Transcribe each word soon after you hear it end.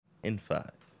In 5,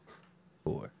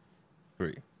 4,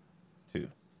 3, 2,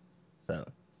 silence.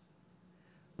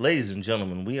 Ladies and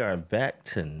gentlemen, we are back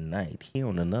tonight here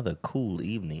on another cool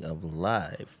evening of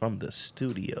Live from the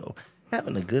Studio.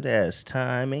 Having a good ass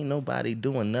time. Ain't nobody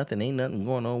doing nothing. Ain't nothing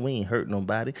going on. We ain't hurt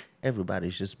nobody.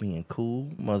 Everybody's just being cool.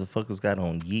 Motherfuckers got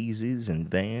on Yeezys and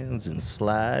Vans and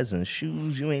slides and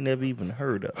shoes you ain't never even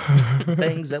heard of.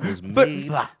 Things that was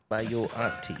made by your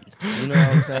auntie. You know what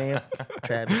I'm saying?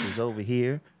 Travis is over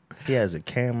here. He has a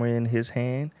camera in his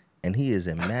hand, and he is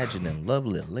imagining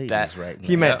lovely ladies right now.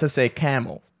 He meant to say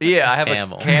camel. Yeah, I have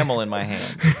a camel in my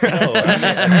hand. No,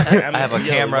 I have a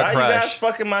camera why crush. You guys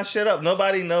fucking my shit up.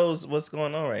 Nobody knows what's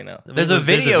going on right now. There's a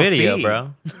video feed.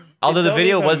 bro. Although It the don't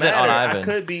video even wasn't on matter. Ivan. I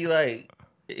could be like,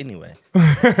 anyway. He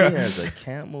has a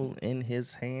camel in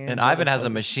his hand. And Ivan has a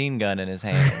machine gun in his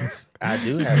hands. I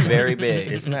do have Very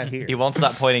big. It's not here. He won't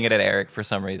stop pointing it at Eric for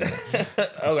some reason. Okay,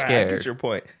 I scared. get your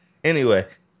point. Anyway,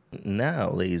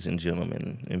 now, ladies and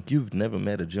gentlemen, if you've never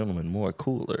met a gentleman more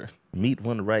cooler, meet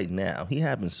one right now. He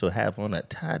happens to have on a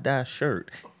tie-dye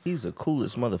shirt. He's the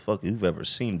coolest motherfucker you've ever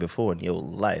seen before in your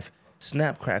life.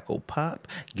 Snap, crackle, pop.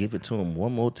 Give it to him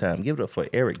one more time. Give it up for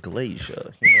Eric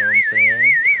Glazier. You know what I'm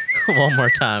saying? One more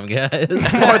time, guys.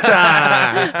 More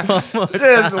time.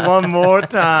 Just one more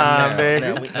time,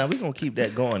 baby. Now we're going to keep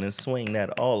that going and swing that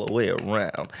all the way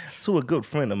around to a good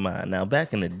friend of mine. Now,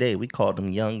 back in the day, we called him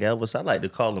Young Elvis. I like to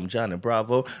call him Johnny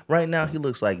Bravo. Right now, he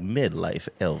looks like midlife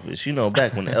Elvis. You know,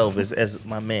 back when Elvis, as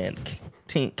my man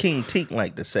King Teak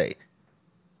liked to say,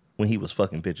 when he was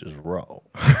fucking bitches raw.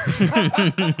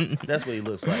 That's what he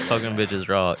looks like. Fucking bitches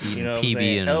raw, eating You know what I'm PB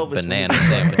saying? and Elvis banana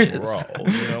when he was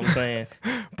fucking sandwiches. raw. You know what I'm saying?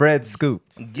 Bread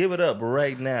scoops. Give it up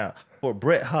right now for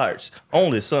Bret Hart's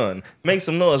only son. Make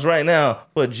some noise right now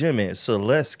for Jimmy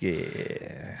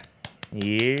Selesky.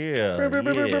 Yeah.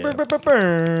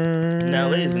 Now,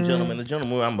 ladies and gentlemen, the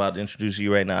gentleman I'm about to introduce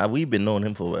you right now, we've been knowing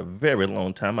him for a very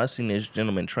long time. I've seen this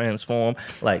gentleman transform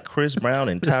like Chris Brown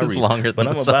and This is Tyrese. longer But than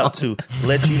I'm the about song. to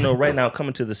let you know right now,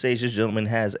 coming to the stage, this gentleman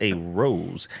has a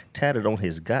rose tatted on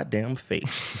his goddamn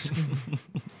face.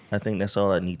 I think that's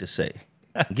all I need to say.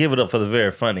 Give it up for the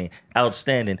very funny,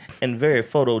 outstanding, and very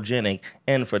photogenic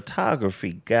and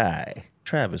photography guy,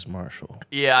 Travis Marshall.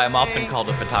 Yeah, I'm often called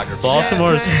a photographer.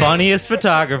 Baltimore's funniest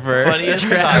photographer. Funniest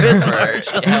Travis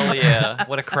photographer. Hell yeah.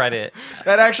 What a credit.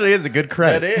 That actually is a good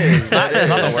credit. That is. That It's is.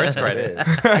 not the worst That credit.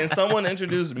 is. Can someone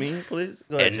introduce me, please?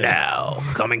 Go ahead, And Jimmy. now,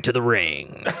 coming to the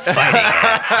ring, fighting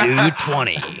at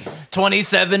 220,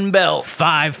 27 belts.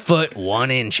 5 foot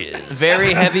 1 inches,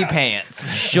 Very heavy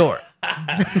pants. short.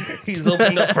 He's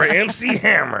opened up for MC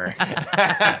Hammer.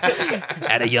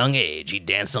 At a young age, he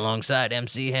danced alongside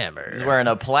MC Hammer. He's wearing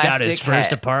a plastic Got his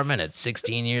first hat. apartment at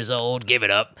 16 years old. Give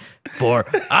it up for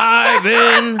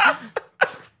Ivan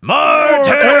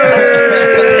Martin.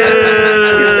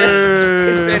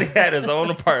 He said he had his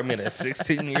own apartment at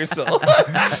 16 years old.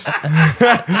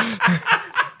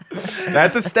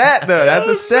 That's a stat, though. That's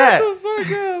a stat.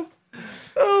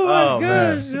 Oh,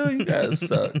 man. gosh, yo, you guys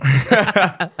suck.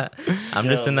 I'm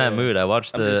just in that mood. I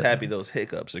watched I'm just the. happy those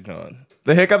hiccups are gone.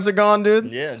 The hiccups are gone,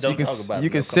 dude? Yeah, So don't you can, talk about you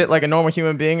it. can No, sit come like a normal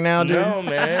human being now, dude? No,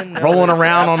 man. No. Rolling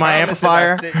around on my I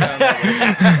amplifier. promise if I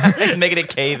sit down like He's making it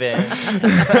cave in.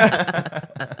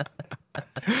 that-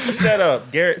 Shut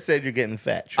up. Garrett said you're getting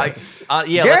fat. Travis.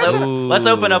 Yeah, Garrett's let's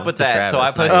open up with to that. So I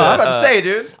Travis. posted. Oh, I'm about to say,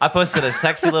 dude. I posted a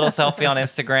sexy little selfie on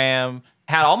Instagram.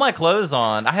 Had all my clothes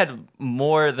on. I had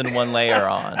more than one layer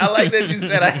on. I like that you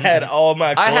said I had all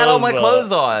my clothes I had all my on.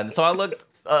 clothes on, so I looked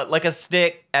like a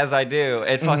stick as I do.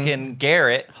 And fucking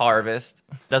Garrett Harvest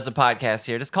does the podcast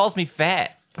here. Just calls me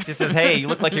fat. She says, "Hey, you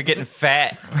look like you're getting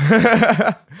fat."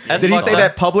 That's Did he fucked say up.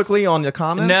 that publicly on the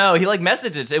comments? No, he like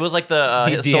messaged it. It was like the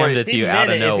He story. DM'd it to He you out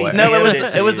meant of it if he nowhere. No,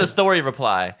 DM'd it was to the you. story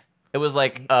reply. It was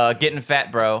like getting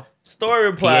fat, bro. Story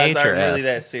replies PH or aren't really F?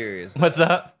 that serious. What's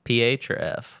up? PH or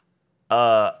F?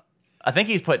 I think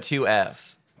he put 2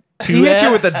 Fs. He hit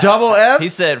you with a double F? He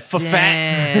said, "For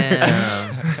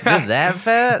fat." Damn. You're that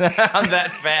fat? I'm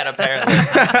that fat, apparently.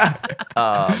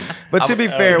 But to be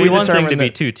fair, It'd we be one thing determined to be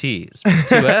that 2 T's,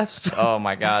 2 F's. Oh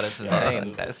my god, it's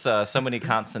insane. That's so many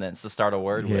consonants to start a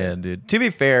word Yeah, with. dude. To be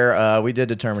fair, we did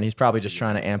determine he's probably just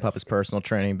trying to amp up his personal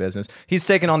training business. He's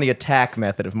taking on the attack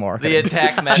method of The marketing.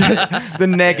 attack method. The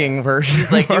negging version.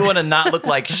 He's like, "Do you want to not look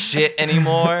like shit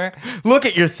anymore? Look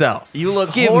at yourself. You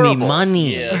look Give horrible." me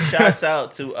money. Yeah, shouts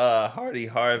out to Hardy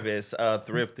Harvest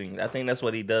thrifting. I think that's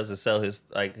what he does to sell his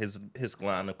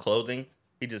line of clothing.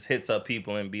 He just hits up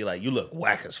people and be like, "You look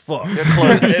whack as fuck." Your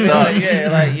clothes And suck. like, yeah,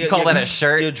 like You call that a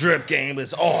shirt? Your drip game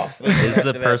is off. Is the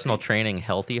After that, personal training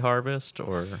Healthy Harvest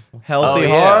or? Healthy Oh,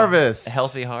 yeah. harvest.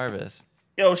 Healthy harvest.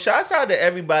 Yo, shouts out to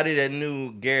everybody that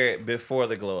knew Garrett before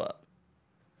the glow up.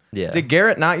 Yeah. Did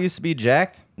Garrett not used to be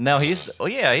jacked? No, he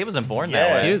wasn't born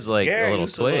that way. He was like Garrett a little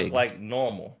used to look twig. like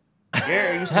normal.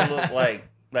 Garrett used to look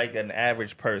like an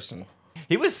average person.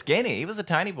 He was skinny. He was a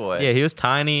tiny boy. Yeah, he was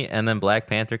tiny, and then Black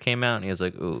Panther came out, and he was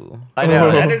like, "Ooh, I know.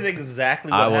 That is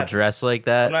exactly what I will happened. dress like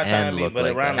that I'm not trying and to be, look but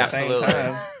like around that." the same Absolutely.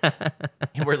 time.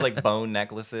 He wears like bone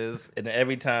necklaces. And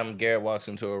every time Garrett walks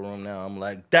into a room now, I'm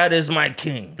like, that is my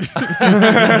king.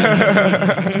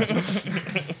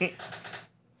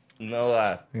 No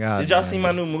lie. God Did y'all damn. see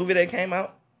my new movie that came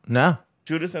out? No.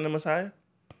 Judas and the Messiah?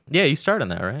 Yeah, you starred in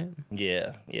that, right?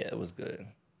 Yeah, it was good.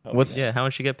 Oh, What's Yeah. How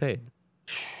much you get paid?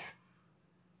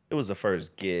 It was the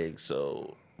first gig,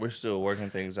 so we're still working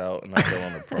things out, and I'm still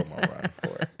on the promo run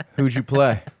for it. who'd you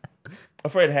play?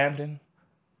 Fred Hampton.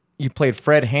 You played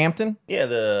Fred Hampton? Yeah,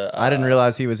 the I didn't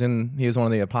realize he was one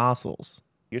of the apostles.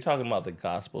 You're talking about the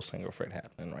gospel singer Fred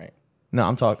Hampton, right? No,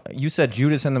 I'm talking. You said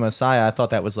Judas and the Messiah. I thought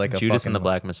that was like a Judas fucking, and the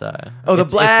Black Messiah. Oh, the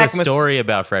It's Black a Mess- story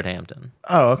about Fred Hampton.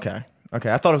 Oh, okay. Okay,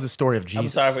 I thought it was a story of Jesus. I'm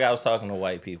sorry, I forgot I was talking to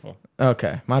white people.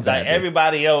 Okay, my bad. Like dude.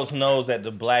 everybody else knows that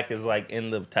the black is like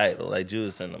in the title, like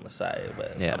Judas and the Messiah.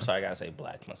 But Yeah. I'm sorry, I gotta say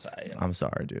Black Messiah. I'm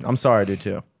sorry, dude. I'm sorry, dude,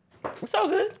 too. It's all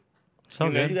good. So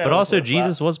You know, you good. got But on also, flip-flops.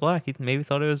 Jesus was black. He maybe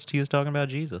thought he was talking about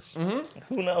Jesus.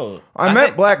 Who knows? I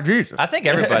meant Black Jesus. I think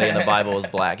everybody in the Bible was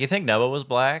black. You think Noah was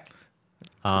black?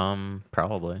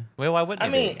 Probably. Well, why wouldn't I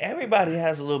he mean, be? everybody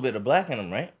has a little bit of black in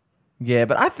them, right? Yeah,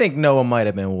 but I think Noah might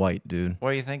have been white, dude.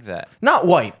 Where do you think that? Not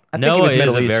white. I think he Noah was is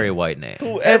Middle a Eastern. very white name.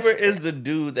 Whoever It's- is the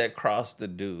dude that crossed the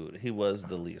dude, he was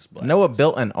the least black. Noah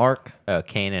built an ark.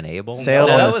 Cain and Abel. Sailed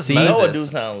No, on that the was sea. Moses. Noah do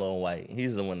sound a little white.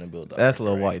 He's the one that built. the That's a ark,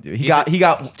 little right? white, dude. He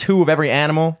got two of every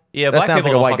animal. Yeah, that black sounds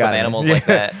people like a don't white fuck with guy. to me. animals like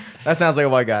that. That sounds like a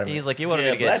white guy to me. He's like, you wanted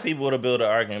Yeah, me to black get. people would have built an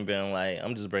ark and been like,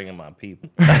 "I'm just bringing my people."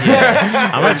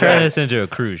 I'm gonna turn this into a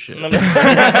cruise ship. I'm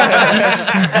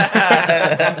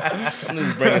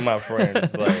just bringing my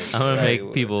friends. Like, I'm gonna like,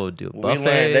 make people do We buffets.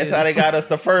 learned. That's how they got us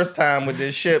the first time with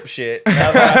this ship shit.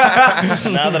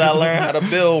 Now that I learned how to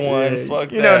build one,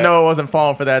 fuck you that. know, Noah wasn't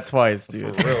falling for that twice,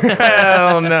 dude. For real.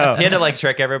 Hell no. He had to like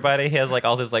trick everybody. He has like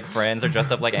all his like friends are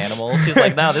dressed up like animals. He's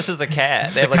like, no, this is a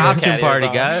cat. They have, like, little Costume cat party,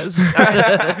 ears on.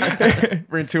 guys.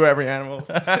 Bring two every animal.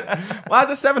 Why is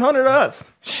it 700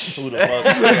 us? Who the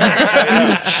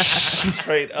fuck?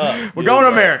 Straight up. We're going to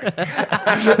America.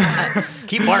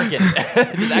 Keep barking. Just act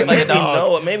like a Maybe dog.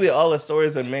 Noah. Maybe all the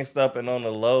stories are mixed up, and on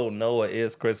the low, Noah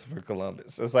is Christopher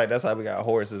Columbus. It's like that's how we got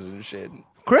horses and shit.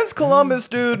 Chris Columbus,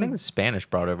 I think dude. the Spanish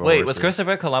brought over. Wait, was horses.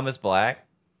 Christopher Columbus black?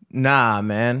 Nah,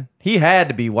 man. He had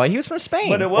to be white. He was from Spain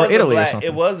But it was or Italy a black, or something.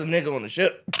 It was a nigga on the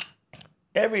ship.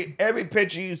 Every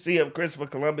picture you see of Christopher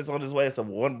Columbus on his way, it's of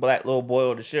one black little boy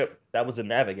on the ship. That was a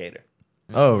navigator.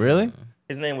 Oh, really?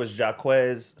 His name was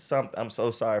Jaquez something. I'm so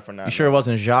sorry for not. You sure it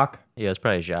wasn't Jacques? Yeah, it's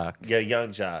probably Jacques. Yeah,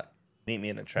 young Jock. Meet me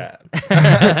in the trap.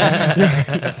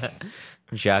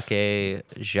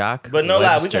 Jacques. But no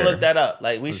lie, we Webster. can look that up.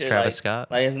 Like we Was should. Travis like,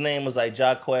 Scott? Like his name was like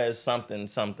Jaquez something,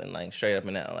 like straight up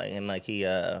and down. Like and like he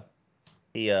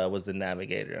was the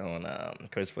navigator on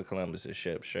Christopher Columbus's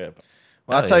ship.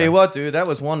 Well, I'll Oh, tell yeah. you what, dude. That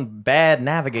was one bad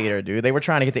navigator, dude. They were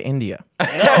trying to get to India.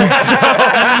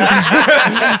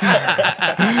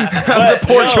 But,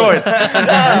 Poor choice.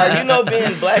 Nah, you know,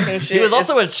 being black and shit. He was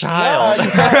also a child.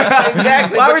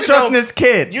 Exactly. Why are but we you trusting know, this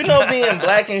kid? You know, being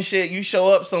black and shit, you show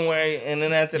up somewhere, and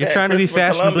then after You're that, trying to be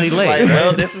Christopher Columbus fashionably is late. like,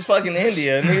 well, this is fucking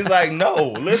India. And he's like,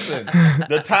 no, listen,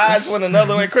 the tides went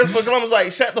another way. Christopher Columbus was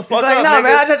like, shut the fuck like, up, nah, nigga.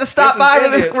 man, I just had to stop This is by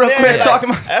here India. real quick, like, talking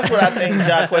about- That's what I think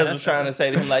Jaquez was trying to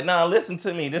say to him. Like, nah, listen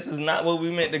to me. This is not what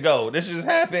we meant to go. This just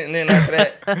happened. And then after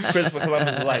that, Christopher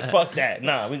Columbus was like, fuck that.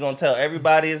 Nah, we gonna tell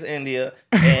everybody it's India.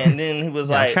 And then he was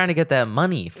I'm like, trying to get that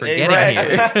money for getting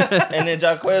Exactly. here. And then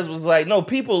Jaquez was like, no,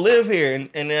 people live here. And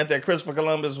then after that, Christopher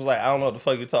Columbus was like, I don't know what the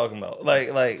fuck you're talking about.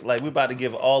 Like we about to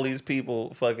give all these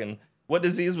people fucking, what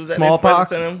disease was that? they Smallpox?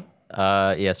 spread to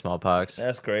them? Yeah, smallpox.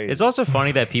 That's crazy. It's also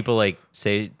funny that people like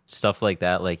say stuff like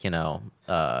that, like, you know,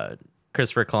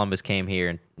 Christopher Columbus came here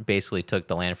and basically took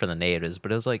the land from the natives,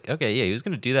 but it was like, okay, yeah, he was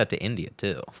gonna do that to India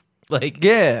too. Like,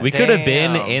 Yeah. we could have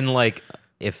been Damn. in like,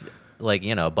 if like,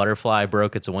 you know, a butterfly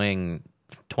broke its wing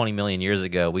 20 million years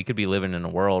ago, we could be living in a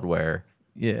world where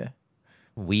Yeah.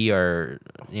 we are,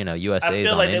 you know, USA I is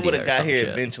feel on like they India would have or got some here shit.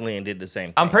 eventually and did the same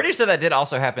thing. I'm pretty sure that did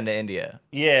also happen to India.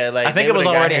 Yeah, like I think they it was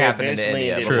would've got already here happening to eventually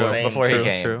India and did the before, same before he thing.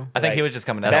 came. True. I think he Like, was just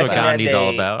coming That's out. what Back in that Gandhi's all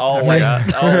day, about. All I white,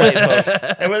 forgot. all white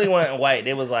folks. They really weren't white.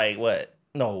 They was like what?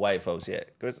 No, white folks. Yeah,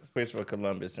 Christopher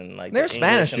Columbus and like They're the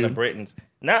Spanish, English and the dude. Britons.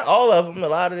 Not all of them. A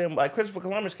lot of them. Like Christopher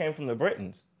Columbus came from the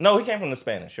Britons. No, he came from the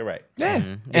Spanish. You're right. Yeah.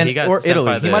 Yeah, And he got or sent by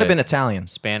Italy. He might have the been Italian.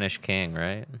 Spanish king,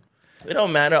 right? It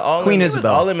don't matter. Queen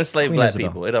Isabel. All them enslaved Queen black Isabel.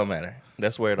 people. It don't matter.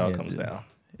 That's where it all Yeah, comes dude. down.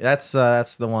 That's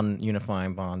the one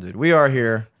unifying bond, dude. We are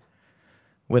here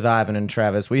with Ivan and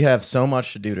Travis. We have so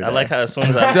much to do today. I like how as soon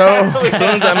as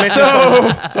I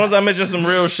mentioned some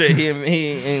real shit,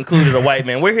 he included a white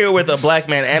man. We're here with a black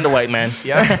man and a white man.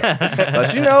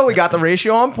 But you know, we got the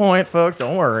ratio on point, folks.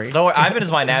 Don't worry. Don't worry, Ivan is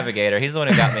my navigator. He's the one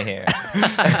who got me here.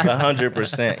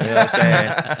 100%. You know what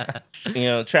I'm saying? You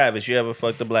know, Travis, you ever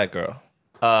fucked a black girl?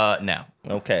 No.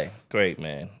 Okay, great,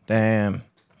 man. Damn.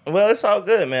 Well, it's all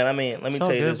good, man. I mean, let me It's all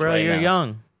tell you good, this bro. right You're now.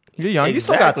 young. You're young. You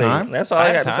still got Exactly. time. That's all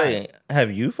I got have to say.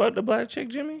 Have you fucked a black chick,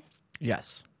 Jimmy?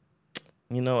 Yes.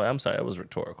 You know, I'm sorry, that was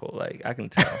rhetorical. Like, I can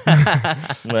tell.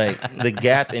 Like, the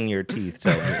gap in your teeth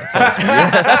tells me.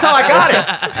 That's how I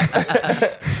got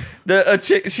it. A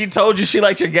chick, she told you she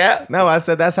liked your gap? No, I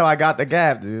said that's how I got the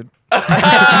gap, dude.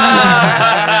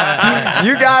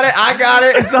 You got it. I got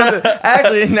it. It's something.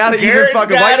 Actually, now that you've been Garrett's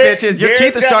fucking got white it. bitches, your Garrett's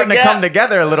teeth are got starting the to gap. come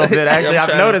together a little bit. Actually, I'm I've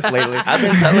trying- noticed lately. I've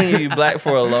been telling you black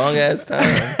for a long ass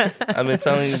time. I've been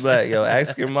telling you black. Yo,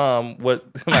 ask your mom what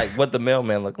the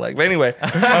mailman looked like. But anyway,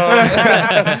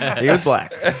 He was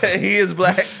black. he is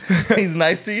black. He's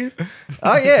nice to you.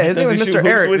 Oh yeah, his Does name he was shoot Mr. hoops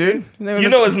Eric, with dude. you? His name was You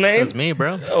Mr. know his name? That's me,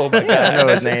 bro. Oh my god, I know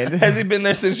his name. Has he been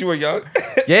there since you were young?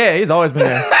 Yeah, he's always been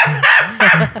there.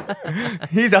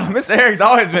 Mr. Eric's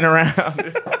always been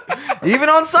around. Even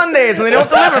on Sundays when they don't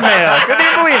deliver mail. Couldn't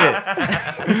even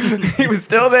believe it. He was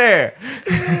still there.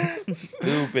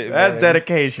 Stupid. That's man.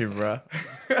 dedication, bro.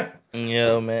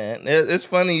 Yo, man, it's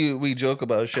funny we joke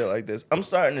about shit like this. I'm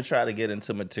starting to try to get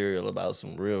into material about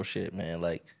some real shit, man.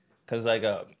 Like, cause like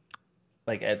at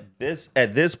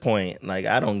this point, like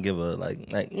I don't give a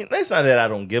it's not that I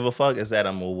don't give a fuck. It's that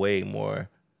I'm a way more.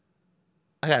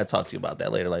 I gotta talk to you about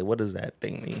that later. Like, what does that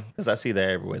thing mean? Because I see that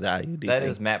everywhere. The IUD. That thing.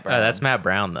 is Matt Brown. Oh, that's Matt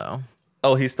Brown, though.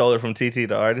 Oh, he stole it from TT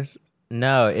the artist.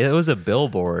 No, it was a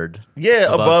billboard.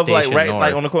 Yeah, above like Station right, North.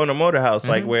 like on the corner of Motor House,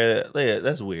 like where. Yeah,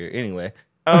 that's weird. Anyway,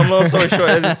 long story short,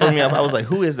 that just threw me off. I was like,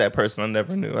 "Who is that person?" I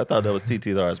never knew. I thought that was TT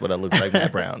the artist, but that looks like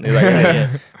Matt Brown. They're like, it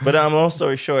is. But long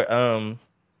story short,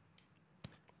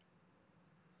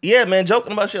 yeah, man,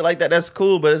 joking about shit like that, that's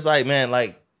cool. But it's like, man,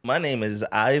 like my name is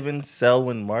Ivan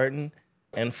Selwyn Martin,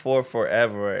 and for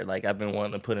forever, like I've been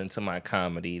wanting to put into my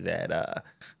comedy that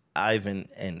Ivan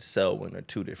and Selwyn are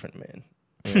two different men.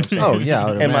 You know what I'm saying? Oh yeah.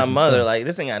 I would And my imagine mother, so. like,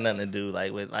 this ain't got nothing to do,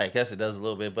 like, with, like, I guess it does a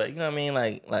little bit, but you know what I mean?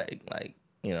 Like,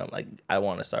 you know, like, I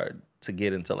want to start to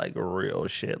get into, like, real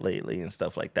shit lately and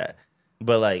stuff like that.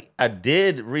 But, like, I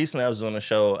did recently, I was on a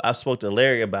show, I spoke to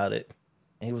Larry about it,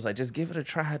 and he was like, just give it a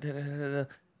try, da-da-da-da-da.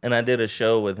 And I did a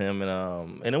show with him,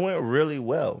 and it went really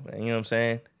well, man, you know what I'm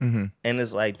saying? Mm-hmm. And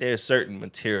it's like, there's certain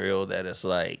material that it's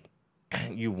like,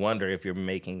 you wonder if you're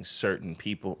making certain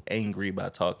people angry by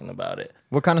talking about it.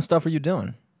 What kind of stuff are you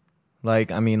doing?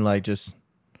 Like, I mean, like just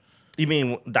You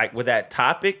mean like with that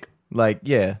topic? like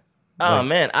yeah. Oh Like-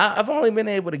 man, I've only been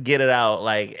able to get it out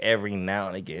like every now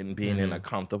and again, being in a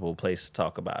comfortable place to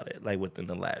talk about it, like within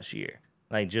the last year,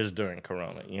 like just during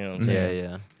Corona. You know what I'm saying?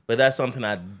 Yeah. But that's something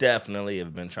I definitely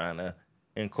have been trying to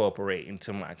incorporate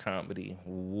into my comedy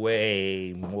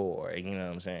way more. You know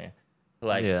what I'm saying?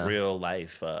 Like Yeah. real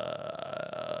life,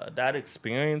 not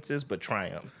experiences, but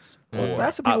triumphs. Or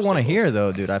That's what people want to hear, obstacles.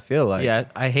 though, dude. I feel like Yeah,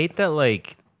 I hate that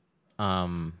like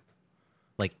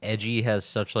edgy has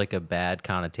such like a bad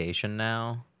connotation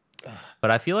now. But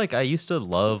I feel like I used to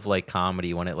love like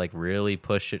comedy when it like really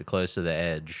pushed it close to the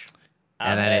edge. I've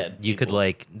And then had you could people-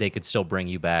 like they could still bring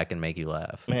you back and make you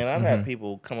laugh. Man, I've had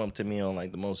people come up to me on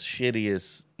like the most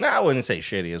shittiest, I wouldn't say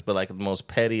shittiest, but like the most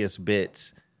pettiest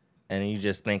bits. And you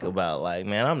just think about like,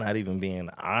 man, I'm not even being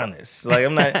honest. Like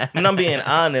I'm not being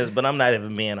honest, but I'm not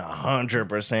even being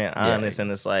 100% honest. And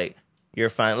it's like, you're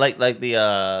fine. Like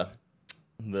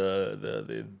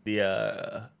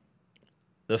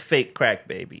the fake crack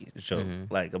baby joke,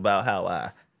 like about how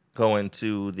I go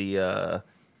into the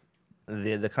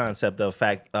concept of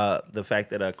the fact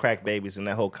that crack babies and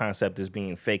that whole concept is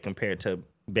being fake compared to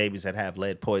babies that have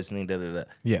lead poisoning. Da, da, da.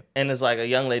 yeah. And it's like a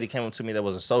young lady came up to me that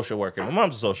was a social worker. My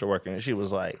mom's a social worker, and she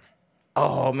was like,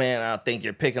 "Oh man, I think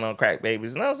you're picking on crack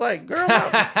babies." And I was like, "Girl,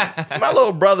 my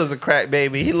little brother's a crack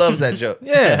baby. He loves that joke."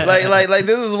 Yeah. like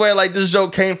this is where like this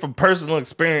joke came from personal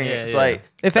experience. Yeah, yeah. Like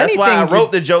If that's why I anything,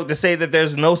 wrote the joke to say that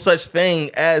there's no such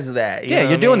thing as that. You Yeah, know you're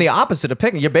what I doing mean? the opposite of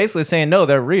picking. You're basically saying no,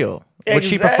 they're real. Would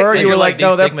she Exactly. prefer you You're were like,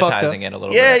 no, they're fucked up. destigmatizing it a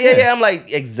little Yeah, bit. yeah. I'm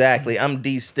like, exactly. I'm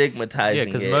destigmatizing Yeah,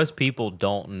 because it. most people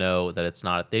don't know that it's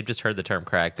not. They've just heard the term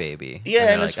crack baby. Yeah,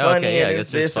 they're and it's like, funny, okay, yeah, I and guess it's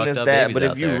there's this and fucked it's up that. babies But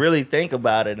if out you there. really think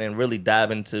about it and really dive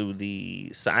into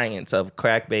the science of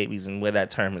crack babies and where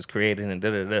that term is created and da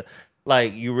da da,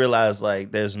 like you realize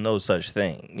like there's no such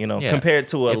thing, you know, Yeah. compared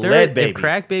to a If there- lead baby. If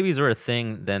crack babies were a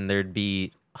thing, then there'd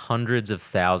be hundreds of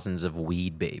thousands of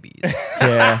weed babies. You Yeah,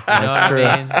 know that's what true.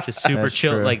 I mean? Just super That's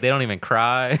chill. true. Like they don't even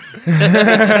cry.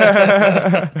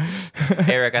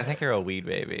 Eric, I think you're a weed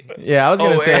baby. Yeah, I was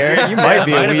gonna Oh, say, Eric. Eric, you might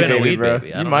be Might a have weed been a baby, weed bro.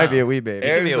 baby. I You don't might know. be a weed baby.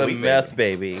 Eric's be a a weed meth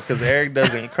baby because Eric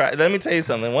doesn't cry. Let me tell you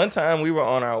something. One time we were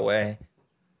on our way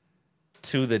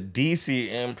to the DC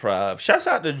Improv. Shouts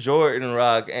out to Jordan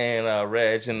Rock and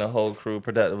Reg and the whole crew,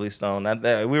 Productively Stoned.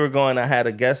 We were going. I had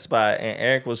a guest spot and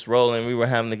Eric was rolling. We were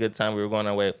having a good time. We were going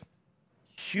our way.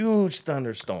 Huge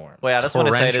thunderstorm. Wait, I just want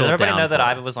to say, does Torrential everybody know that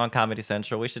downpour. Ivan was on Comedy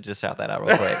Central? We should just shout that out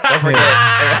real quick. Don't forget.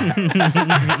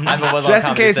 Ivan was on Just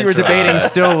in Comedy case you were Central. debating,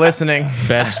 still listening.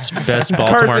 best Baltimore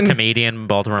person- comedian,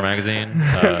 Baltimore Magazine, You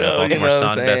Baltimore know what I'm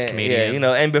Sun, saying? best comedian. Yeah, you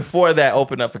know, and before that,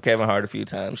 opened up for Kevin Hart a few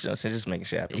times. You know, so just making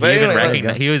shit happen. He But even anyway,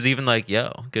 recognized. He was even like,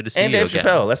 "Yo, good to see and you Dave again."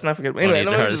 Chappelle. Let's not forget. Anyway,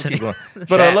 Funny let me to just her. keep going.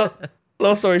 But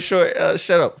long story short,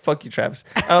 shut up. Fuck you, Travis.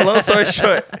 Long story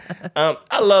short,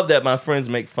 I love that my friends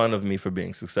make fun of me for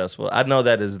being successful. I know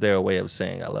that is their way of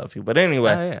saying I love you. But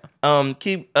anyway, Oh,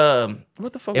 keep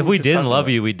what the fuck? If were we just didn't talking love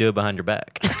about? you, we'd do it behind your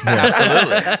back.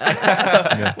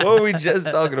 What were we just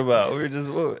talking about? We were just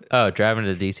what? Oh, driving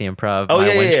to DC Improv. Oh my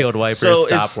yeah, windshield yeah. wipers So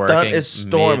stopped working. It's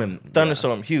storming, mid-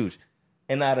 thunderstorm, huge,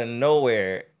 and out of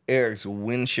nowhere, Eric's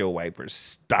windshield wipers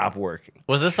stop working.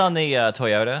 Was this on the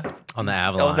Toyota? on the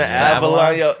Avalon. Oh, the yeah.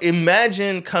 Avalon, yo!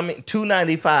 Imagine coming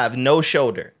 295, no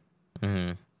shoulder,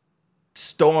 Mhm.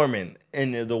 storming,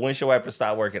 and the windshield wiper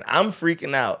stopped working. I'm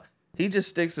freaking out. He just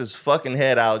sticks his fucking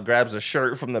head out, grabs a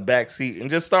shirt from the back seat, and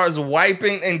just starts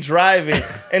wiping and driving.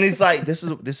 And he's like, "This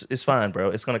is fine, bro.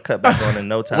 It's gonna cut back on in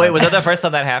no time." Wait, was that the first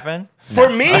time that happened? for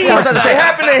me? It course not.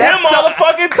 happened to him That's all the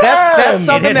fucking time. that's It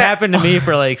something had that happened to me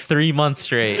for like 3 months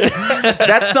straight.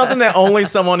 that's something that only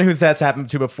someone who's that's happened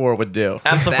to before would do.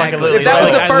 Absolutely. If that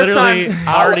was Like, the first I literally time-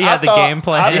 already had the game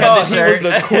plan. I had thought the he shirt. was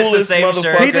the It's the coolest same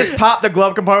shirt. motherfucker. He just popped the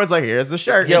glove compartment. Was like, "Here's the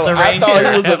shirt." Yo, the I Ranger. thought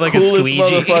he was the Like a coolest squeegee.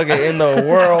 motherfucker in the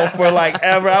world for like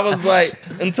ever. I was like,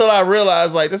 until I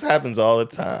realized like this happens all the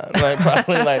time. Like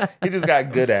probably like he just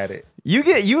got good at it. You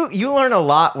learn a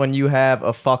lot when you have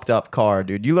a fucked up car,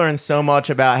 dude. You learn so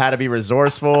much about how to be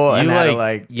resourceful and You how to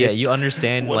like, yeah, it's- you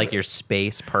understand like your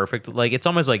space perfect. Like it's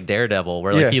almost like Daredevil,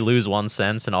 where like Yeah. you lose one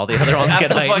sense and all the other ones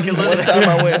get heightened. One time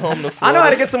I went home to Florida. I know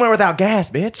how to get somewhere without gas,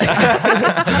 bitch.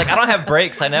 I was like, I don't have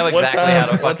brakes. I know One exactly how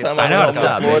to time fucking I stop. went know how home to to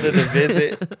stop, Florida to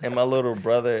visit, and my little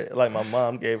brother, like my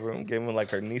mom gave him like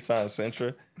her Nissan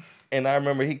Sentra, and I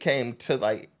remember he came to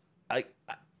like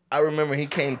I remember he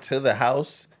came to the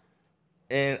house,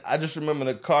 and I just remember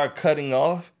the car cutting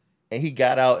off, and he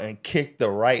got out and kicked the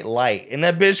right light, and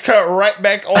that bitch cut right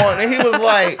back on, and he was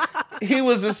like, he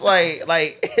was just like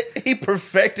he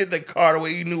perfected the car the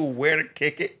way he knew where to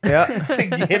kick it Yeah. to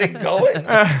get it going.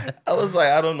 I was like,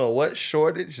 I don't know what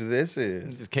shortage this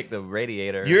is. Just kick the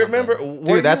radiator. or You something. remember, were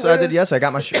Dude, that's you what I with did us? yesterday. I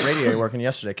got my radiator working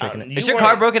yesterday, kicking it. You Is your weren't-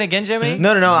 car broken again, Jimmy?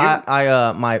 No. The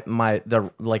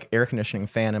air conditioning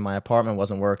fan in my apartment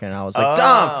wasn't working. And I was like, Oh.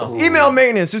 Dom, email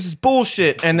maintenance. This is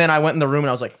bullshit. And then I went in the room and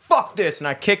I was like, fuck this. And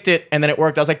I kicked it and then it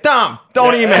worked. I was like, Dom,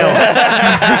 don't email.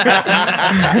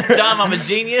 Dom, I'm a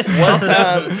genius. One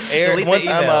time, Eric, Delete one the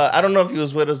time, email. I don't know if he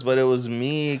was with us, but it was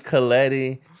me,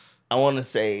 Coletti. I want to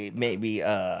say maybe,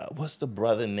 what's the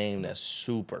brother name that's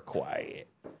super quiet?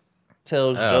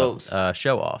 Tells jokes.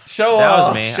 Show off. Show that off,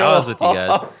 was me. show I was with you guys.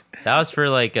 off. That was for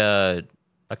like a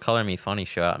Color Me Funny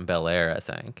show out in Bel Air, I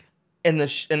think. And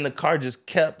the car just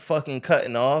kept fucking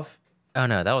cutting off. Oh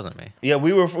no, that wasn't me. Yeah,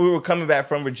 we were coming back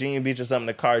from Virginia Beach or something.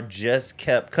 The car just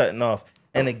kept cutting off.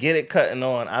 And to get it cutting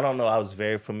on, I don't know. I was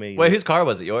very familiar. Wait, whose car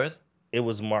was it? Yours? It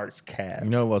was Mark's cab.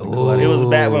 No, it wasn't It cool. was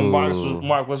back when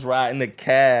Mark was riding the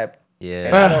cab. And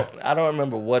Yeah. I don't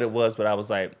remember what it was, but I was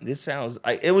like, this sounds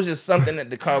like it was just something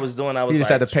that the car was doing. I was You just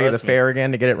like, had to pay the trust me. fare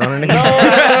again to get it running again.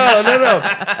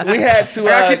 No. We had to I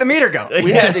gotta keep the meter going.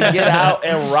 we had to get out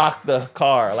and rock the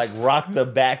car, like rock the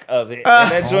back of it. And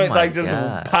that joint my like just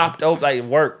God. popped open, like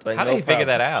worked. Like, How did no he figure problem.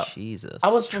 that out? Jesus.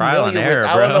 I was trial and familiar error,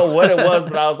 with, bro. I don't know what it was,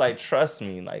 but I was like, trust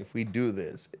me, like if we do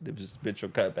this, this bitch will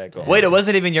cut back on. Wait, it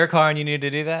wasn't even your car and you needed to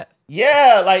do that?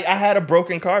 Yeah, like I had a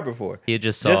broken car before. He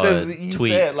just saw Just a as you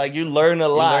tweet. said, like you learn a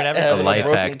lot. learn everything. having A life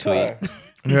broken hack tweet.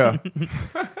 car. Yeah.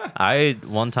 I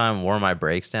one time wore my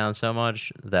brakes down so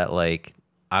much that like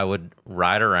I would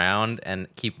ride around and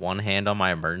keep one hand on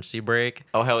my emergency brake.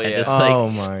 Oh, hell and yeah. just, like,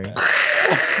 Oh my god.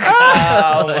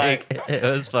 Oh my like, it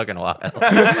was fucking wild.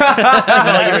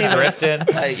 Like you were drifting.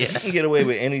 Like you can get away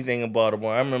with anything in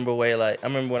Baltimore. I remember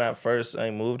when I first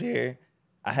moved here,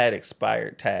 I had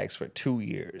expired tags for 2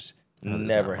 years.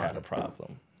 Never had a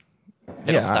problem.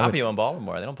 They don't Yeah, I stop would- you in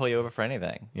Baltimore. They don't pull you over for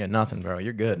anything. Yeah, nothing, bro.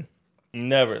 You're good.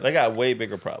 Never. They got way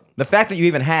bigger problems. The fact that you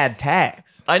even had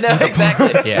tags. I know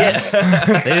exactly. Yeah.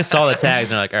 They just saw the tags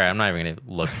and they're like, all right, I'm not even going to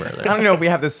look I further. don't know if we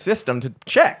have this system to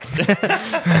check.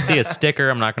 I see a sticker,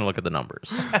 I'm not going to look at the numbers.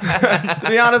 To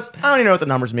be honest, I don't even know what the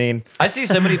numbers mean. I see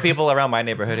so many people around my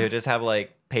neighborhood who just have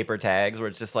like paper tags where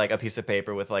it's just like a piece of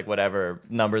paper with like whatever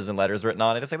numbers and letters written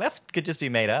on it. It's like that could just be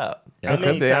made up. Yeah. How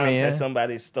many could be. times I mean, has yeah.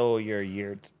 somebody stole your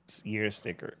year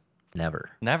sticker? Never.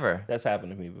 Never. That's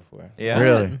happened to me before. Yeah.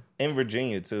 Really? In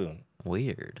Virginia too.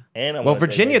 Weird. And I Well, wanna say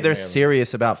Virginia, they're Maryland.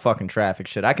 serious about fucking traffic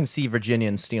shit. I can see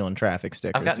Virginians stealing traffic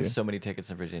stickers. I've gotten dude. so many tickets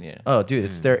in Virginia. Oh, dude,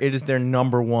 it is their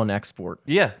number one export.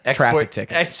 Yeah, Traffic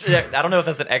tickets. I don't know if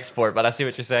that's an export, but I see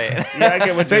what you're saying. Yeah, I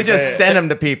get what They you're just saying. send them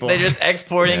to people. They're just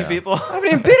exporting Yeah. people. I haven't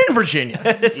even been in Virginia.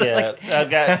 Yeah,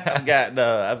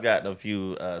 I've gotten a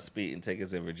few speeding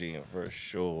tickets in Virginia for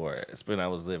sure. It's when I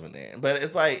was living there, but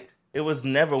it's like it was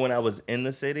never when I was in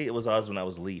the city. It was always when I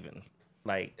was leaving,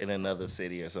 like in another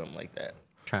city or something like that.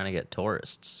 Trying to get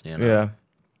tourists, you know? Yeah.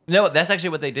 No, that's actually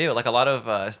what they do. Like a lot of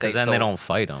states. Because then they they'll- don't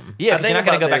fight them. Yeah, I because think you're not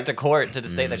going to about go back this- to court to the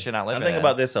state that you're not I living think in.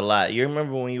 about this a lot. You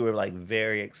remember when you were like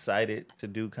very excited to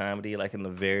do comedy, like in the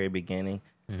very beginning,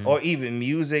 or even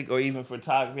music, or even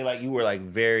photography. Like you were like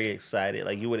very excited.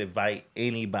 Like you would invite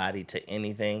anybody to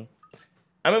anything.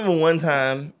 I remember one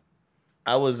time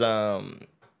I was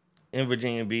in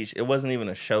Virginia Beach. It wasn't even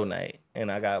a show night,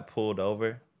 and I got pulled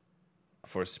over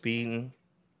for speeding.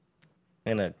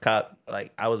 And a cop,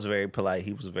 like I was very polite.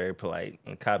 He was very polite,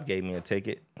 and the cop gave me a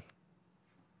ticket.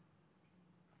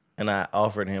 And I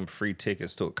offered him free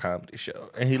tickets to a comedy show,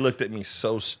 and he looked at me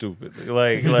so stupidly,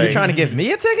 like You're trying to give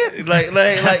me a ticket? like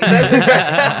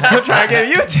that's, I'm trying to give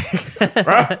you a ticket.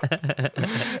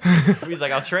 He's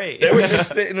like, I'll trade. they were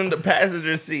just sitting in the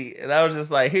passenger seat, and I was just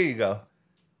like, "Here you go."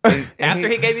 And After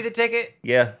he gave you the ticket?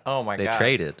 yeah, Oh my They god.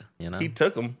 traded, you know? he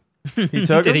took them. He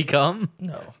took Did him? he come?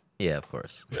 No, Yeah, of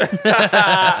course.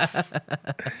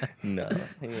 no,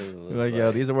 he was just Like,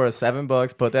 yo, these are worth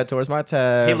 $7. Put that towards my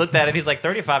tab. He looked at it. He's like,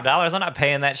 $35. I'm not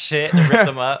paying that shit. And ripped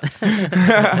him up.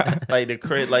 like the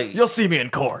crit, like You'll see me in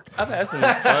court. I've had some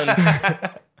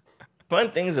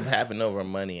fun things have happened over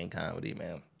money in comedy,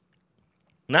 man.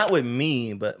 Not with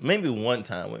me, but maybe one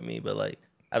time with me. But like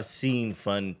I've seen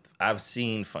fun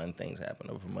things happen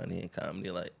over money in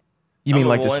comedy. Like You I mean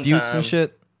like remember one disputes time- and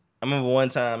shit? I remember one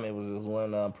time it was this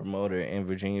one promoter in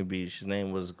Virginia Beach. His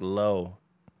name was Glow,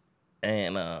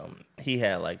 and he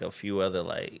had like a few other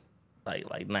like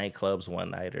nightclubs,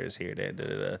 one nighters here, there, da,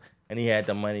 da, da. And he had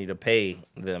the money to pay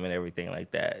them and everything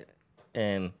like that.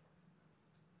 And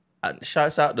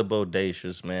shouts out to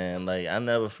Bodacious, man. Like I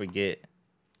never forget.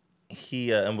 He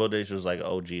and Bodacious was like an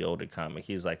OG older comic.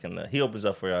 He's like he opens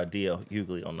up for D.L.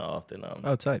 Hughley on the often.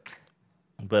 Oh, tight.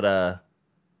 But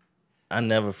I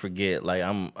never forget. Like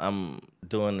I'm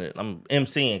doing it. I'm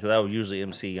emceeing because I would usually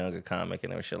MC younger comic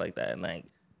and shit like that. And like,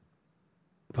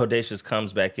 Bodacious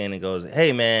comes back in and goes,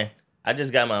 "Hey man, I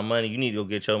just got my money. You need to go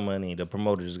get your money. The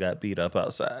promoter just got beat up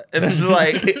outside." And it's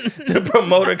like the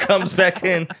promoter comes back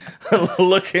in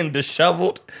looking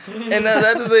disheveled, and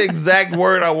that is the exact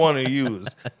word I want to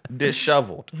use: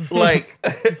 disheveled. Like,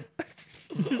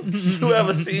 you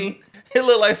ever seen? It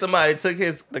looked like somebody took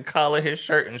the collar of his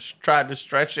shirt and tried to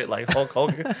stretch it like Hulk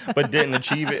Hogan, but didn't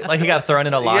achieve it. Like he got thrown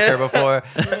in a locker before.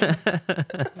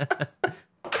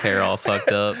 Hair all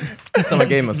fucked up. Someone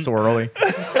gave him a swirly.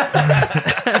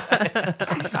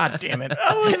 God damn it.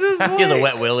 I was just like, He has a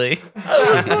wet willy.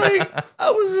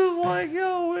 I was just like,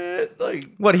 yo, man, like,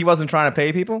 What, he wasn't trying to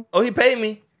pay people? oh, he paid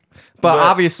me. But But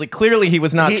obviously, clearly he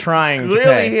was not trying to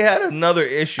Clearly, he pay. had another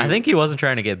issue. I think he wasn't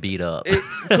trying to get beat up.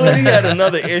 Clearly, he had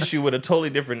another issue with a totally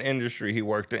different industry he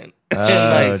worked in. Oh,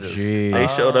 And, like, geez. they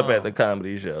showed up at the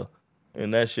comedy show,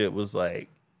 and that shit was like.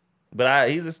 But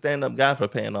he's a stand-up guy for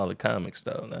paying all the comics,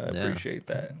 though, and I Yeah. appreciate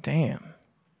that. Damn.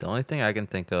 The only thing I can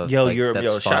think of Yo,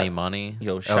 that's funny shot- money.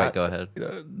 Yo, Oh, wait, shots. go ahead. You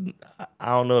know, I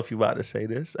don't know if you about to say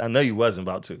this. I know you wasn't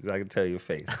about to, because I can tell your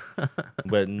face.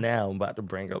 But now I'm about to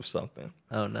bring up something.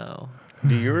 Oh no.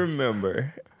 Do you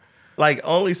remember? Like,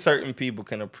 only certain people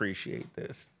can appreciate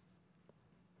this.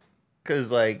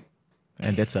 Because, like,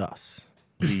 And it's us.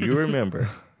 do you remember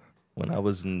when I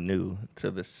was new to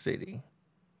the city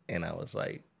and I was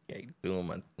like, doing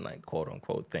my like quote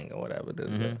unquote thing or whatever.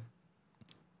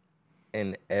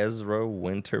 And Ezra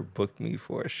Winter booked me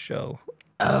for a show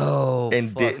Oh.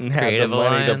 and fuck. didn't have the Creative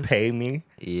money Alliance? to pay me.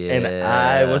 Yeah. And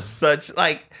I was such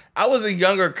like I was a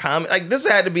younger comic. Like this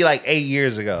had to be like 8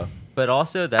 years ago. But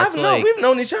also, that's like We've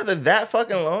known each other that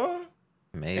fucking long.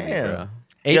 maybe, Damn. bro.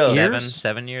 8 Yo. years?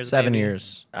 7 years. 7 maybe?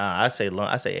 years. I say long.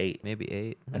 I say 8. Maybe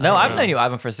 8. No, I've known you,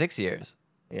 Ivan, for 6 years.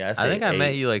 Yeah, I say think I met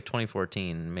 8. you like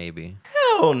 2014, maybe.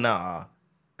 Hell nah.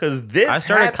 Because this I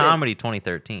started happened- comedy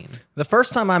 2013. The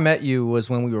first time I met you was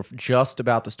when we were just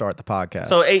about to start the podcast.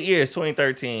 So 8 years,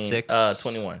 2013, 6,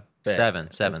 21. Bet. Seven.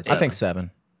 I think 7,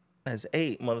 That's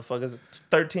 8, motherfuckers.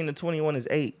 13 to 21 is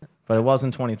 8. but it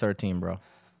wasn't 2013, bro.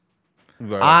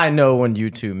 Bro. I know when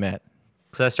you two met.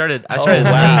 Because I started wow.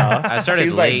 late. I started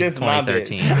He's like, late "This my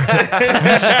 2013.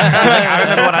 I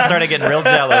remember when I started getting real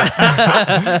jealous.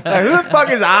 Like, who the fuck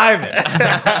is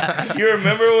Ivan? You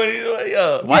remember when he was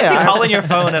yo? Why is Yeah. he calling your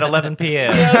phone at 11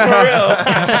 p.m.?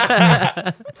 Yeah,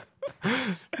 for real.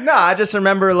 No, I just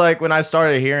remember like when I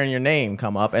started hearing your name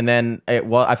come up, and then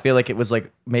I feel like it was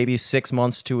like maybe 6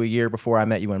 months to a year before I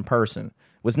met you in person.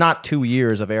 It was not 2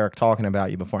 years of Eric talking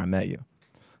about you before I met you.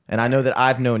 And I know that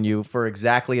I've known you for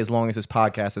exactly as long as this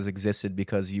podcast has existed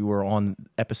because you were on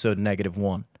episode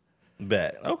 -1.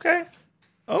 Bet. Okay.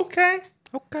 Okay.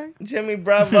 Okay. Jimmy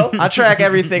Bravo. I track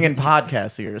everything in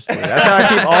podcast seriously. That's how I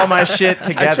keep all my shit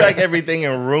together. I track everything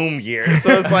in room year.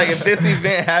 So it's like if this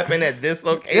event happened at this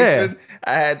location,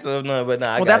 I had to have known. But no,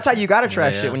 Well, that's how you got to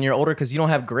track Yeah. shit when you're older because you don't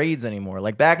have grades anymore.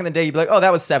 Like back in the day, you'd be like, oh,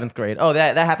 that was 7th grade. Oh,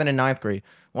 that happened in 9th grade.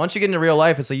 Once you get into real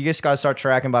life, it's like you just got to start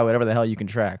tracking by whatever the hell you can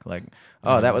track. Like,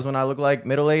 oh, that was when I looked like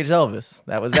middle-aged Elvis.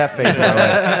 That was that phase.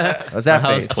 That was that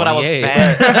I was phase. That's when I was 28.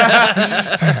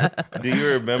 fat. Do you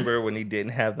remember when he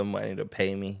didn't have the money to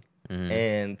pay me?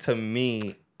 And to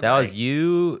me, That was like,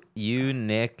 you,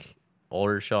 Nick,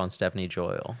 Oldershaw, and Stephanie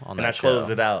Joyle on and that I show. closed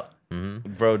it out.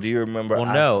 Bro, do you remember? Well,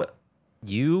 no,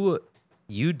 you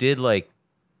did like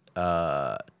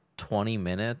 20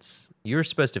 minutes. You were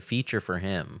supposed to feature for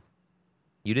him.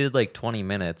 You did like 20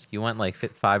 minutes. You went like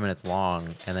 5 minutes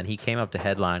long, and then he came up to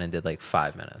headline and did like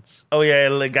 5 minutes. Oh yeah,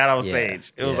 it got on Yeah,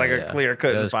 stage. It was yeah, like yeah. a clear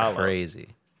couldn't It was follow.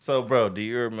 crazy. So, bro, do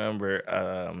you remember?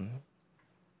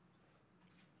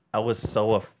 I was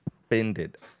so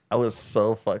offended. I was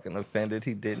so fucking offended.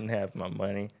 He didn't have my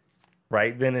money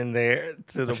right then and there.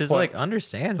 To the Which is point. like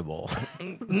understandable.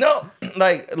 No,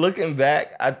 like looking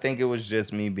back, I think it was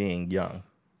just me being young.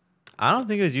 I don't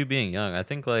think it was you being young. I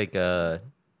think like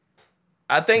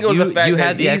I think it was the You fact that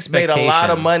had the he's made a lot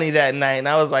of expectation. money that night, and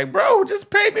I was like, bro, just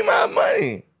pay me my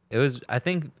money. it was. I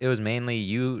think it was mainly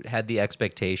you had the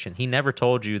expectation. He never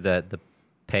told you that the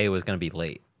pay was going to be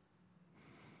late,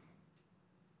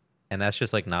 and that's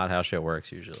just like not how shit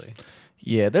works usually.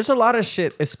 Yeah, there's a lot of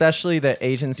shit, especially the Do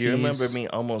agencies. you remember me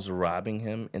almost robbing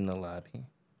him in the lobby?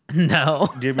 No.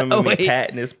 Do you remember Oh, me wait.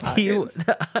 patting his pockets?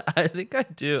 I think I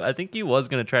do. I think he was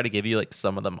gonna try to give you like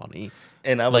some of the money,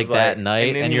 And I like was that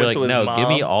night, then and he you're went like, to his no, give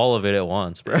me mom. all of it at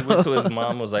once, bro. He went to his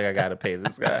mom, was like, I gotta pay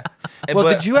this guy. And- Well,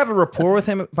 but- did you have a rapport with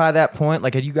him by that point?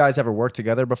 Like, had you guys ever worked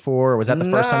together before, or was that the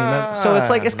first time you met? So it's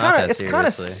like it's Not kind of that it's kind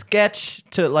of seriously. sketch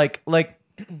to like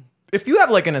if you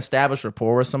have like an established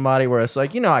rapport with somebody where it's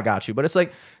like, you know, I got you, but it's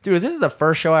like, dude, this is the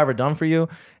first show I ever done for you,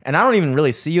 and I don't even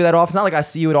really see you that often. It's not like I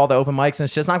see you at all the open mics, and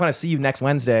it's just not going to see you next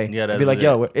Wednesday. Yeah, and that's be like, it.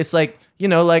 yo, it's like, you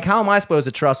know, like how am I supposed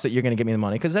to trust that you're going to get me the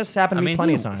money? Because that's happened to me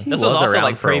plenty of times. he This was was also around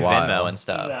like for a pre while. Venmo and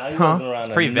stuff. Nah, he Huh? wasn't around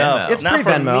It's pre-Venmo. enough. It's Not pre for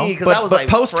Venmo, me, 'cause I was like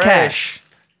post fresh. cash.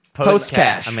 Post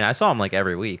cash. cash. I mean, I saw him like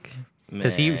every week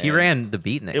because he Man. ran the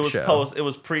Beatnik It was show. It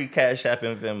was pre Cash App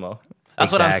and Venmo.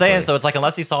 That's what I'm saying. Exactly. So it's like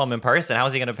unless you saw him in person, how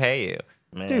is he gonna pay you?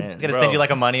 Man, Dude, He's gonna send you like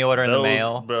a money order in the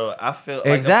mail. Bro, I feel like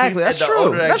Exactly, that's the true,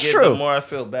 older I that's get, true. The more I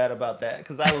feel bad about that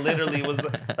because I literally was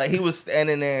like, he was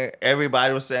standing there,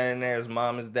 everybody was standing there, his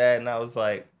mom, his dad, and I was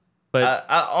like, But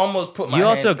I almost put my you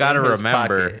also hand gotta in his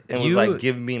remember, pocket and was you- like,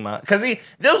 give me my, because this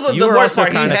was You the were worst also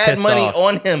part. He kinda had pissed money off.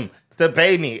 on him to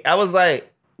pay me. I was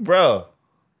like, bro,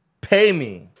 pay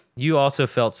me. you also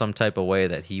felt some type of way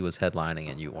that he was headlining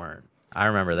and you weren't. I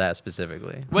remember that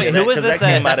specifically. Wait, Yeah, who was 'cause this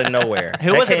that came out of nowhere?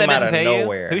 Who was it came that out didn't of pay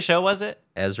nowhere. you? Whose show was it?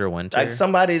 Ezra Winter. Like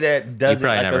somebody that doesn't,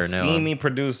 probably like a never knew him. scheming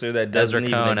producer that Ezra doesn't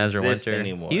even Cohen, Ezra exist Winter.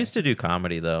 anymore. He used to do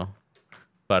comedy though.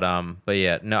 But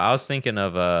yeah, no, I was thinking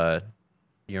of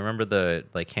you remember the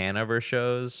like Hanover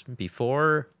shows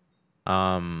before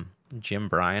Jim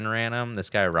Bryan ran them? This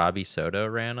guy Robbie Soto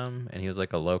ran them, and he was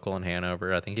like a local in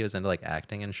Hanover. I think he was into like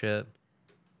acting and shit.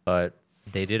 But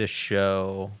they did a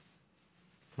show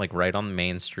like right on the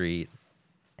main street,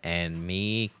 and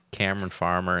me, Cameron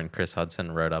Farmer, and Chris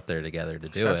Hudson rode up there together to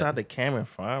do Shouts it. out to Cameron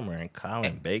Farmer and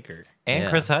Colin Baker. And Yeah.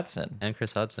 Chris Hudson. And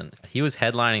Chris Hudson. He was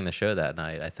headlining the show that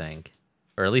night, I think,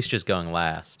 or at least just going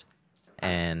last.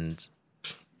 And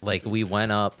like we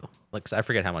went up, like 'cause I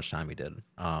forget how much time we did.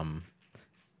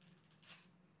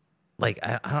 Like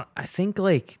I think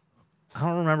like I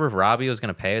don't remember if Robbie was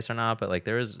gonna pay us or not, but like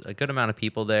there was a good amount of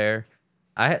people there.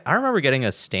 I remember getting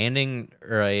a standing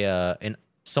or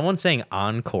someone saying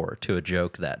encore to a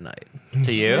joke that night.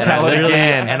 To you? And Tell I it literally-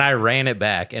 again. And I ran it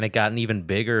back, and it got an even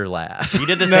bigger laugh. You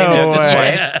did the same joke just way.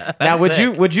 twice. Now, That's would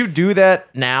sick. you do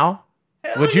that now?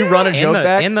 Would you run a joke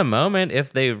back? In the moment,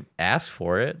 if they asked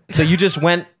for it. So you just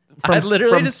went I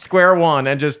literally from just- square one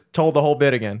and just told the whole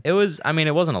bit again. It was, I mean,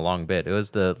 it wasn't a long bit. It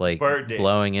was the like Birthday.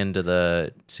 blowing into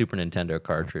the Super Nintendo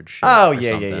cartridge. Shit Oh or yeah,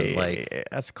 something. yeah. Like,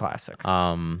 That's a classic. Yeah,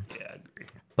 I agree.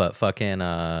 but fucking,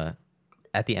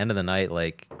 at the end of the night,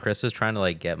 like Chris was trying to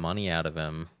like get money out of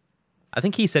him. I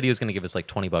think he said he was gonna give us like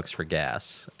 $20 for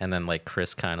gas, and then like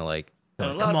Chris kind of like,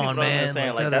 And a lot come of on, people out there man,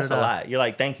 saying like da, that's da, a da." lot. You're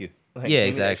like, thank you. Like, Yeah,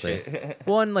 give me that exactly. shit.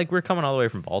 Well, and like we're coming all the way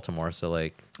from Baltimore, so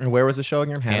like And where was the show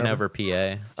again? Hanover, PA.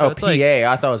 So Oh, it's PA. like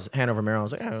I thought it was Hanover,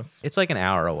 Maryland. I was like, it's like an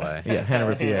hour away. yeah,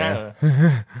 Hanover, PA. Yeah.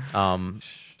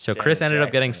 So Chris Janet ended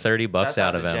up getting Jackson. $30 That's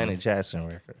out how of the him. Janet Jackson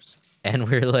records. And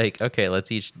we're like, okay,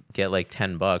 let's each get like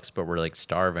 $10, but we're like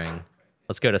starving.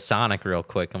 Let's go to Sonic real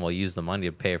quick, and we'll use the money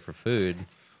to pay for food.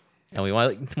 And we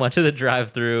went to the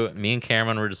drive-through. Me and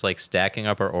Cameron were just like stacking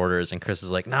up our orders, and Chris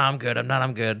is like, "Nah, I'm good.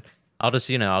 I'm good. I'll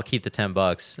just, I'll keep the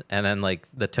 $10." And then like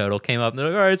the total came up, and they're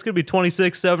like, "All right, it's gonna be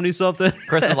 $26.70 something."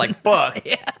 Chris is like, fuck.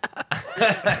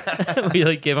 We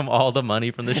like give him all the money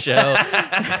from the show.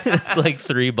 It's like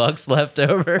 $3 left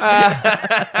over.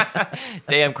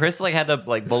 Damn, Chris like had to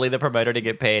like bully the promoter to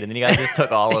get paid, and then you guys just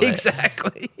took all of it.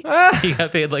 Exactly. He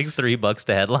got paid like $3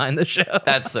 to headline the show.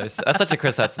 That's such a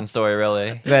Chris Hudson story,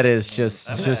 really. That is just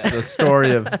a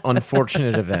story of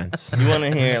unfortunate events. You want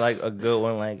to hear like a good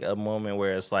one, like a moment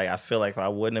where it's like I feel like if I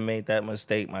wouldn't have made that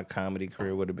mistake, my comedy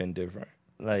career would have been different.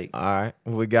 Like, All right,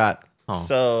 what we got?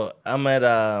 so I'm at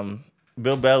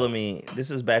Bill Bellamy.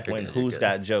 This is back when good, you're Who's good.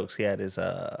 Got Jokes. He had his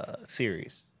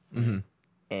series, and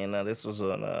this was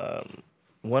on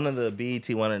one of the BET,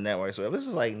 one of the networks. So this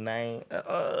is like no,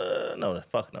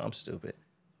 I'm stupid.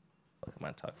 What am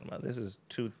I talking about? This is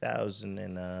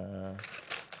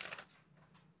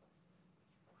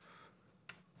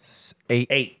 2008.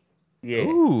 8. Yeah,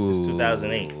 Ooh. it's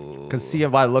 2008. Can see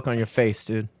it by the look on your face,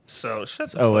 dude. So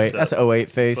shut the Oh fuck wait, up. that's an 08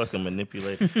 face. Fucking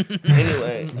manipulator.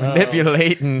 Anyway,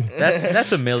 Manipulating.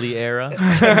 That's a Millie era.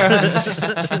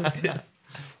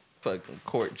 fucking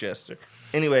court jester.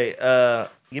 Anyway,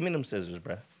 give me them scissors,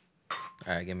 bro.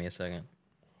 All right, give me a second.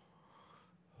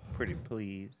 Pretty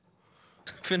please.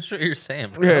 Finish what you're saying,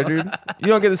 bro. Yeah, dude. You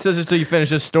don't get the scissors till you finish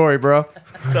this story, bro.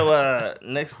 So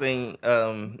next thing,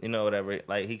 whatever.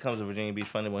 Like he comes to Virginia Beach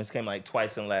Funny Bones. He came like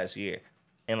twice in last year,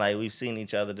 and like we've seen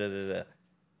each other.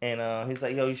 And he's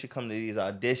like, yo, you should come to these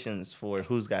auditions for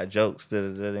Who's Got Jokes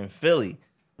in Philly.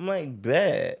 I'm like,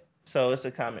 bet. So it's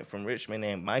a comic from Richmond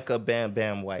named Micah Bam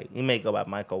Bam White. He may go by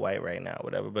Michael White right now,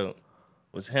 whatever. But it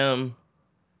was him.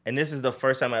 And this is the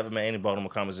first time I ever met any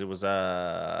Baltimore comics. It was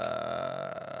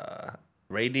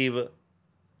Ray Diva,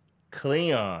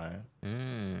 Cleon,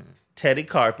 Teddy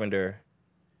Carpenter,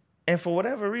 and for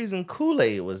whatever reason,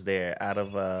 Kool-Aid was there out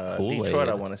of Kool-Aid. Detroit,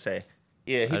 I want to say.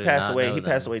 Yeah, he did passed not away. know He that.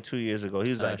 passed away 2 years ago. He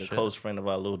was Oh, like a shit. close friend of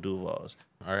our Lil Duvall's.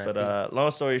 All right. But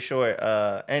long story short,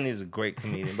 and he's a great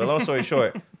comedian. But long story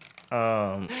short,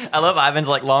 I love Ivan's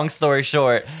like, long story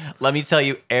short, let me tell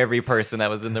you every person that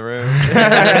was in the room.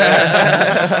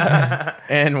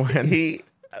 And when he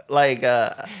like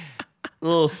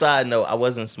little side note, I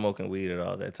wasn't smoking weed at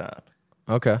all that time.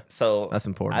 okay, So That's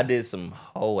important. I did some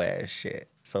whole ass shit.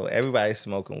 So everybody's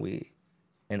smoking weed.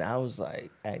 And I was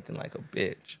like acting like a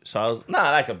bitch. So I was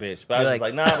not like a bitch, but I was You're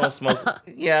like, nah, I don't smoke.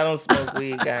 Yeah, I don't smoke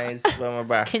weed, guys. Blah, blah,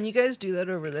 blah. Can you guys do that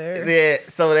over there? Yeah,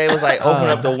 so they was like, open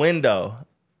up the window.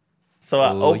 So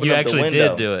I opened you up the actually window.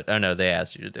 did do it. Oh no, they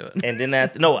asked you to do it. And then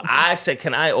I said,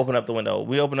 can I open up the window?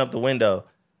 We open up the window,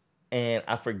 and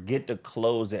I forget to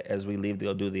close it as we leave to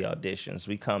go do the auditions.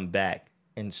 We come back,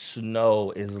 and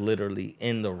snow is literally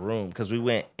in the room because we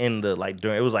went in the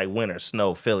it was like winter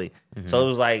snow, Philly. So it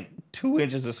was like 2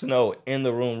 inches of snow in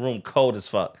the room cold as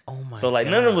fuck. Oh my So like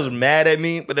none of them was mad at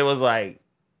me, but it was like,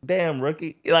 damn,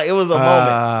 rookie. Like it was a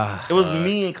moment. It was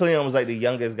me and Cleon was like the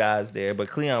youngest guys there, but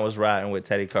Cleon was riding with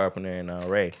Teddy Carpenter and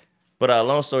Ray. But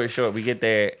long story short, we get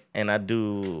there and I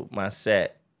do my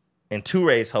set, and 2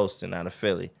 Ray's hosting out of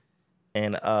Philly,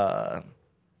 and I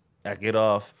get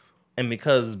off, and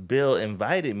because Bill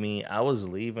invited me, I was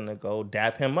leaving to go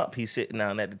dap him up. He's sitting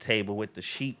down at the table with the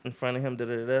sheet in front of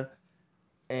him,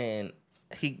 and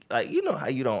he like, you know how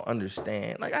you don't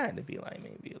understand. Like I had to be like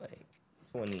maybe like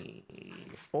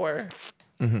 24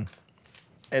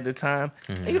 at the time.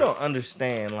 And you don't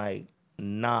understand like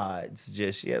nods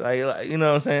just yet. Like you know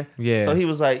what I'm saying? Yeah. So he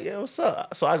was like, yeah, what's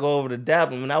up? So I go over to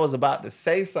dap him, and I was about to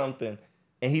say something,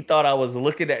 and he thought I was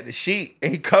looking at the sheet,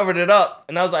 and he covered it up.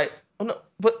 And I was like, oh no,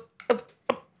 but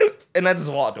and I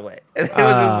just walked away. And it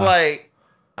was just like,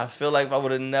 I feel like if I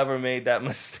would have never made that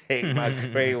mistake, my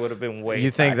grade would have been way. You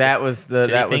think higher. that was the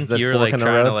Did that he was think the you were fork like in the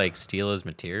trying to road? like steal his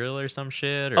material or some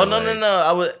shit? Or, Oh no, like...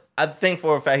 no! I think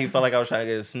for a fact he felt like I was trying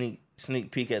to get a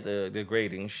sneak peek at the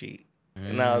grading sheet,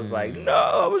 and I was like, no,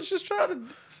 I was just trying to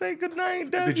say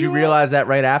goodnight. Did you realize that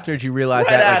right after? Did you realize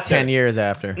Right that like after. 10 years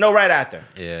after? No, right after.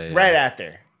 Yeah. Right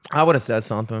after. I would have said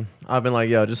something. I've been like,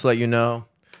 yo, just to let you know,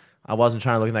 I wasn't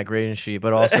trying to look at that grading sheet,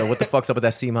 but also, what the fuck's up with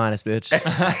that C-, bitch?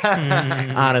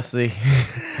 Honestly,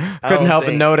 couldn't help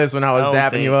but notice when I was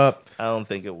dapping you up. I don't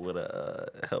think it would have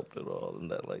helped at all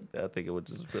and that like that. I think it would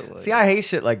just been like. See, I hate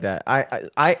shit like that.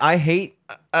 I hate.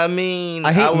 I mean,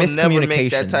 I hate would never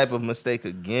make that miscommunications. type of mistake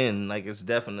again. Like it's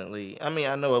definitely. I mean,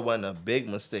 I know it wasn't a big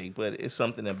mistake, but it's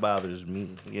something that bothers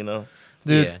me. You know.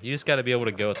 Dude. Yeah, you just got to be able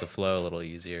to go with the flow a little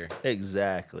easier.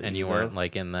 Exactly. And you know? weren't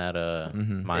like in that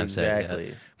mindset Exactly.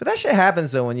 yet. But that shit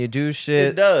happens though when you do shit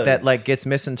It does. that like gets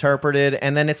misinterpreted,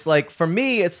 and then it's like for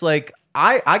me, it's like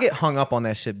I get hung up on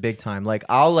that shit big time. Like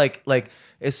I'll like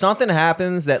if something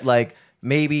happens that like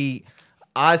maybe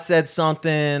I said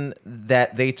something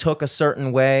that they took a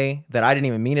certain way that I didn't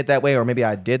even mean it that way, or maybe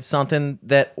I did something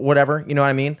that whatever, you know what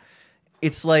I mean?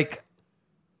 It's like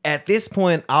at this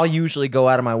point, I'll usually go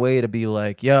out of my way to be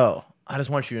like, yo, I just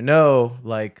want you to know,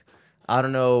 like, I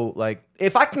don't know, like,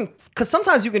 if I can, because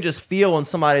sometimes you can just feel when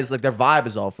somebody's like, their vibe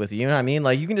is off with you, you know what I mean?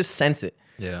 Like, you can just sense it.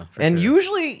 Yeah. And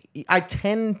usually, I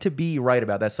tend to be right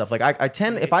about that stuff. Like, I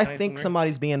tend, if I think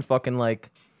somebody's being fucking, like,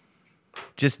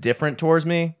 just different towards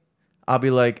me, I'll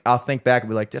be like, I'll think back and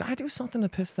be like, did I do something to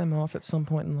piss them off at some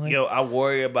point in life? Yo, I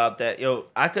worry about that. Yo,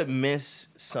 I could miss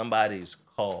somebody's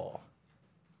call.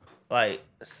 Like,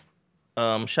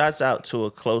 shouts out to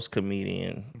a close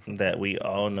comedian that we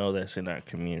all know that's in our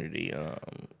community. I'm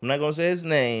not gonna say his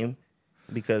name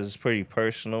because it's pretty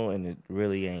personal and it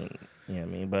really ain't. You know what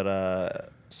I mean?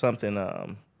 But something.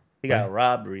 He got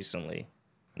robbed recently.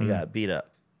 He got beat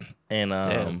up, and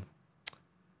Damn.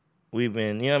 we've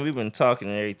been talking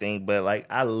and everything. But like,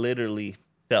 I literally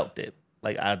felt it.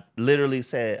 Like, I literally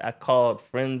said, I called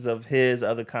friends of his,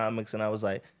 other comics, and I was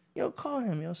like, yo, call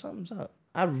him. Yo, something's up.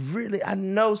 I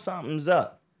know something's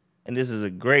up. And this is a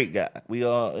great guy. We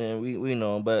all, and we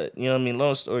know him. But, you know what I mean?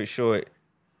 Long story short,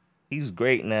 he's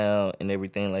great now and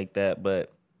everything like that.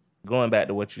 But going back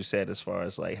to what you said as far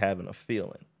as, like, having a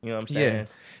feeling. You know what I'm saying? Yeah.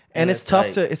 And it's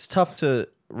tough to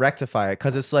rectify it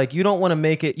because it's like you don't want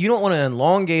to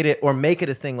elongate it or make it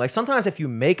a thing. Like sometimes if you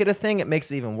make it a thing, it makes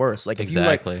it even worse. Like if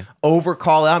Exactly. you like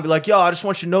overcall out and be like, yo, I just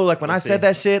want you to know, like when I said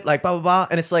that shit, like blah blah blah,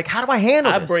 and it's like, how do I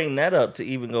handle I this? bring that up to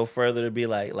even go further to be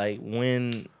like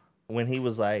when he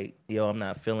was like, yo, I'm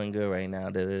not feeling good right now,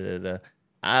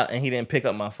 and he didn't pick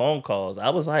up my phone calls. I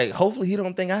was like, hopefully he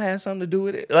don't think I had something to do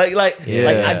with it. Like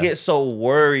I get so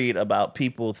worried about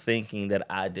people thinking that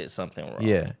I did something wrong.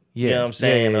 Yeah. Yeah. You know what I'm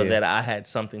saying? Yeah. Or that I had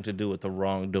something to do with the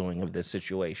wrongdoing of this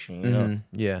situation, you know? Mhm.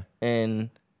 Yeah. And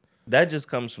that just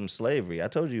comes from slavery. I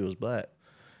told you it was black.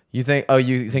 You think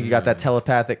you got that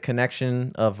telepathic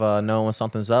connection of knowing when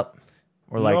something's up?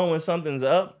 Or like Knowing when something's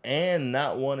up and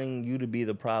not wanting you to be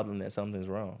the problem that something's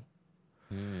wrong.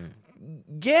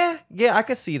 Yeah, I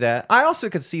could see that. I also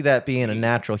could see that being a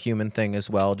natural human thing as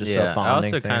well, just a I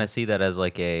bonding also thing. kind of see that as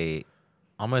like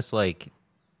almost like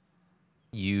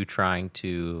you trying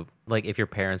to, like if your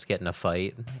parents get in a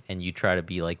fight and you try to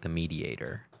be like the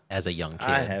mediator as a young kid.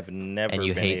 I have never and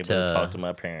you been hate able to to- talk to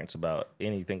my parents about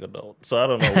anything adult. So I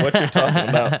don't know what you're talking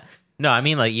about. No, I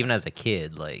mean like even as a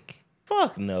kid, like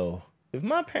Fuck no. If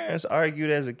my parents argued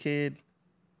as a kid,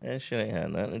 that shit ain't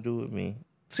had nothing to do with me.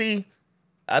 See,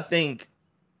 I think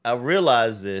I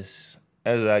realize this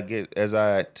as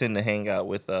I tend to hang out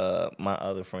with my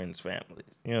other friends' families.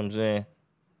 You know what I'm saying?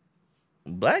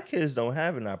 Black kids don't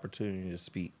have an opportunity to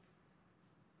speak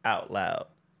out loud.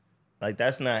 Like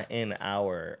that's not in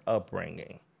our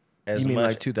upbringing. As you mean much,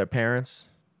 like to their parents?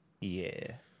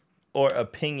 yeah. Or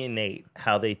opinionate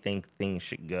how they think things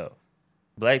should go.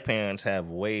 Black parents have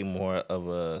way more of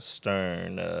a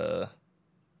stern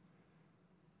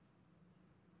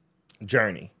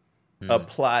journey, a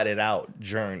plotted out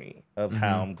journey of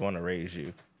how I'm going to raise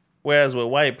you. Whereas with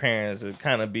white parents, it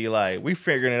kind of be like, we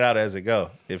figuring it out as it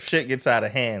go. If shit gets out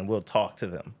of hand, we'll talk to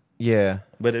them. Yeah.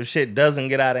 But if shit doesn't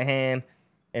get out of hand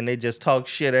and they just talk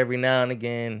shit every now and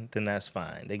again, then that's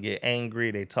fine. They get angry,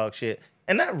 they talk shit.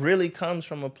 And that really comes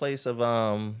from a place of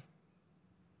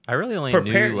I really only knew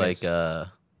Preparedness. like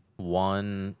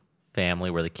one family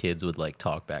where the kids would like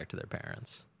talk back to their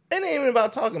parents. it ain't even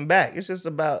about talking back. It's just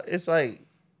about, it's like,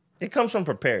 it comes from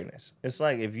preparedness. It's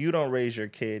like if you don't raise your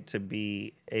kid to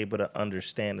be able to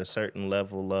understand a certain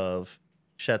level of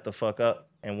shut the fuck up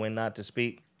and when not to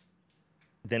speak,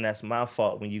 then that's my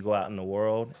fault when you go out in the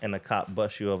world and a cop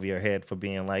busts you over your head for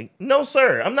being like, no,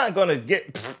 sir, I'm not gonna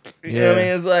get. You know what I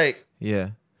mean? It's like, Yeah.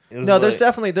 it's No, there's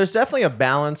like- definitely a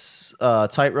balance,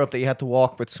 tightrope that you have to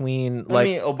walk between. I Like,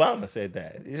 mean, Obama said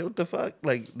that. What the fuck?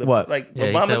 Like What? Like Yeah,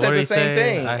 he Obama said- what said did the he same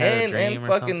say? thing, I had a and dream or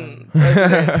fucking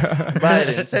President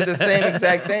Biden said the same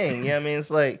exact thing. You know what I mean?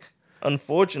 It's like,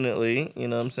 unfortunately, you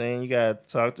know what I'm saying. You gotta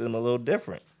talk to them a little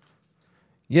different.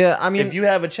 yeah, I mean, If you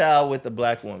have a child with a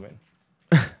black woman,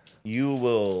 you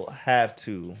will have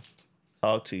to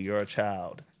talk to your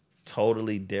child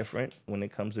totally different when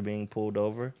it comes to being pulled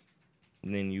over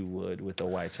than you would with a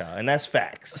white child, and that's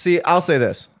facts. see, I'll say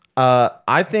this.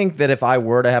 I think that if I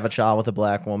were to have a child with a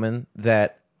black woman,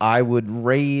 that I would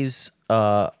raise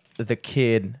the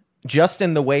kid just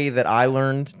in the way that I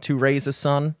learned to raise a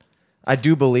son. I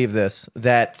do believe this,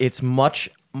 that it's much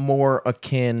more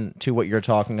akin to what you're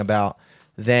talking about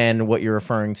than what you're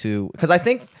referring to. Because I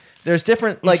think there's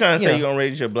different, You like, trying to you say know- you're gonna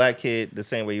raise your black kid the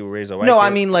same way you would raise a white no, kid? I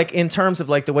mean, like, in terms of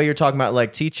like the way you're talking about,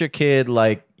 like, teach your kid,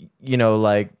 like, you know,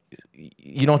 like,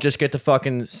 you don't just get to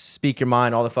fucking speak your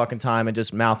mind all the fucking time and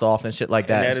just mouth off and shit like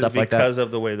that and and that is stuff like that. because of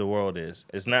the way the world is.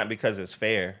 It's not because it's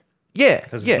fair. Yeah,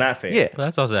 'cause it's yeah, not fair. Yeah, But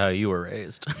that's also how you were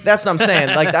raised. that's what I'm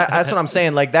saying. Like, that's what I'm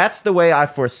saying. Like, that's the way I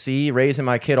foresee raising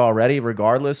my kid already,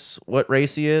 regardless what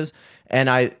race he is. And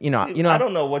I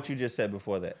don't know what you just said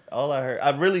before that. All I heard, I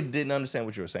really didn't understand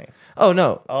what you were saying. Oh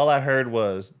no, All I heard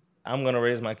was, I'm gonna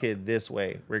raise my kid this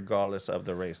way, regardless of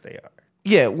the race they are.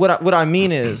 yeah. What I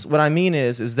mean is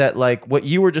that, like, what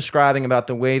you were describing about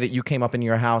the way that you came up in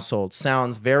your household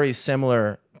sounds very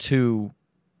similar to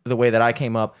the way that I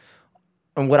came up.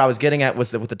 And what I was getting at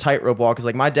was that with the tightrope walk, is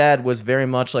like my dad was very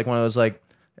much like one of those, like,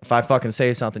 if I fucking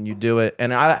say something, you do it.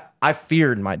 And I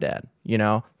feared my dad, you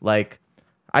know, like,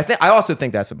 I also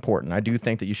think that's important. I do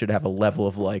think that you should have a level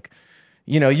of, like,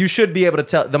 you know, you should be able to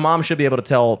tell, the mom should be able to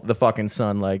tell the fucking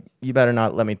son, like, you better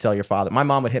not let me tell your father. My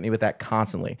mom would hit me with that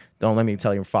constantly. Don't let me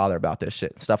tell your father about this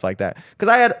shit, stuff like that. Because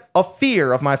I had a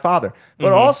fear of my father.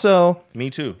 But also, Me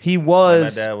too. he My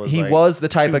was dad he like was the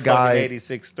type of guy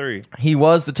 86'3". he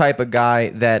was the type of guy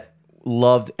that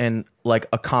loved and like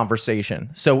a conversation.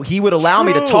 So he would allow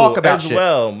me to True, talk about as shit.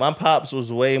 well. My pops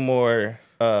was way more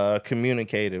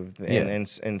communicative Yeah.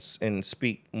 and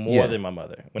speak more Yeah. than my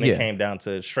mother when Yeah. it came down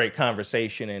to straight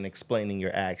conversation and explaining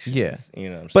your actions. Yeah. You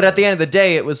know what I'm But saying? at the end of the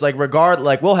day, it was like,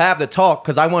 like, we'll have the talk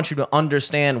because I want you to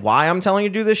understand why I'm telling you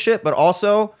to do this shit, but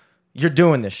also you're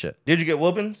doing this shit. Did you get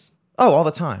whoopings? Oh, all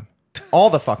the time. All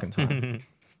the fucking time.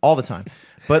 All the time.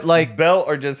 But like Belt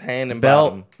or just hand and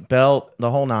belt, bottom? the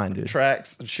whole nine, dude.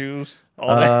 Tracks, shoes,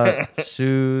 all that.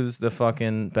 Shoes, the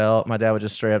fucking belt. My dad would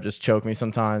just straight up just choke me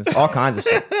sometimes. All kinds of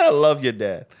shit. I love your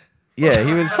dad. Yeah,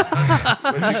 he was.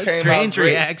 But you came Strange out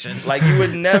great. reaction. Like you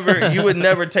would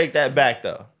never take that back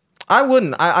though. I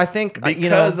wouldn't. I think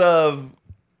Because of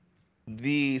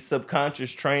the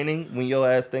subconscious training, when your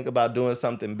ass think about doing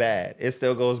something bad, it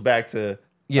still goes back to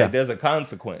Yeah. like, there's a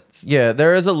consequence. Yeah,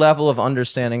 there is a level of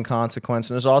understanding consequence,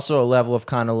 and there's also a level of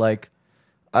kind of like,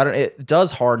 it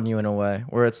does harden you in a way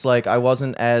where it's like I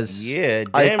wasn't as Yeah,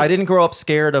 damn. I didn't grow up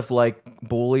scared of like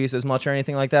bullies as much or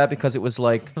anything like that because it was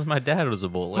like Because my dad was a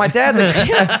bully. my dad's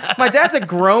my dad's a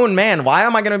grown man. Why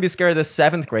am I gonna be scared of this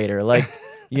 7th grader? Like,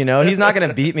 you know, he's not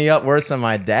gonna beat me up worse than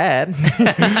my dad.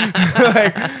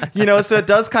 Like, you know, so it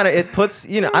does kind of, it puts,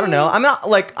 you know, I don't know. I'm not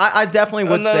like I definitely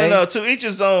would say no. To each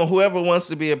his own. Whoever wants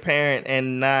to be a parent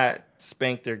and not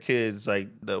spank their kids, like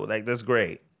that's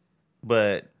great.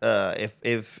 But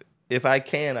if I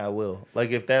can, I will.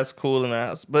 Like if that's cool in the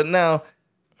house. But now,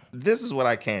 this is what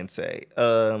I can say.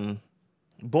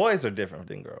 Boys are different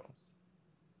than girls.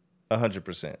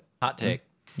 100%. Hot take.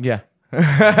 yeah.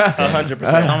 100%.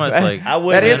 It's almost like I That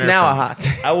wouldn't. is Men are now a from hot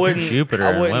take. I wouldn't. Jupiter I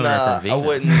and wouldn't. women are from I Venus.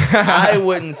 wouldn't. I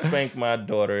wouldn't spank my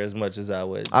daughter as much as I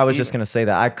would. I was just gonna say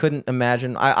that I couldn't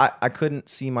imagine. I couldn't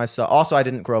see myself. Also, I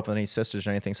didn't grow up with any sisters or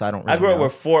anything, so I don't. Really I grew up know.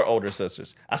 with 4 older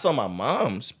sisters. I saw my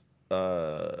mom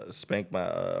spank my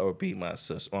or beat my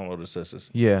one older sisters.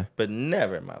 Yeah. But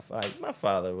never my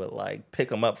father would like pick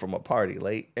them up from a party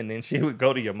late, and then she would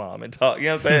go to your mom and talk. You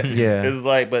know what I'm saying? Yeah. It's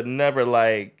like, but never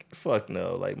like fuck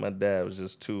no. Like my dad was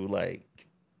just too like.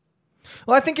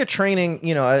 Well, I think you're training,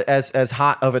 you know, as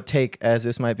hot of a take as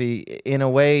this might be, in a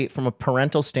way, from a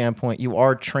parental standpoint, you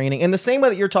are training in the same way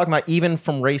that you're talking about, even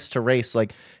from race to race.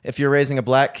 Like if you're raising a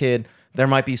black kid, There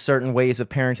might be certain ways of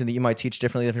parenting that you might teach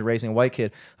differently if you're raising a white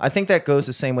kid. I think that goes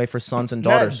the same way for sons and Not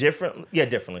daughters. different. Yeah,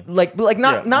 differently. Not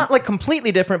Yeah. not like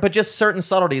completely different, but just certain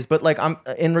subtleties. But like I'm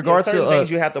in regards certain to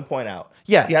things you have to point out.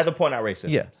 yes. You have to point out racism.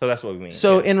 Yeah. So that's what we mean.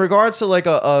 So Yeah. in regards to like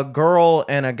a girl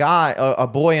and a guy, a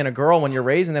boy and a girl, when you're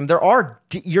raising them,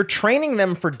 you're training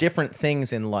them for different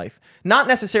things in life. Not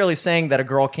necessarily saying that a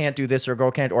girl can't do this or a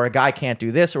girl can't or a guy can't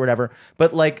do this or whatever,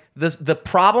 but like the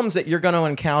problems that you're going to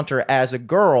encounter as a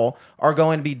girl are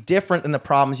going to be different than the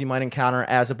problems you might encounter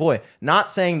as a boy. Not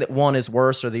saying that one is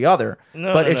worse or the other,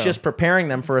 but it's just preparing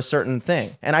them for a certain thing.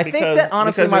 And I think that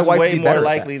honestly, because my it's wife way would be more better at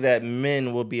likely that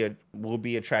men will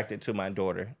be attracted to my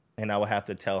daughter, and I will have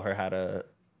to tell her how to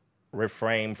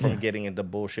refrain from getting into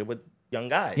bullshit with young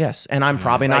guys. Yes, and I'm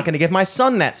probably not going to give my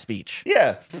son that speech.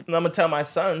 Yeah, I'm gonna tell my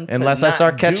son to Unless I not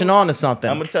start catching on to something.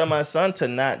 I'm gonna tell my son to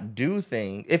not do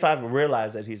things. If I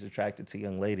realize that he's attracted to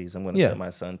young ladies, I'm gonna tell my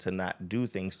son to not do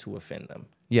things to offend them.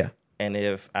 Yeah. And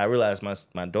if I realize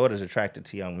my daughter's attracted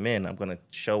to young men, I'm gonna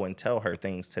show and tell her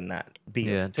things to not be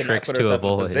to not tricks put to herself in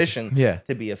a avoid. position Yeah.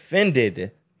 to be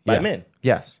offended by men.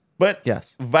 Yes. But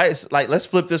Yes. vice, like, let's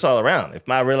flip this all around. If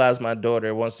I realize my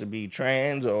daughter wants to be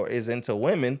trans or is into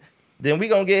women, then we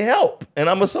gonna get help, and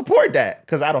I'm gonna support that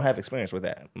because I don't have experience with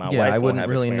that. My wife I won't wouldn't have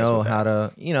really experience know with how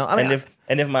that. to, I mean,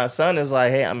 And if my son is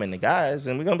like, hey, I'm into guys,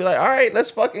 and we're gonna be like, all right,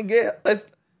 let's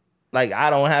like, I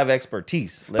don't have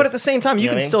expertise. but at the same time, you can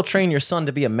know what I mean? still train your son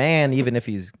to be a man, even if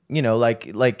he's,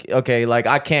 okay, like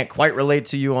I can't quite relate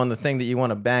to you on the thing that you want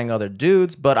to bang other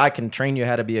dudes, but I can train you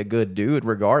how to be a good dude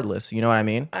regardless. You know what I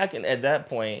mean? I can, at that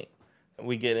point,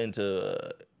 we get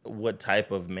into what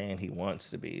type of man he wants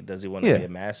to be. Does he want to be a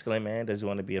masculine man? Does he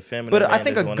want to be a feminine But man? I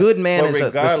think Does he a wanna- good man But is the same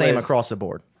regardless- across the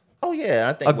board. Oh yeah,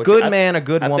 I think A good man, a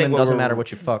good I think woman, what doesn't we're- matter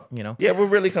what you fuck, Yeah, we're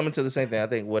really coming to the same thing. I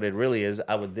think what it really is,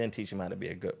 I would then teach him how to be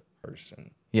a good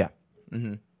person. Yeah.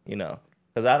 You know,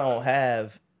 because I don't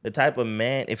have the type of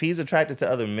man. If he's attracted to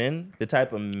other men, the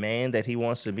type of man that he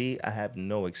wants to be, I have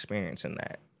no experience in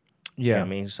that. You know what I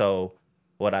mean, so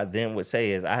what I then would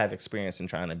say is I have experience in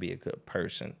trying to be a good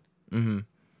person.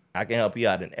 I can help you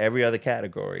out in every other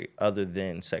category other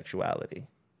than sexuality.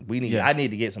 I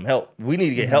need to get some help. We need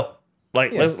to get help.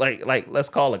 Let's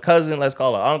call a cousin, let's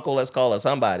call an uncle, let's call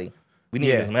somebody. We need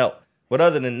to get some help. But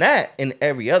other than that, in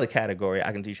every other category,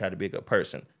 I can teach you how to be a good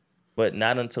person. But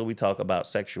not until we talk about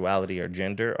sexuality or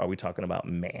gender are we talking about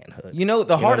manhood.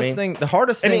 The hardest thing.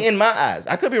 I mean, in my eyes,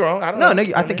 I could be wrong. I don't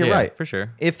know. I think you're Yeah, right. for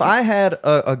sure. If I had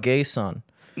a gay son,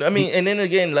 I mean, and then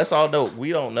again, let's all know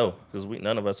we don't know because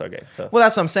none of us are gay. So. well,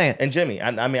 that's what I'm saying. And Jimmy,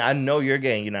 I mean, I know you're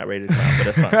gay and you're not ready to come, but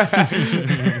that's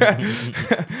fine.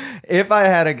 If I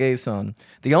had a gay son,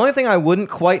 the only thing I wouldn't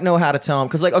quite know how to tell him,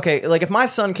 because if my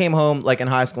son came home like in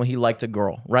high school and he liked a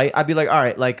girl, right? I'd be like, all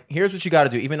right, like here's what you got to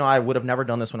do. Even though I would have never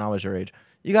done this when I was your age,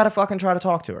 you got to fucking try to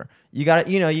talk to her. You got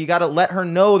to, you got to let her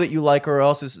know that you like her, or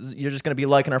else you're just gonna be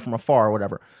liking her from afar or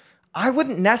whatever. I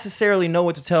wouldn't necessarily know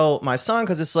what to tell my son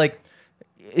because it's like,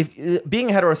 if being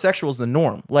heterosexual is the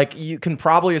norm, like you can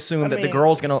probably assume that the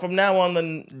girl's gonna. From now on,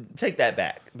 then take that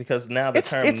back because now the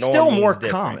term it's norm still means more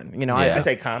different. common, I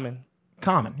say common,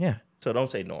 common, yeah. so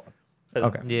don't say norm. 'Cause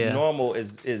Okay. Yeah. normal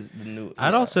is the new.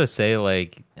 I'd also say,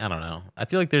 like, I don't know. I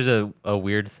feel like there's a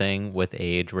weird thing with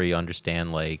age where you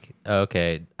understand, like,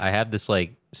 okay, I have this,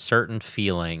 like, certain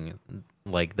feeling,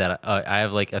 like, that I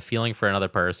have, like, a feeling for another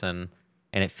person,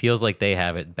 and it feels like they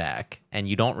have it back. And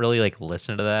you don't really, like,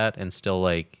 listen to that and still,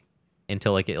 like,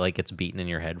 until, like, it, like, gets beaten in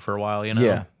your head for a while, you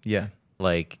know? Yeah.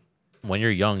 Like, when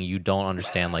you're young, you don't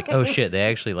understand, like, oh, shit, they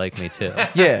actually like me, too.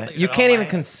 Yeah, you can't even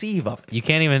conceive of it. You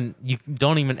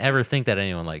don't even ever think that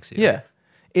anyone likes you. Yeah.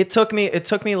 It took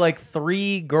me like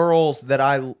 3 girls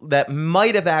that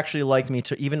might have actually liked me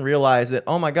to even realize that,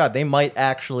 oh my God, they might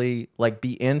actually like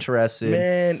be interested.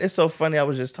 Man, it's so funny. I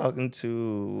was just talking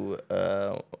to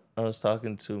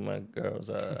my girls.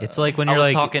 It's like when I you're was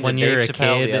like talking to when you're Dave a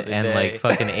Chappelle the kid other and day. like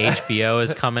fucking HBO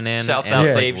is coming in Shouts and out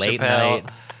it's Dave like late Chappelle. night.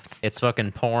 It's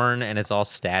fucking porn and it's all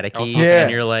staticky talking- and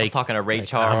you're I like was talking to Ray like,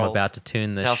 Charles. I'm about to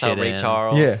tune this Shouts shit out Ray in.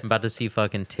 Charles. Yeah. I'm about to see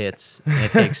fucking tits. And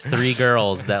it takes 3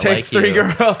 girls that Takes like 3 you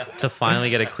girls. to finally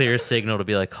get a clear signal to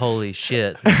be like, holy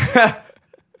shit.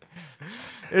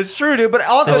 It's true, dude. But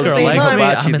also This at the girl same likes time, me.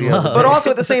 I'm in love. but also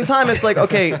at the same time, it's like,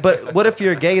 okay, but what if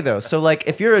you're gay though? So like,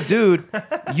 if you're a dude,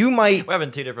 you might. We're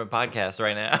having 2 different podcasts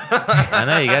right now. I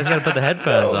know you guys got to put the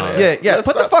headphones on. Yeah. Let's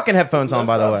Put the stop- fucking headphones on,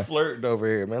 by the way. Flirting over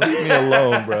here, man. Leave me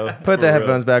alone, bro. Put the For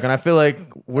headphones back on. I feel like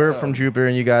we're Oh. from Jupiter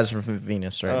and you guys are from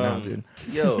Venus right now, dude.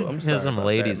 real. Yo, I'm sorry. some about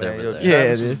ladies that, man. over Yo, there. Travis Yeah,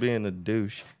 was dude. being a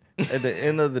douche. At the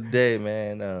end of the day,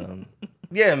 man.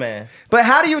 Yeah, man. But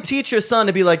how do you teach your son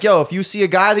to be like, yo, if you see a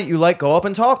guy that you like, go up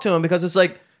and talk to him? Because it's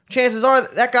like, chances are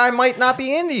that guy might not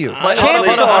be into you.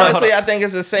 Chances are- honestly, I think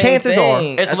it's the same Chances are.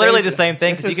 thing. It's I think literally the same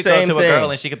thing it's because you the could go same to a thing.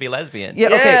 girl and she could be lesbian. Yeah,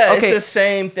 Yeah, okay. it's the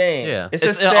same thing. Yeah. It's the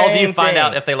It's same all do you find thing.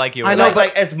 out if they like you or I not. know,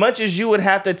 Like as much as you would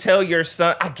have to tell your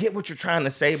son, I get what you're trying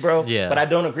to say, bro. Yeah. But I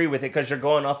don't agree with it because you're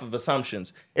going off of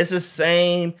assumptions. It's the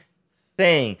same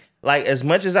thing. Like as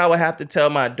much as I would have to tell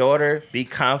my daughter, be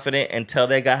confident and tell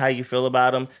that guy how you feel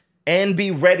about him, and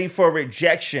be ready for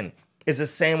rejection. It's the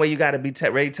same way you got to be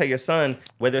ready to tell your son,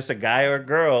 whether it's a guy or a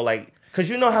girl. Like,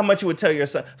 because you know how much you would tell your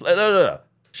son. Look,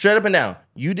 straight up and down.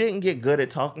 You didn't get good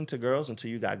at talking to girls until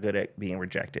you got good at being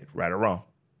rejected. Right or wrong?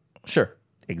 Sure.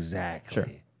 Exactly.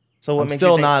 Sure. So what I'm makes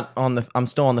still you think, not on the. I'm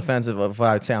still on the fence of if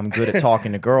I would say I'm good at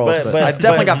talking to girls, but, But- I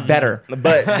definitely but- got better.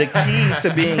 But the key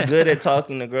to being good at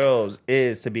talking to girls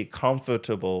is to be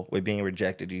comfortable with being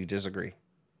rejected. Do you disagree?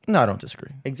 No, I don't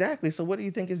disagree. Exactly. So what do you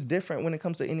think is different when it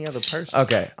comes to any other person?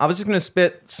 Okay, I was just gonna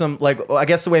spit some I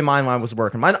guess the way my mind was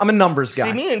working. I'm a numbers guy.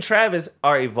 See, me and Travis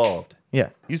are evolved. Yeah.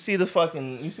 You see the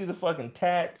fucking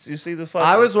tats. You see the fucking.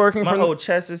 I was working My from- whole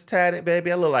chest is tatted,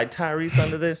 baby. I look like Tyrese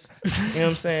under this. You know what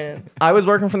I'm saying? I was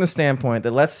working from the standpoint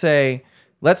that let's say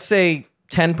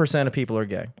 10% of people are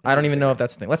gay. I don't even know if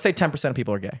that's the thing. Let's say 10% of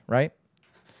people are gay, right?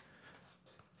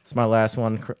 It's my last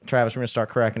one. Travis, we're gonna start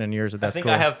cracking in yours if I that's think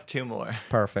cool. I have 2 more.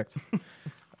 Perfect.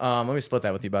 Let me split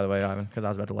that with you, by the way, Ivan, because I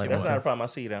was about to light That's one. not a too. problem. I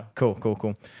see you now. Cool.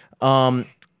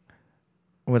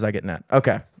 What was I getting at?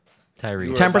 Okay.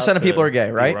 Tyrese. 10% of people are gay,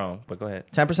 You're right? Wrong, but go ahead.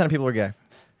 10% of people are gay.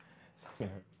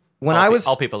 When All I pe- was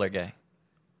all people are gay.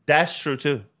 That's true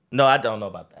too. No, I don't know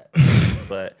about that,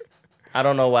 but I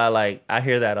don't know why. Like I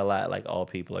hear that a lot. Like all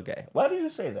people are gay. Why do you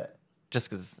say that? Just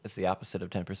because it's the opposite of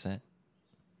 10%.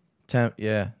 10,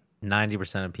 yeah.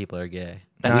 90% of people are gay.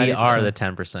 That's We 90%. are the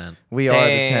 10%. We are the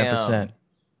Damn. 10%.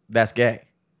 That's gay.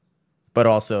 But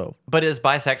also, But is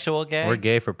bisexual gay? We're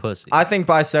gay for pussy. I think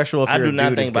bisexual. If I you're do a not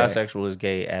dude, think is gay. bisexual is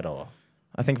gay at all.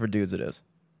 I think for dudes it is.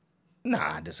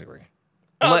 Nah, I disagree.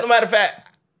 No matter of fact,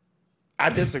 I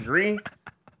disagree.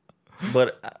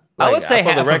 But I would say for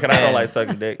the half of record, I don't men. like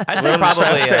sucking dick. I'd say What I'm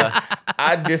trying to probably, say,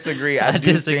 I disagree. I, I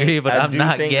do disagree, think, but I I'm do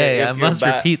not think gay. that if I you're must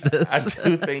repeat this. I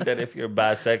do think that if you're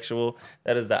bisexual,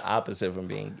 that is the opposite from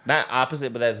being not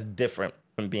opposite, but that's different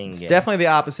from being gay. Definitely the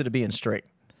opposite of being straight.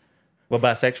 Well,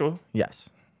 bisexual. Yes.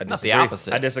 I Not the disagree.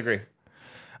 opposite. I disagree.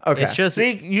 Okay. It's just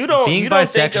See, you don't Being you don't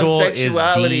think of bisexual is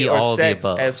sexuality D, all or of the sex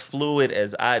above. as fluid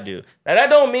as I do. Now that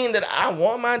don't mean that I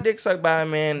want my dick sucked by a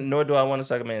man, nor do I want to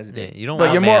suck a man's yeah, dick. you don't. but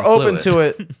want you're more man open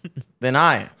fluid. to it than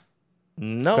I am.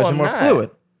 No, Because I'm you're more not. fluid.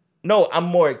 No, I'm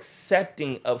more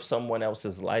accepting of someone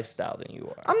else's lifestyle than you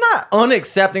are. I'm not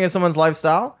unaccepting of someone's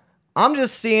lifestyle. I'm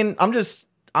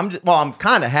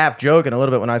kind of half joking a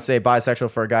little bit when I say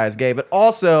bisexual for a guy is gay, but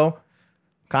also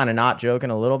kind of not joking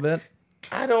a little bit.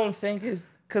 I don't think it's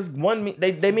because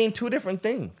they mean two different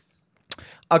things.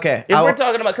 Okay. If we're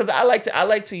talking about, because I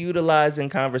like to utilize in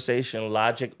conversation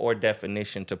logic or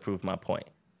definition to prove my point.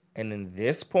 And in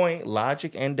this point,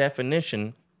 logic and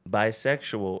definition,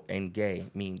 bisexual and gay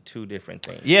mean two different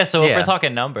things. Yeah, so if Yeah. we're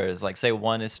talking numbers, like say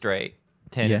 1 is straight,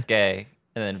 10 Yeah. is gay,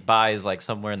 and then bi is like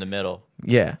somewhere in the middle.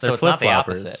 yeah. So They're it's not the flip-floppers.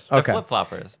 opposite. Okay. They're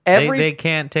flip-floppers. They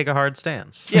can't take a hard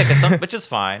stance. Yeah, which is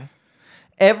fine.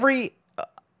 every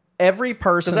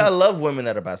person. Because I love women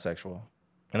that are bisexual.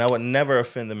 And I would never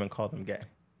offend them and call them gay.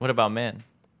 What about men?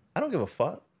 I don't give a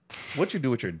fuck what you do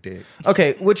with your dick.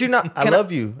 Okay, would you not? I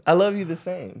love you. I love you the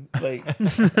same. Like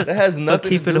that has nothing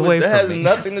keep to it do away with, that from has me.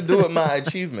 nothing to do with my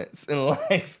achievements in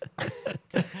life.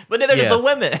 But neither does Yeah. the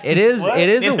women. It is. What? It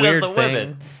is a Neither does weird the thing.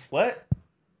 women. What?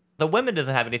 The women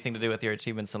doesn't have anything to do with your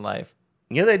achievements in life.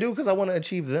 Yeah, they do because I want to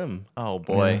achieve them. Oh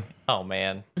boy. Oh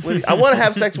man. I want to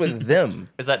have sex with them.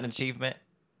 Is that an achievement?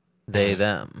 They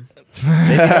them.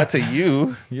 Maybe not to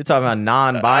you. You're talking about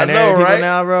non-binary I know, people right?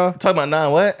 now, bro. Talking about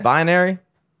non what? Binary?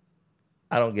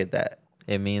 I don't get that.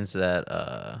 It means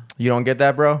that You don't get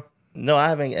that, bro? No, I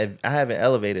haven't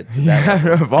elevated to You that.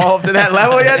 haven't evolved to that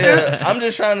level yet, dude? Yeah, I'm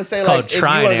just trying to say, called like, if you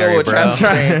want to go trinary, with bro. Travis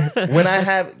saying, when I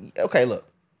have, okay, look,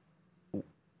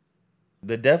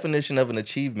 the definition of an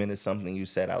achievement is something you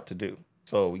set out to do.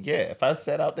 So yeah, if I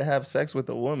set out to have sex with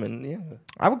a woman, yeah,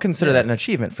 I would consider that an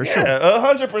achievement for sure. yeah,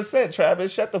 100%.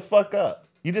 Travis, shut the fuck up.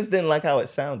 You just didn't like how it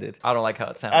sounded. I don't like how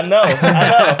it sounds. I know.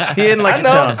 He didn't like I your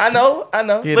know. tone. I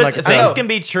know. He didn't like Listen, your I things know. can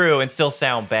be true and still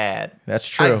sound bad. That's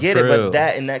true. I get it, but True.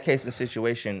 that in that case and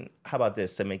situation, how about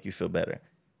this to make you feel better?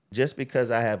 Just because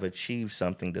I have achieved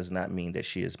something does not mean that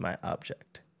she is my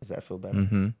object. Does that feel better?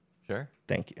 Mm-hmm. Sure.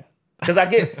 Thank you. Because I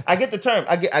get the term.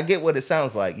 I get what it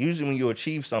sounds like. Usually when you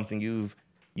achieve something,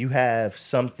 you have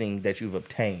something that you've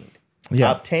obtained.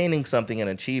 Yeah. Obtaining something and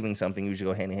achieving something usually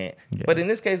go hand in hand. But in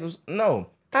this case, no.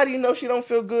 How do you know she don't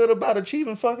feel good about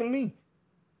achieving fucking me?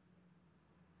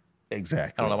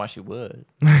 Exactly. I don't know why she would.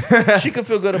 She could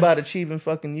feel good about achieving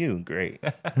fucking you. Great.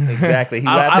 Exactly. He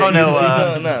I laughed don't at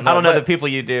you. know. I don't know but- the people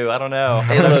you do. I don't know.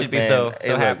 Hey, I don't know if look, she'd be man. so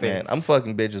Hey, look, happy. man. I'm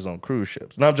fucking bitches on cruise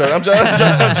ships. No, I'm joking. I'm joking.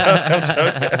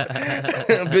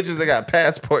 Bitches that got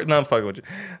passport. No, I'm fucking with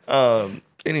you.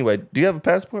 Anyway, do you have a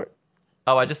passport?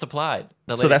 Oh, I just applied.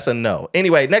 The So lady- that's a no.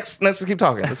 Anyway, let's keep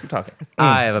talking. Let's keep talking.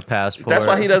 I have a passport. That's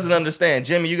why he doesn't understand.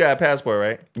 Jimmy, you got a passport,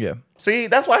 right? Yeah. See,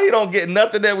 that's why he don't get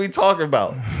nothing that we talk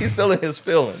about. He's still in his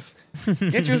feelings.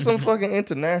 Get you some fucking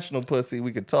international pussy.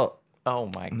 We could talk. Oh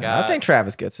my god. I think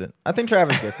Travis gets it.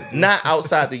 Dude. Not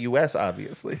outside the U.S.,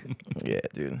 obviously. Yeah,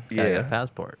 dude. I got a Yeah,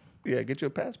 passport. yeah. Get you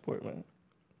a passport, man.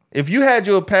 If you had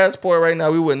you a passport right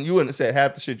now, you wouldn't have said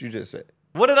half the shit you just said.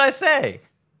 What did I say?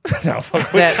 No, fuck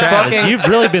with That Travis, fucking you've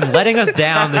really been letting us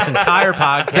down this entire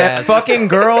podcast. that fucking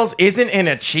girls isn't an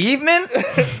achievement.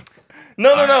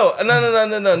 No.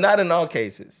 Not in all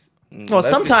cases. Well,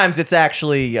 sometimes it's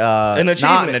actually An achievement.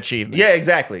 not an achievement. Yeah,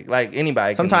 exactly. Like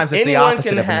anybody. Sometimes it's the anyone opposite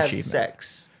can of an have achievement.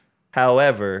 sex.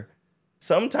 However,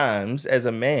 sometimes as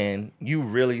a man, you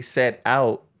really set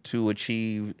out to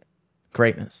achieve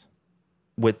Greatness.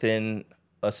 within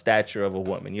a stature of a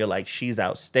woman. You're like, she's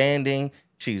outstanding.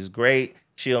 She's great.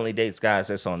 She only dates guys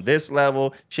that's on this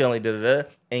level. She only da.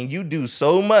 And you do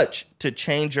so much to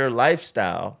change your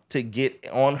lifestyle to get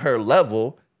on her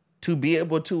level to be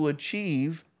able to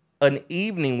achieve an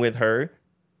evening with her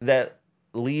that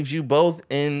leaves you both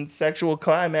in sexual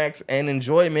climax and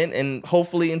enjoyment and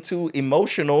hopefully into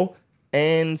emotional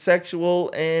and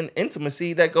sexual and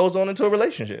intimacy that goes on into a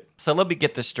relationship. So let me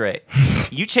get this straight.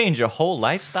 You change your whole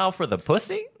lifestyle for the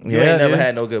pussy? You ain't never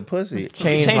had no good pussy.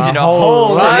 Changed Changing my the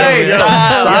whole life.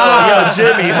 lifestyle. Yo,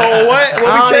 Jimmy, whole what? What I we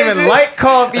don't changing? even like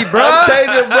coffee, bro. I'm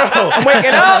changing, bro. I'm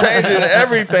waking up. changing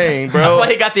everything, bro. That's why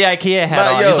he got the IKEA hat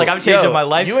But, on. yo, He's like, I'm changing yo, my you ain't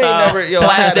lifestyle. never- yo, I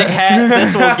Plastic had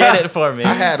hats. This will get it for me.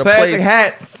 I had a Plastic place.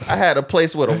 hats. I had a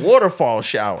place with a waterfall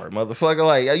shower, motherfucker.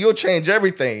 Like you'll change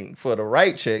everything for the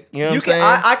right chick. You know what I'm saying?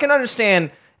 I can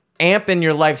understand amping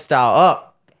your lifestyle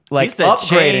up, like He said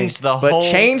upgrading, change the but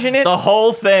whole, changing it. the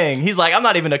whole thing. He's like, I'm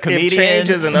not even a comedian. change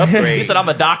is an upgrade. He said, I'm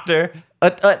a doctor.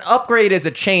 An upgrade is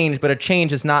a change, but a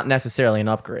change is not necessarily an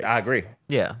upgrade. I agree.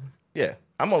 Yeah. Yeah,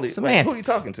 I'm only. Wait, who are you Semantics.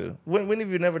 talking to? When have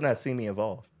you never not seen me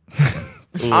evolve?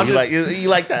 I'm you just-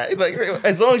 like that? Like,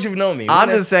 as long as you've known me. I'm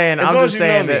When just saying. as I'm long just as you've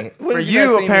saying known me. that When for have not you,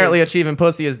 seen me? apparently, achieving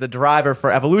pussy is the driver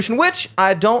for evolution, which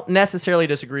I don't necessarily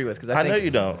disagree with because I I think know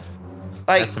you don't.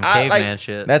 Like That's some I caveman like.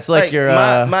 shit. that's like, Like, your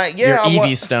yeah, I Eevee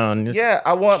want- stone. Just- Yeah,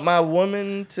 I want my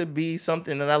woman to be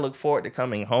something that I look forward to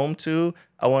coming home to.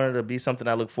 I want her to be something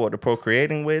I look forward to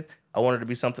procreating with. I want her to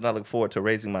be something I look forward to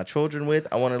raising my children with.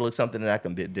 I want her to look something that I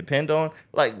can depend on.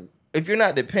 Like, if you're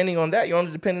not depending on that, you're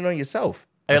only depending on yourself.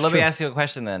 Hey, let me ask you a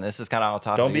question then. This is kind of all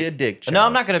talk. Don't be a dick. No, child.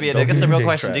 I'm not going to be a Don't dick. It's be a real dick,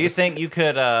 question. Do you Travis. think you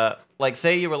could, like,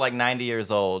 say you were like 90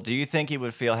 years old, do you think you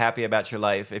would feel happy about your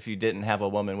life if you didn't have a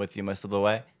woman with you most of the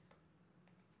way?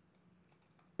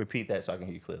 Repeat that so I can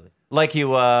hear you clearly. Like you,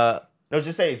 No,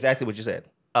 just say exactly what you said.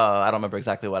 I don't remember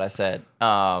exactly what I said.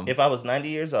 If I was 90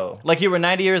 years old, Like you were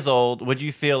 90 years old, would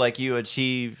you feel like you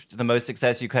achieved the most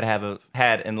success you could have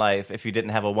had in life if you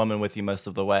didn't have a woman with you most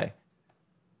of the way?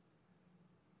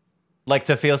 Like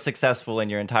to feel successful in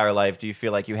your entire life, do you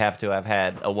feel like you have to have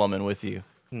had a woman with you?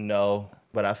 no,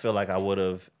 but I feel like I would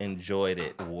have enjoyed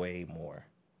it way more.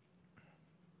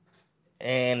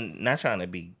 And not trying to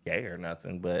be gay or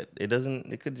nothing, but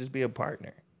it could just be a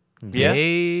partner. Yeah.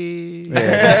 Yay.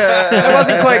 That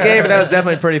wasn't quite gay, but that was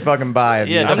definitely pretty fucking bi of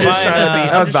Yeah, you. I'm just Define, trying to be.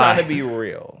 that I'm was just trying bi. to be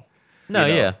real. No,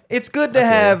 You know? yeah. It's good to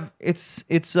have it's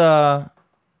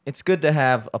good to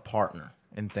have a partner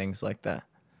and things like that.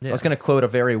 I was Yeah. gonna quote a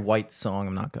very white song.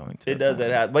 I'm not going to. It does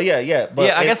that happen. But yeah. But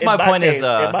Yeah, I guess my point is,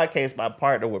 in my case, my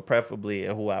partner would preferably,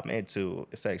 who I'm into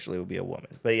sexually, would be a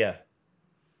woman. But yeah,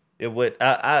 it would.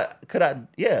 I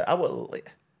would. Okay.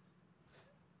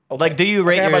 Like, do you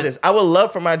rate How your... about this? I would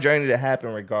love for my journey to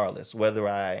happen regardless, whether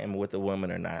I am with a woman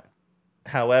or not.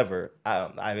 However,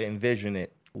 I envision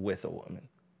it with a woman.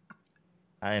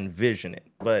 I envision it,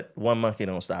 but one monkey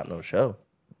don't stop no show.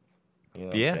 You know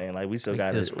what Yeah. I'm saying? Like we still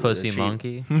got This pussy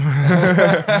monkey.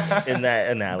 in that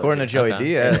analogy. According to Joey Okay.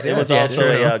 Diaz, It was yeah, also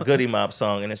sure. a Goody Mob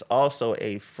song, and it's also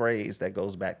a phrase that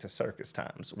goes back to circus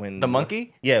times. When The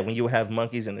monkey? Yeah, when you would have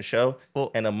monkeys in the show,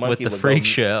 Well, and a With monkey the would freak go,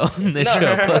 show. They No,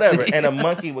 show whatever. pussy. And a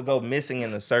monkey would go missing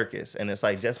in the circus, and it's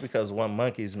like just because one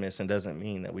monkey's missing doesn't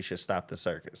mean that we should stop the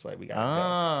circus. Like we got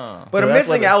Oh. But So a that's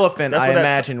missing what the- elephant, that's I what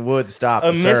that's- imagine, would stop. a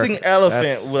the missing circus. elephant.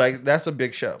 That's- Like that's a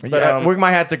big show. But yeah, we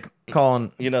might have to call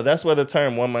on. you know that's where the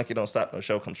term "one monkey don't stop no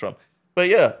show" comes from. But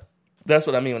yeah, That's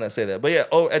what I mean when I say that. But yeah,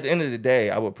 at the end of the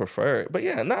day, I would prefer it. But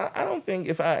yeah, I don't think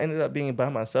if I ended up being by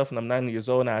myself and I'm 90 years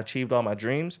old and I achieved all my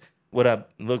dreams, would I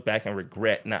look back and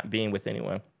regret not being with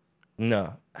anyone?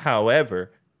 No.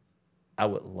 However, I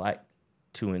would like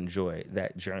to enjoy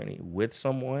that journey with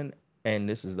someone. And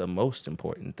this is the most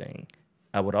important thing.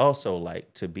 I would also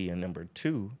like to be a number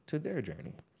 2 to their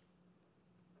journey.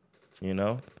 You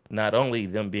know, not only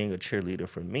them being a cheerleader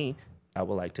for me, I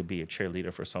would like to be a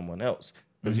cheerleader for someone else.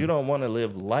 Because you don't want to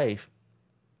live life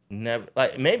never,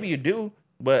 like maybe you do,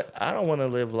 but I don't want to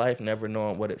live life never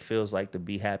knowing what it feels like to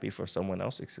be happy for someone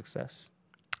else's success.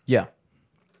 Yeah.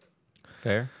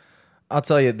 Fair. I'll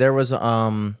tell you, there was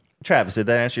Travis, did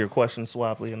that answer your question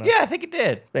suavely enough? Yeah, I think it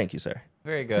did. Thank you, sir.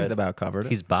 Very I think good. about covered it.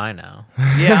 He's bi now.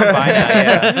 Yeah, I'm fine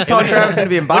now. Yeah. Told Travis into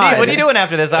being bi. What are you doing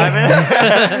after this, Ivan?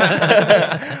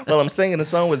 Well, I'm singing a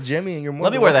song with Jimmy, and you're more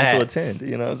Let me than wear the welcome to hat. attend.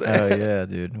 You know what I'm saying? Oh yeah,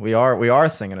 dude. We are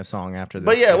singing a song after this.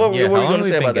 But yeah, what Yeah, were how you long going to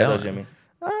have say we about been that, though, going?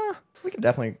 Jimmy? we can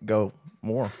definitely go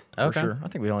more for Okay. sure. I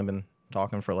think we've only been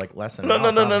talking for like less than No. an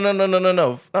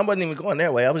hour. I wasn't even going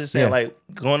that way. I was just saying, Yeah. like,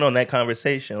 going on that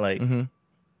conversation, like, Mm-hmm.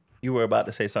 you were about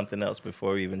to say something else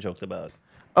before we even joked about it.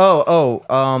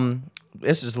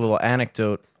 This is a little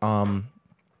anecdote.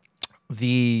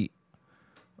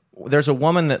 There's a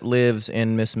woman that lives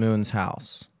in Miss Moon's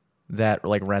house that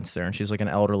like rents there, and she's like an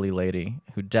elderly lady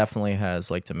who definitely has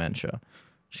like dementia.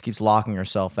 She keeps locking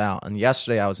herself out. And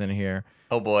yesterday I was in here.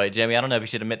 Oh boy, Jimmy, I don't know if you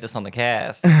should admit this on the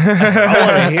cast. I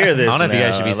want to hear this. I don't know if you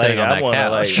guys should be sitting on that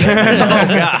couch.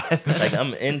 Oh god. Like,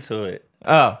 I'm into it.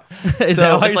 Oh, Is So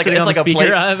that why it's you're like- sitting it's on like the a speaker,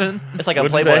 plate- Ivan? It's like a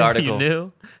What'd you Playboy say? article. You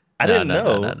knew? I No, didn't no,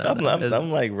 know. no, no, no.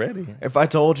 I'm like ready. if I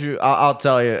told you, I'll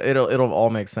tell you. It'll all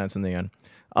make sense in the end.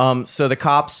 So the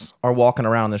cops are walking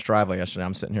around this driveway yesterday.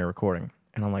 I'm sitting here recording,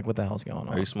 and I'm like, "What the hell's going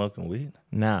on?" Are you smoking weed?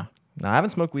 Nah, I haven't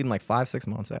smoked weed in like 5-6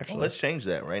 months actually. Well, let's change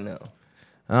that right now.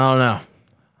 I don't know.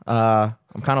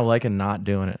 I'm kind of liking not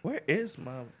doing it, Where is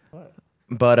my what?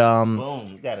 but Boom.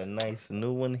 You got a nice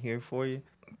new one here for you.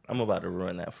 I'm about to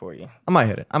ruin that for you. I might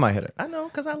hit it. I know,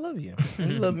 because I love you.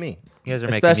 And you love me. You guys are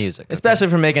making music. okay? Especially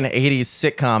for making 80s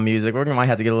sitcom music. We're gonna might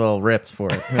have to get a little ripped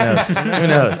for it. Who knows? Who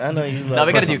knows? I know you love No,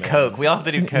 we got to do me. coke. We all have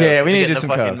to do coke. Yeah, we need to get do in some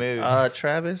the fucking coke. mood.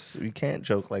 Travis, you can't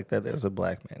joke like that. There's a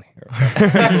black man here.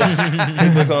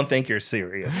 People are going to think you're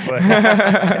serious.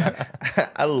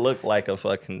 I look like a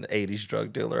fucking 80s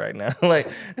drug dealer right now. like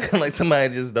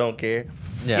somebody just don't care.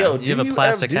 Yeah, Yo, you have a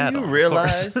plastic hat Do on, you of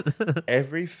realize course.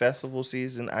 every festival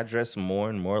season I dress more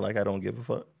and more like I don't give a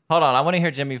fuck? Hold on, I want to hear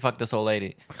Jimmy fuck this old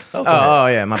lady. Oh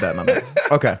yeah, my bad.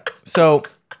 Okay, so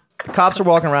cops are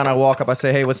walking around. I walk up. I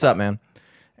say, "Hey, what's up, man?"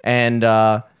 And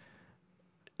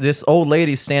this old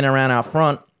lady's standing around out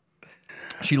front.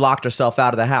 She locked herself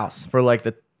out of the house for like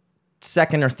the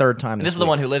second or third time. This is the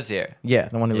one who lives here. Yeah,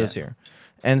 the one who lives here.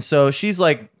 And so she's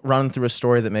like running through a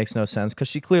story that makes no sense because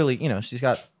she clearly, she's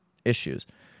got issues.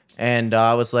 And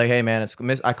I was like, "Hey, man,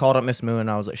 I called up Miss Moon.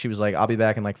 And she was like, I'll be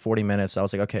back in like 40 minutes. I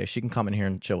was like, okay, she can come in here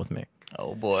and chill with me.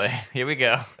 Oh boy, here we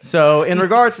go. So in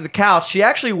regards to the couch, she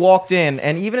actually walked in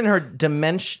and even in her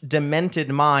demented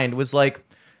mind was like,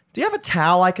 do you have a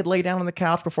towel I could lay down on the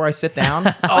couch before I sit down?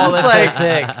 I was that's so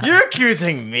sick. You're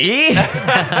accusing me?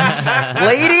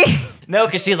 Lady? No,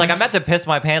 because she's like, I'm about to piss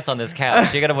my pants on this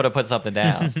couch. You're gonna want to put something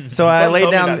down. So I Some laid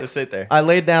told me down not to sit there. I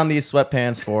laid down these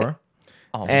sweatpants for her.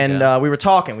 Oh my And God. we were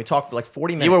talking. We talked for like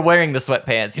 40 minutes. You were wearing the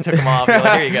sweatpants. You took them off. You're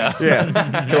like, here you go.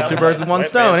 Yeah. Killed two birds with one Sweatpants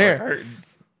stone with here.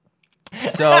 curtains.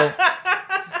 So,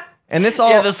 and this all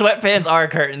Yeah, the sweatpants are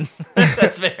curtains.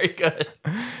 That's very good.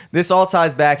 this all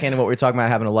ties back into what we were talking about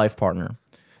having a life partner.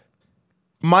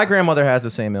 My grandmother has the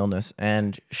same illness,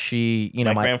 and she,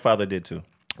 My grandfather did too.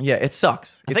 yeah, it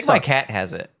sucks. I think my cat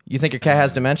has it. You think your cat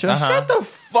has dementia? Shut the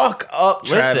fuck up,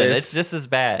 Travis. Listen, it's just as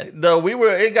bad. Though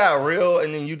it got real,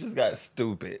 and then you just got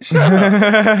stupid. Shut up.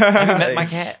 You met my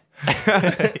cat.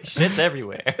 Shit's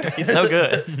everywhere. He's no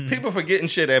good. People forgetting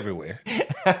shit everywhere.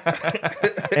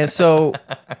 And so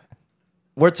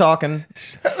we're talking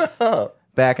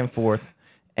back and forth.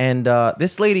 And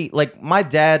this lady, like my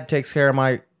dad takes care of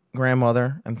my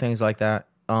grandmother and things like that.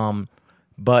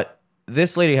 But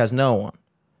this lady has no one.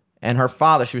 And her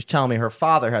father, she was telling me her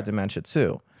father had dementia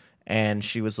too. And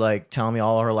she was like telling me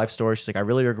all her life story. She's like, I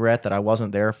really regret that I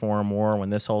wasn't there for him more when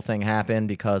this whole thing happened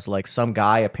because like some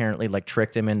guy apparently like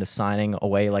tricked him into signing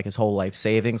away like his whole life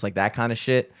savings, like that kind of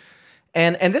shit.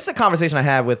 And this is a conversation I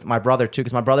had with my brother too,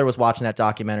 because my brother was watching that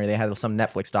documentary. They had some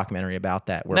Netflix documentary about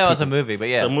that. Where No, it's a people- movie, but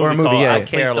yeah. It's a movie, Or a movie, called yeah, I yeah.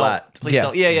 Care a don't- Lot. Please Yeah.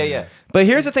 don't. Yeah. But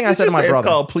here's the thing I said to my brother. It's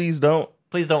called Please Don't.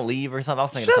 Please don't leave or something. I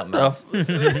was thinking Shut of something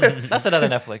the else. That's another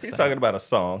Netflix He's thing. talking about a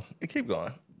song. Keep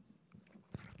going.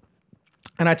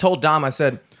 And I told Dom, I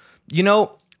said,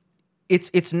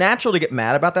 it's natural to get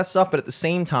mad about that stuff, but at the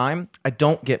same time, I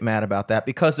don't get mad about that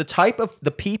because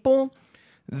the people,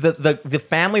 the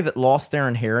family that lost their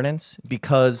inheritance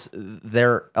because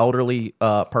their elderly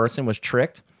person was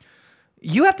tricked,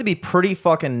 you have to be pretty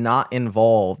fucking not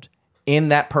involved in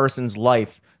that person's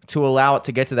life to allow it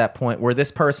to get to that point where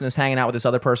this person is hanging out with this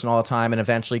other person all the time and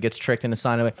eventually gets tricked into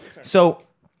signing away. So,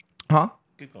 huh?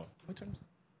 Keep going. What turn is it?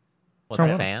 What, Turn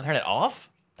the it fan? Turn it off?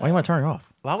 Why do you want to turn it off?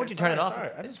 Why would you turn it off? Sorry,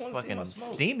 I just It's wanna see fucking my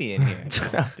smoke. steamy in here.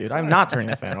 Dude, I'm not turning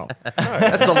that fan off.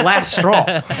 That's the last straw.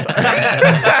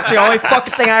 That's the only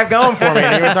fucking thing I have going for me,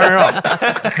 and you're gonna turn it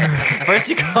off. First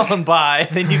you call him bi,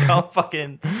 then you call him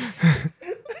fucking.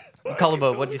 You call him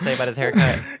a. What'd you say about his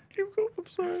haircut? Keep going. I'm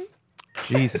sorry.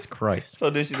 Jesus Christ. So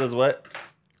then she does what?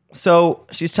 So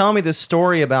she's telling me this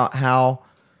story about how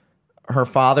her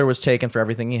father was taken for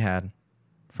everything he had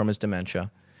from his dementia,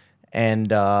 and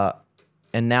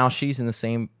now she's in the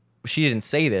same. She didn't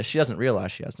say this. She doesn't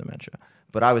realize she has dementia.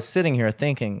 But I was sitting here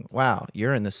thinking, "Wow,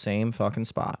 you're in the same fucking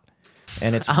spot."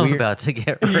 And it's I'm weird. about to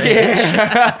get rich.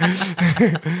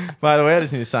 By the way, I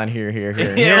just need to sign here. You're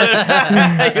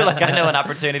like, I know an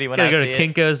opportunity when Gotta I go see to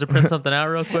it. Kinko's to print something out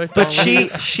real quick. But Don't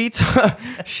leave.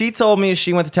 she told me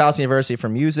she went to Taos University for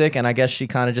music, and I guess she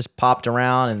kind of just popped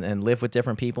around and lived with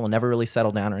different people and never really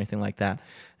settled down or anything like that.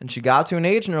 And she got to an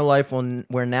age in her life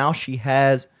where now she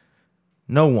has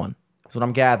no one. That's what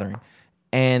I'm gathering.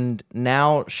 And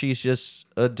now she's just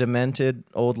a demented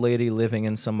old lady living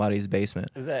in somebody's basement.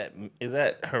 Is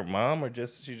that her mom or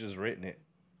just she just written it?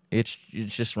 It's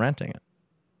just renting it.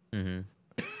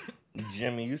 Mm-hmm.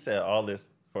 Jimmy, you said all this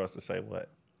for us to say what?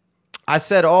 I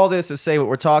said all this to say what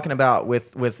we're talking about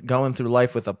with going through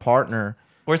life with a partner.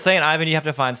 We're saying, Ivan, you have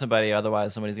to find somebody,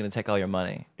 otherwise somebody's gonna take all your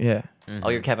money, Yeah.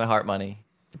 all your Kevin Hart money.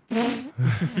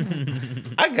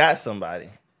 I got somebody.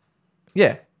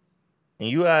 Yeah. And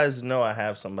you guys know I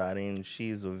have somebody, and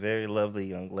she's a very lovely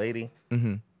young lady.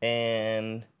 Mm-hmm.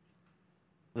 And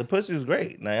the pussy's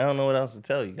great. Now, I don't know what else to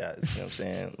tell you guys. You know what I'm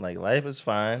saying? Like, life is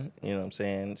fine. You know what I'm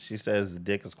saying? She says the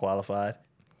dick is qualified.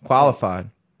 Qualified.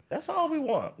 That's all we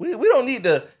want. We don't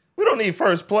need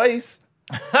first place.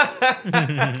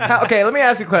 Okay, let me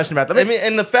ask you a question about that. I mean,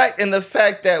 and the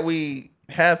fact that we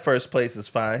have first place is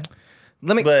fine.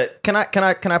 But can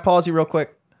I pause you real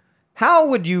quick? How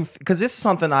would you, because this is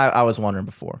something I was wondering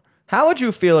before. How would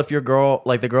you feel if your girl,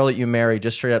 like the girl that you married,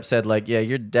 just straight up said, like, yeah,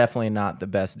 you're definitely not the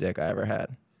best dick I ever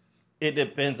had? it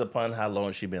depends upon how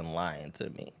long she been lying to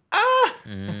me.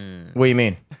 What do you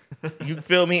mean? You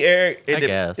feel me, Eric? I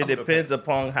guess. It depends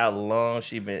upon how long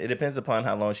she been. It depends upon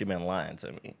how long she been lying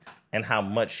to me and how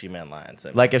much she been lying to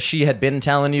me. Like if she had been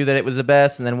telling you that it was the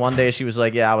best, and then one day she was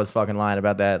like, yeah, I was fucking lying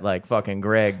about that. Like fucking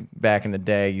Greg back in the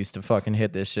day used to fucking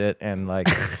hit this shit, and like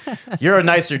you're a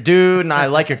nicer dude, and I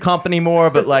like your company more,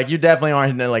 but like you definitely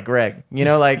aren't like Greg. You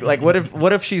know, like what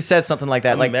if she said something like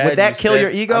that? I'm Like mad would that you kill said-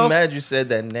 your ego? I'm mad you said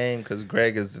that name because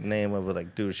Greg is the name of a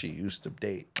like dude she used to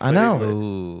date. I know.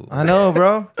 Ooh. I know,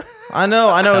 bro. I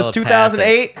know. It's Telepathic.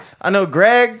 2008. I know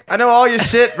Greg. I know all your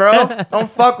shit, bro. Don't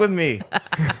fuck with me.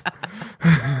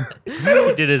 He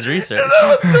did his research.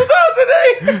 That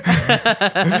was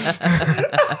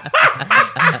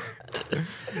 2008.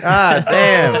 Ah,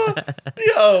 damn.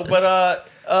 Yo, but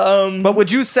But would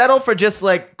you settle for just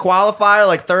like qualifier,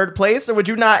 like third place, or would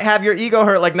you not have your ego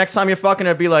hurt? Like next time you're fucking,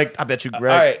 it'd be like, I bet you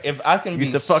Greg. all right, if I can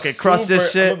Used be to fucking crush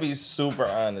this super- shit. I'm gonna be super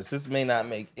honest. This may not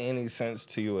make any sense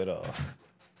to you at all.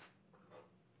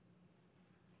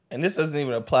 And this doesn't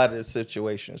even apply to this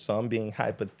situation, so I'm being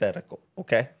hypothetical,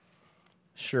 okay?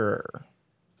 Sure.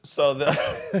 So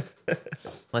the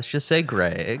Let's just say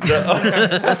Greg.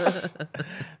 the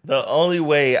only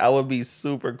way I would be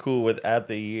super cool with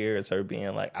after years her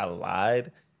being like I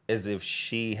lied is if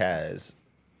she has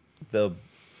the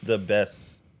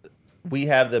best. We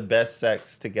have the best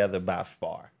sex together by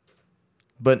far.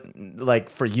 But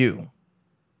like for you,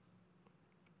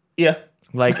 Yeah.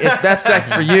 like it's best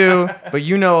sex for you, but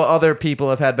you know other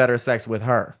people have had better sex with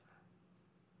her.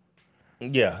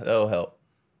 Yeah, that'll help.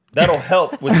 That'll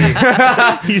help with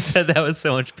the You said that with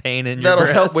so much pain in your that'll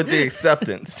breath. help with the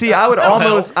acceptance. See, I would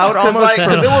almost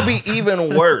Because it would be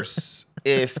even worse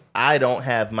if I don't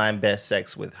have my best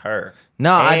sex with her.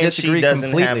 No, I and disagree she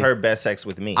doesn't have completely. her best sex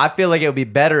with me. I feel like it would be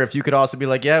better if you could also be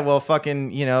like, yeah, well,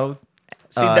 fucking, you know.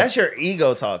 See, that's your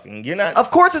ego talking. You're not.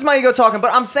 Of course, it's my ego talking,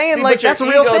 but I'm saying See, like but your that's a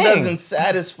real ego thing, doesn't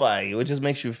satisfy you. It just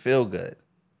makes you feel good.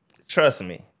 Trust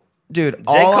me. dude. J.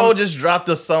 all Cole I'm- just dropped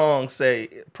a song. Say,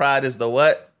 "Pride is the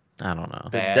what? I don't know. The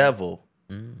Bad. devil."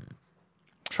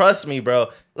 Trust me, bro.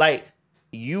 Like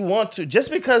you want to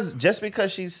just because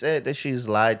she said that she's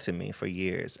lied to me for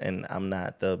years and I'm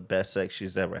not the best sex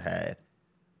she's ever had.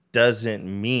 doesn't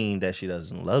mean that she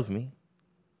doesn't love me.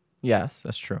 Yes,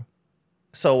 that's true.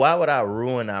 So why would I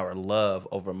ruin our love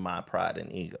over my pride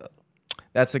and ego?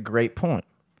 That's a great point.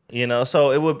 You know,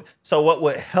 so what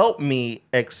would help me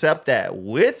accept that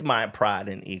with my pride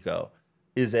and ego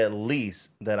is at least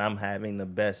that I'm having the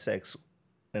best sex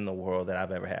in the world that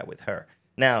I've ever had with her.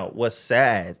 Now, what's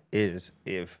sad is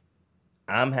if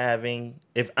I'm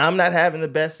not having the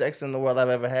best sex in the world I've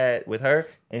ever had with her,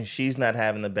 and she's not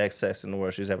having the best sex in the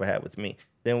world she's ever had with me,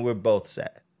 then we're both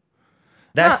sad.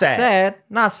 That's sad.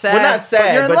 Not sad. Well, not sad,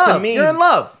 But you're in but love. to me- you're in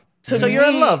love. To So you're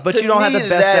in me- love, but to you don't have the me,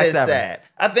 best that sex is ever. sad.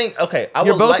 I think I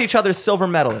You're would both like, each other's silver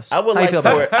medalists. I would How you like feel for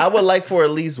about it? I would like for at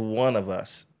least one of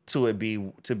us to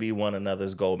be one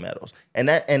another's gold medals, and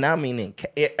I mean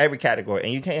in every category.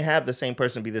 And you can't have the same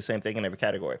person be the same thing in every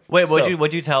category. Wait, So,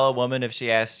 would you tell a woman if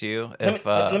she asked you if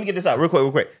let me get this out real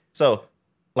quick. So,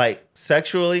 like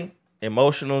sexually,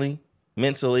 emotionally,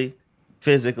 mentally,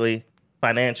 physically,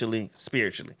 financially,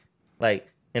 spiritually, like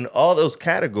in all those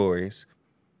categories,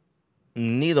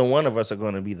 neither one of us are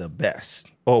going to be the best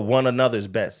or one another's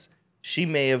best. She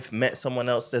may have met someone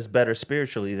else that's better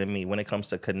spiritually than me when it comes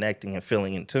to connecting and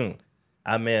feeling in tune.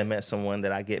 I may have met someone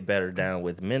that I get better down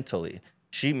with mentally.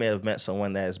 She may have met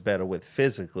someone that is better with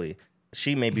physically.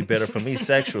 She may be better for me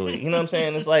sexually. You know what I'm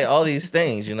saying? It's like all these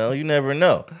things, you know, you never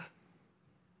know.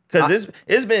 Because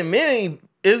it's been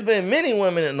many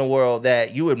women in the world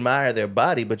that you admire their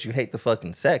body, but you hate the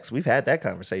fucking sex. We've had that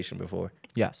conversation before.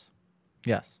 Yes.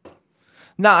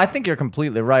 No, I think you're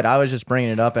completely right. I was just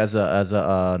bringing it up as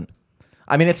a.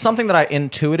 I mean, it's something that I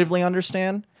intuitively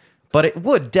understand, but it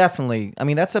would definitely. I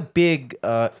mean, that's a big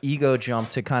ego jump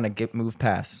to kind of move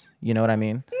past. You know what I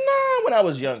mean? No, when I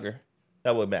was younger,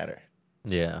 that would matter.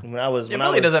 Yeah. When I was, it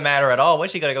really doesn't matter at all.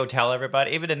 What's she gonna go tell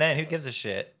everybody? Even then, who gives a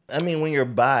shit? I mean, when you're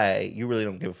bi, you really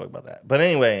don't give a fuck about that. But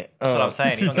anyway, That's what I'm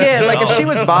saying. You don't give a Yeah, shit like at if all. she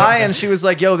was bi and she was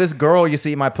like, "Yo, this girl, you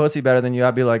see my pussy better than you,"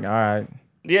 I'd be like, "All right,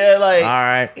 yeah, like, all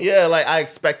right, yeah, like I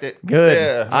expect it. good.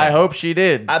 Yeah. I hope she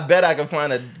did." I bet I can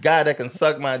find a guy that can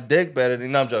suck my dick better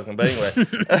than. No, I'm joking. But anyway,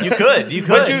 You could. You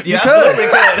But could. you absolutely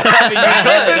could. I mean,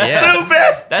 this you is could. Yeah.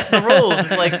 stupid. That's the rules. It's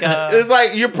like It's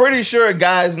like you're pretty sure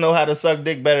guys know how to suck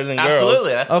dick better than girls.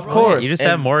 absolutely. That's the Of rule. course. You just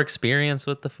And- have more experience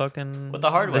with the fucking With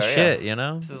the hardware, yeah. shit, you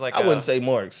know? This is like I wouldn't say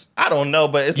Morgs. I don't know,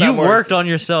 but it's You not Morgs. worked on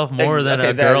yourself more than Okay,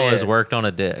 a that- girl yeah. has worked on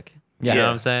a dick. Yeah. You know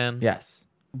what I'm saying? Yes.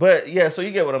 But yeah, so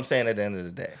you get what I'm saying at the end of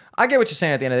the day. I get what you're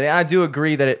saying at the end of the day. I do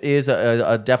agree that it is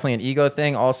a definitely an ego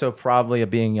thing, also probably a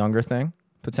being younger thing,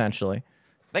 potentially.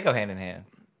 They go hand in hand.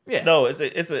 Yeah. No, it's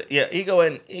a ego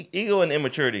and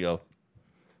immaturity go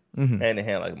hand in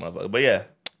hand like a motherfucker. But yeah.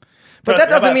 But Trust that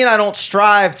me, doesn't mean I don't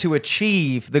strive to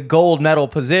achieve the gold medal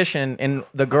position in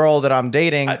the girl that I'm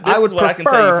dating. This I would is what I can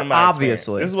tell you prefer, from my obviously.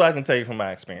 experience. This is what I can tell you from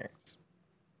my experience.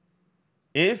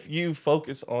 If you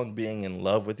focus on being in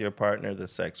love with your partner, the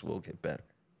sex will get better.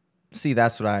 See,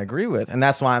 that's what I agree with. And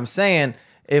that's why I'm saying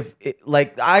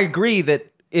I agree that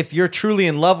if you're truly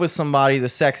in love with somebody, the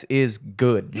sex is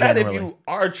good. Not Generally. if you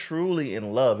are truly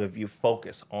in love, if you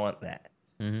focus on that.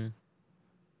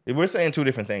 If we're saying two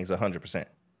different things, 100%.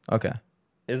 Okay.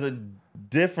 There's a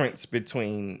difference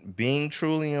between being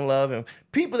truly in love and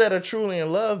people that are truly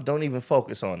in love don't even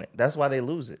focus on it. That's why they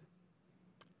lose it.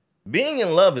 Being in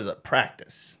love is a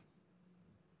practice,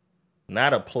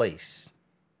 not a place.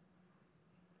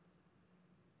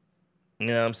 You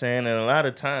know what I'm saying? And a lot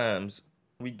of times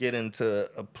we get into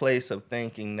a place of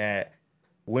thinking that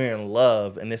we're in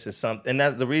love and this is something, and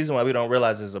that's the reason why we don't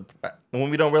realize when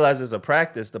we don't realize it's a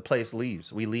practice, the place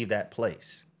leaves. We leave that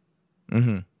place.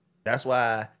 Mm-hmm. That's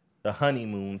why the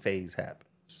honeymoon phase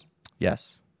happens.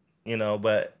 Yes. You know,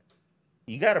 but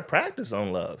you got to practice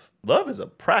on love. Love is a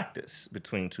practice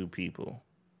between two people,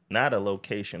 not a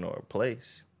location or a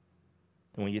place.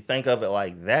 And when you think of it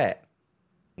like that,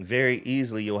 very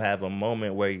easily you'll have a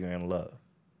moment where you're in love.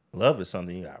 Love is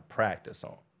something you got to practice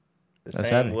on. That's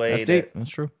heavy. That's deep. That's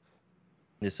true.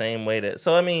 The same way that,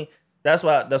 so I mean, that's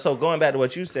why, so going back to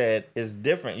what you said is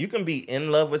different. You can be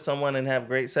in love with someone and have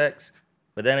great sex,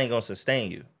 but that ain't going to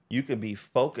sustain you. You can be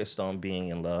focused on being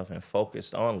in love and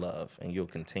focused on love, and you'll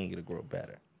continue to grow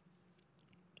better.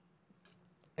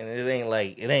 And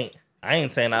I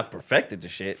ain't saying I've perfected the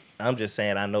shit. I'm just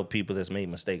saying I know people that's made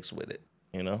mistakes with it,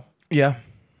 you know? Yeah.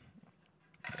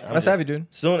 I'm That's just- heavy, dude.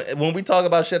 Soon, when we talk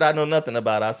about shit I know nothing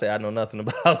about, I say I know nothing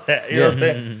about that. You know what I'm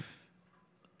saying?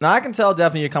 Now, I can tell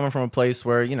definitely you're coming from a place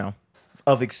where,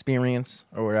 of experience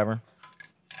or whatever.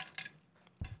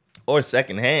 Or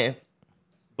secondhand.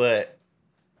 But,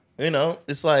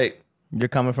 it's like, You're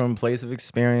coming from a place of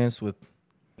experience with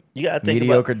You gotta think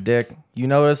Mediocre dick. You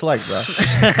know what it's like, bro.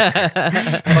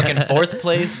 Fucking fourth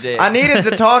place dick. I needed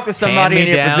to talk to somebody in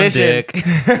your Hand-me-down position. dick.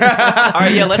 All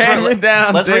right, yeah, Hand me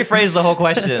down, let's dick. rephrase the whole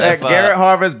question. That If, Garrett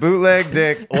Harvest bootleg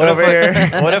dick what over if,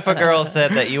 here. what if a girl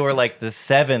said that you were like the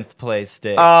 7th place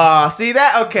dick? See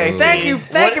that? Okay, thank you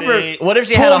for. What if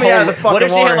she Pull had a me out of the whole? What if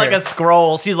she fucking had water like a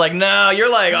scroll? She's like, no,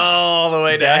 you're like all the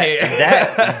way down here.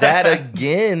 that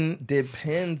again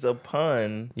depends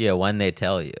upon Yeah, when they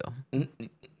tell you.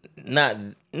 not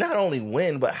only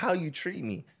when, but how you treat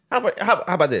me. How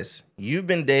about this? You've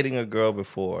been dating a girl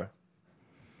before.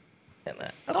 And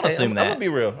Don't assume I'm that. gonna be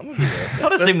real.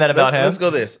 Don't assume that about him. Let's go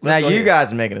this. Now Let's go you here.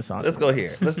 guys are making assumptions. Let's go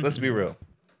here. Let's be real.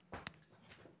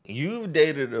 You've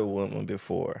dated a woman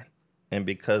before, and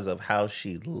because of how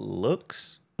she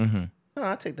looks, no,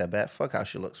 I take that back. Fuck how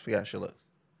she looks. Forget how she looks.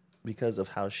 Because of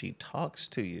how she talks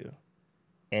to you,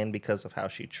 and because of how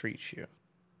she treats you.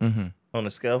 On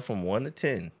a scale from 1 to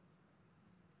 10,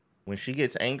 when she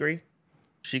gets angry,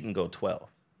 she can go 12.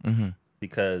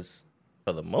 Because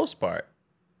for the most part,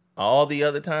 all the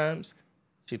other times,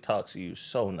 she talks to you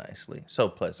so nicely, so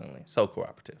pleasantly, so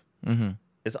cooperative.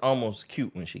 It's almost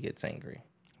cute when she gets angry.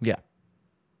 Yeah.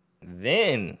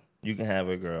 Then you can have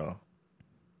a girl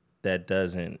that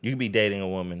doesn't, you can be dating a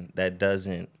woman that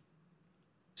doesn't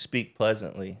speak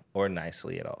pleasantly or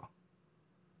nicely at all.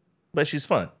 But she's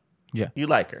fun. Yeah. You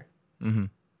like her.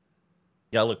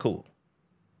 Y'all look cool.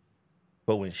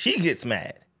 But when she gets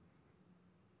mad,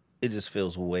 it just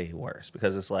feels way worse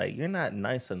because it's like, you're not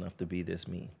nice enough to be this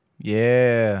mean.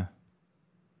 Yeah.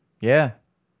 Yeah.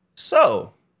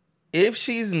 So if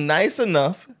she's nice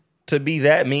enough to be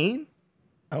that mean,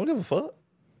 I don't give a fuck.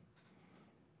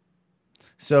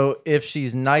 So if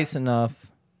she's nice enough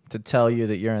to tell you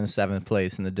that you're in 7th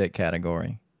place in the dick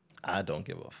category, I don't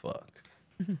give a fuck.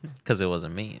 Because it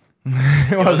wasn't me.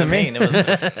 it wasn't me. It was,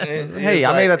 Hey,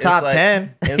 I made the top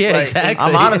 10. Yeah, exactly.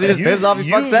 I'm honestly just pissed off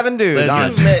you fucked 7 dudes.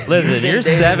 honestly. Listen, you're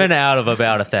 7 out of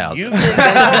about 1,000. You've been dating,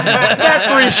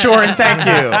 That's reassuring. Thank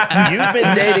you. you've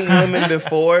been dating women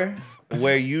before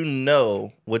where you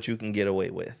know what you can get away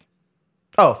with.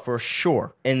 Oh, for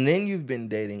sure. And then you've been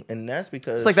dating, and that's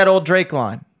because It's like that old Drake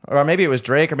line. Or maybe it was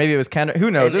Drake, or maybe it was Kendrick. Who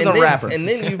knows? It was a then, rapper. And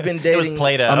then you've been it was dating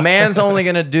Play-Doh. A man's only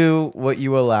going to do what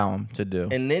you allow him to do.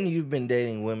 And then you've been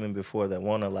dating women before that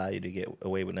won't allow you to get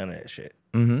away with none of that shit.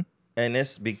 Mm-hmm. And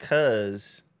it's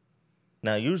because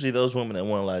now usually those women that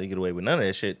won't allow you to get away with none of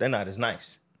that shit, they're not as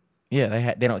nice.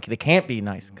 Yeah, they can't be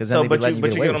nice because then So, they'd be but letting you you but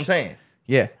get you away get what with I'm shit. saying.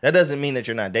 Yeah. That doesn't mean that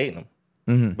you're not dating them,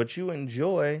 Mm-hmm. but you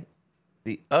enjoy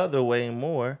the other way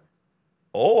more,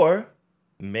 or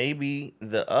maybe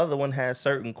the other one has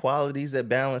certain qualities that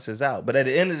balances out. But at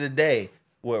the end of the day,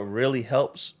 what really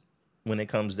helps when it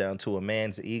comes down to a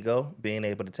man's ego, being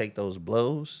able to take those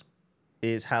blows,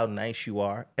 is how nice you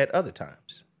are at other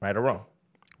times, right or wrong.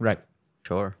 Right.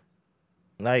 Sure.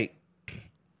 Like,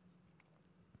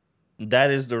 that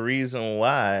is the reason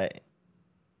why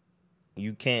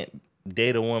you can't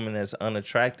date a woman that's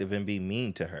unattractive and be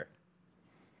mean to her.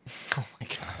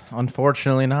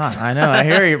 Unfortunately not. I know. I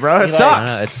hear you, bro. It Like,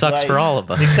 sucks. It sucks Like, for all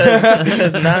of us.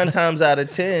 Because 9 times out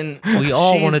of 10, We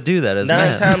all she's- want to do that as 9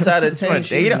 men. times out of 10, Want to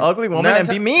date an ugly woman and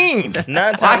be mean. 9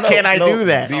 Why times, can't I do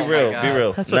that? Be Oh my real, God. be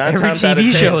real. That's what 9 every times out of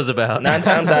TV 10 show is about. 9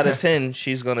 times out of 10,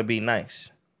 she's gonna be nice.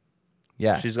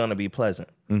 Yeah. She's gonna be pleasant.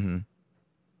 Mm-hmm.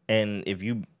 And if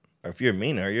you're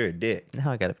mean to her, you're a dick.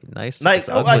 Now I gotta be nice to Like, this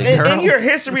ugly girl. in your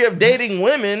history of dating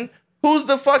women, who's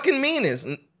the fucking meanest?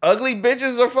 Ugly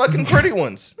bitches or fucking pretty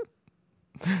ones?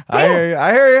 I hear you.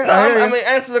 I hear you. No, I hear you. I mean,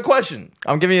 answer the question.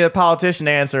 I'm giving you the politician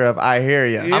answer of I hear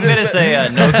you. I'm gonna say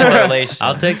no correlation.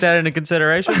 I'll take that into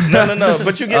consideration. No.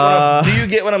 But you get do you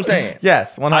get what I'm saying?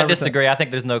 Yes, 100%. I disagree. I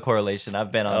think there's no correlation.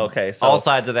 I've been on So all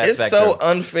sides of that it's spectrum. so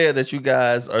unfair that you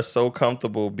guys are so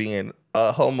comfortable being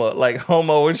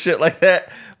homo and shit like that.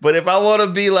 But if I want to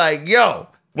be like, yo,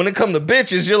 when it come to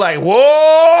bitches, you're like,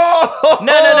 whoa.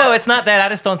 No. It's not that. I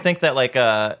just don't think that like in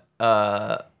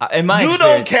my You experience,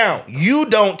 don't count. You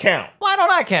don't count Why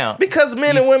don't I count? because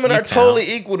men and women you are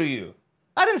totally equal to you.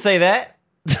 I didn't say that.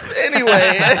 Anyway,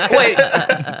 Wait,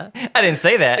 I didn't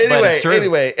say that. but it's true.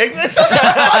 Anyway,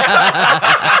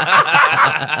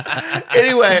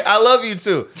 anyway, I love you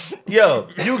too. Yo,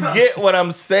 you get what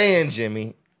I'm saying,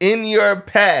 Jimmy. In your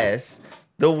past,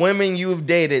 the women you've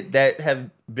dated that have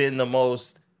been the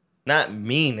most, not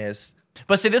meanest.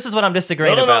 But see, this is what I'm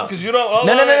disagreeing No, about. because you don't.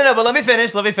 No. But let me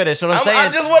finish. What I'm saying I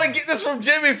just want to get this from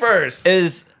Jimmy first.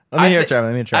 is. Let me hear I it, Trevor.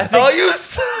 Let me try. I think- Oh, you.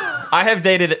 I have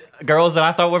dated girls that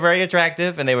I thought were very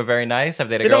attractive, and they were very nice. I've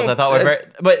dated They girls don't- I thought were very,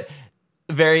 but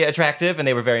very attractive and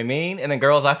they were very mean, and then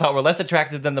girls I thought were less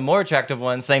attractive than the more attractive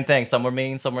ones. Same thing. Some were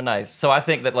mean, some were nice. So I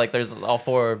think that like there's all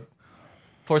four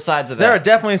sides of that. There are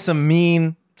definitely some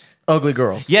mean, ugly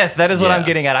girls. Yes, that is what I'm Yeah.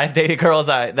 getting at. I've dated girls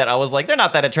that I was like, they're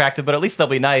not that attractive, but at least they'll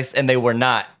be nice, and they were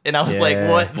not. And I was like, Yeah.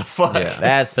 what the fuck? Yeah.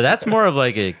 That's But that's more of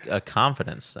like a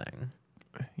confidence thing.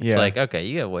 yeah. It's like, okay,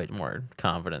 you have way more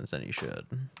confidence than you should.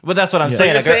 But that's what I'm So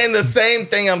saying. you're A girl- saying the same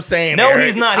thing I'm saying. no, Eric.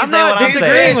 he's not. He's I'm saying not what I'm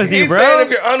disagreeing saying. with you, He's bro. saying if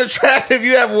you're unattractive,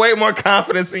 you have way more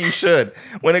confidence than you should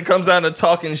when it comes down to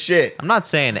talking shit. I'm not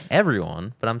saying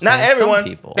everyone, but I'm Not saying everyone. some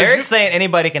people. Eric's saying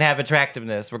anybody can have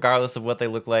attractiveness regardless of what they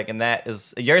look like, and that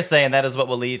is you're saying that is what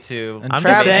will lead to. And I'm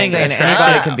Travis just is saying saying attract-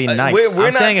 anybody can be nice. We're I'm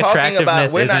not saying talking about-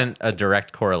 attractiveness we're not- isn't a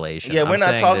direct correlation. Yeah, we're I'm not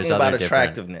saying talking there's about other different-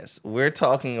 attractiveness. We're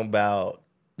talking about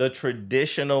the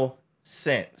traditional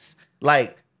sense.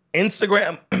 Like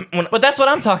Instagram when But that's what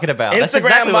I'm talking about. That's Instagram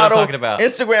exactly model what I'm talking about.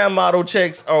 Instagram model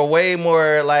chicks are way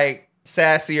more like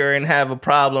sassier and have a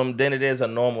problem than it is a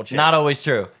normal chick. Not always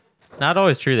true. Not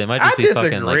always true. They might I just be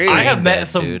fucking disagree. like. I have brain met dead,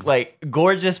 some dude. like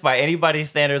gorgeous by anybody's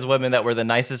standards women that were the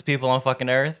nicest people on fucking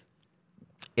earth.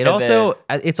 It and also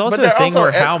it's also But a they're thing also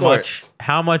where escorts.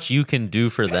 how much you can do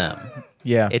for them.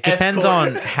 yeah. It depends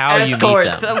Escorts. on how you meet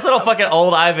Escorts. them. That's what fucking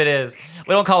old Ivan is.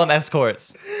 We don't call them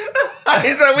escorts.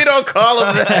 He said we don't call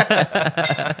them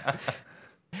that.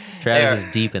 Travis There. is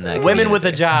deep in that. Women with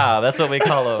a community. job. That's what we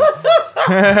call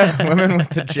them. Women with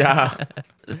the job.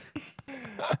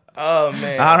 Oh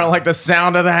man. I don't like the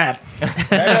sound of that. That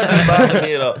doesn't bother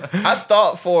me at all. I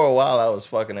thought for a while I was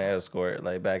fucking an escort,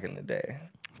 like back in the day.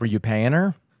 Were you paying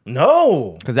her?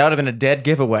 No. Because that would have been a dead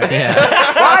giivaway. Yeah,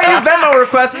 Why are you Venmo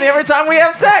requesting me every time we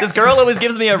have sex? This girl always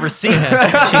gives me a receipt.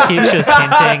 she keeps just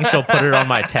hinting. She'll put it on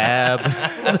my tab.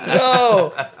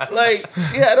 No. Like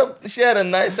she had a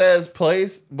nice ass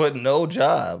place, but no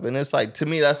job. And it's like to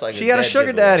me that's like She had a dead sugar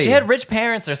giveaway. daddy. She had rich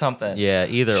parents or something. Yeah,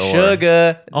 either or.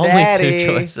 Sugar Only daddy. two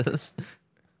choices.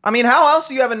 I mean, how else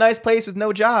do you have a nice place with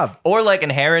no job? Or like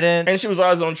inheritance. And she was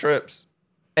always on trips.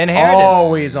 inheritance.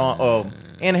 Always on. Oh,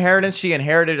 inheritance. She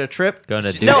inherited a trip. Going to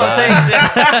Dubai. No, I'm saying She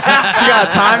got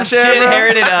a timeshare. she bro?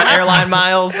 inherited airline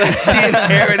miles. She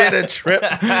inherited a trip.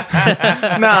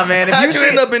 Nah, man. If How'd you you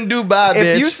end see, up in Dubai,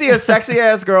 bitch? if you see a sexy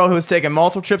ass girl who's taking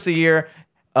multiple trips a year,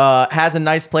 has a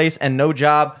nice place and no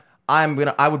job, I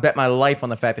would bet my life on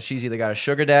the fact that she's either got a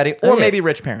sugar daddy or yeah. maybe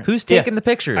rich parents. Who's taking the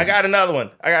pictures? I got another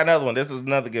one. This is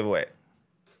another giveaway.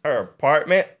 Her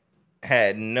apartment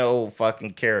had no fucking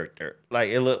character. Like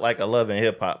it looked like a Love and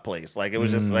Hip Hop place. Like it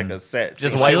was just like a set.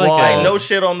 Just scene. white like walls. Like no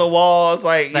shit on the walls.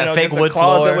 Like That you know, fake just a wood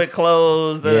closet floor. with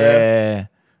clothes. Yeah.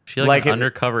 She like, Like an it-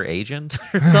 undercover agent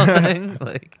or something.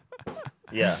 Like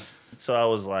Yeah. So I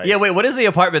was like, Yeah, wait, what does the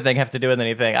apartment thing have to do with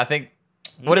anything? I think.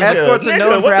 What is Escorts Nigga, are known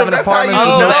what for the- having that's how apartments you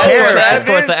with Oh, no the know escort, care. the Travis.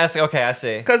 escort, the escort. Okay, I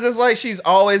see. Because it's like she's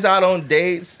always out on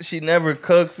dates. She never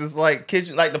cooks. It's like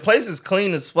kitchen. Like the place is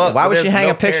clean as fuck. Why but would she there's hang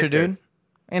no a picture, character. dude?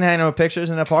 Ain't hanging no pictures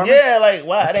in the apartment. Yeah, like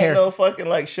why? It care. ain't no fucking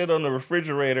like shit on the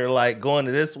refrigerator. Like going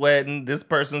to this wedding, this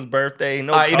person's birthday.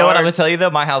 No. All right, you know what I'm gonna cards. tell you though?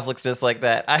 My house looks just like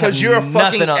that. I have 'Cause you're a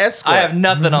fucking nothing on, escort. I have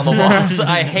nothing on the walls.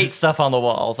 I hate stuff on the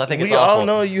walls. I think it's We awful. all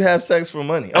know you have sex for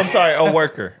money. I'm sorry, a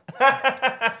worker.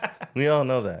 We all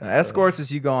know that. Escorts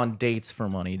is you go on dates for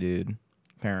money, dude.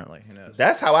 Apparently, who knows?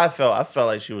 That's how I felt. I felt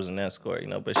like she was an escort, you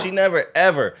know. But she never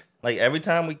ever like every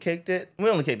time we kicked it. We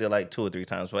only kicked it like 2 or 3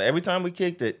 times, but every time we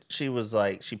kicked it, she was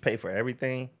like she paid for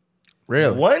everything.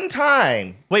 Really? One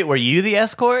time, Wait, were you the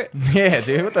escort? Yeah,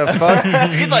 dude. What the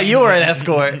fuck? She thought you were an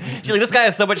escort. She's like, this guy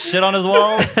has so much shit on his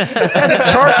walls.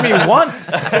 Charge me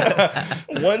once.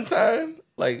 one time,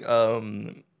 like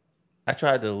I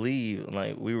tried to leave.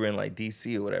 Like we were in like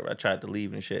DC or whatever. I tried to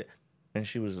leave and shit, and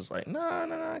she was just like, no,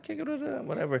 I can't go to the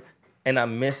whatever. And I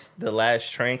missed the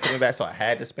last train coming back, so I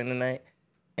had to spend the night.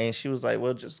 And she was like,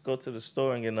 well, just go to the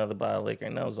store and get another bottle of liquor.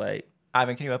 And I was like,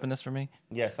 Ivan, can you open this for me?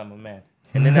 yes, I'm a man.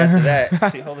 And then after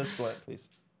that, she hold this blunt, please.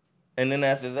 And then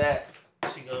after that,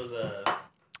 she goes,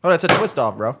 Oh, that's a twist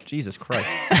off, bro. Jesus Christ.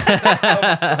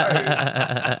 I'm sorry.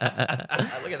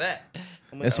 Look at that.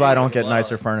 That's why I don't get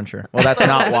nicer furniture. Well, that's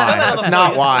not why. That's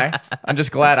not why. I'm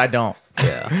just glad I don't.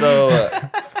 yeah. So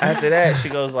after that, she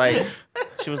was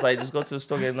like, just go to the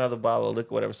store, get another bottle of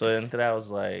liquor, whatever. So after that, I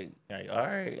was like, all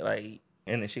right, like,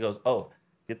 and then she goes, oh,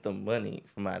 get the money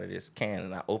from out of this can,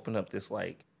 and I open up this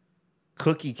like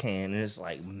cookie can, and it's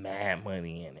like mad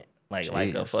money in it, like a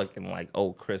Jeez. fucking like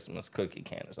old Christmas cookie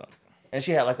can or something. And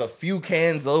she had like a few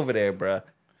cans over there, bruh.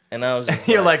 And I was just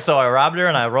You're like, so I robbed her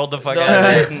and I rolled the fuck no, out of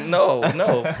I it. didn't. No.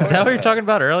 Is that what you were talking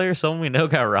about earlier? Someone we know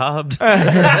got robbed.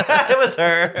 It was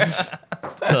her.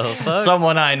 The fuck?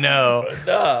 Someone I know.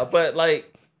 Nah, but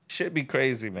like, shit be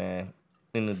crazy, man.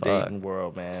 in the dating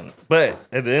world, man. But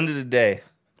at the end of the day,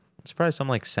 It's probably some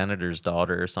like senator's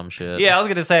daughter or some shit. Yeah, I was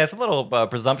gonna say it's a little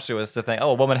presumptuous to think,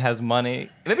 oh, a woman has money.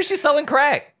 Maybe she's selling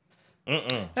crack.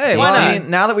 Hey, Why well, I not? mean,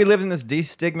 now that we live in this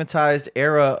destigmatized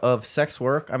era of sex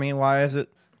work, I mean, why is it?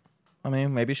 I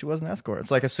mean, maybe she was an escort. It's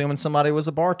like assuming somebody was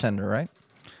a bartender, right?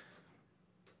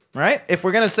 Right? If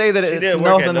we're gonna say that She it's did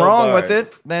work at nothing no wrong with bars.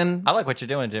 it, then I like what you're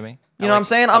doing, Jimmy. you know what I'm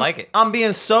saying? I like it. I'm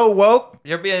being so woke.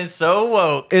 You're being so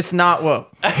woke. It's not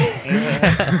woke.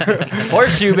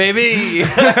 Horseshoe, baby.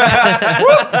 yeah,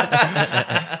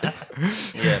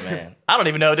 man. I don't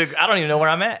even know, dude. I don't even know where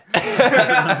I'm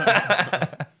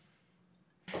at.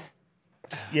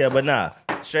 Yeah, but nah.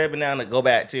 Straight up and down to go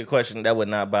back to your question, that would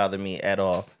not bother me at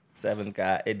all. Seventh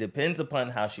guy. It depends upon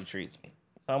how she treats me.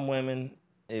 Some women,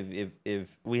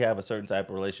 if we have a certain type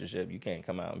of relationship, you can't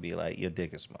come out and be like, your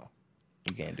dick is small.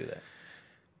 You can't do that.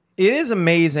 It is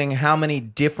amazing how many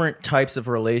different types of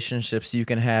relationships you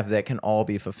can have that can all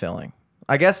be fulfilling.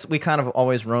 I guess we kind of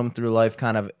always roam through life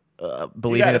kind of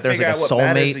believing gotta that there's like a figure out what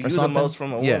matters to soulmate you or something. the most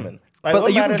from a Yeah. woman. Like, But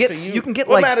what you can matters get to you can get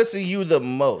what like matters to you the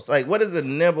most? Like, what is the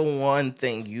number one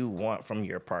thing you want from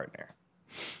your partner?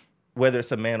 Whether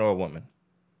it's a man or a woman.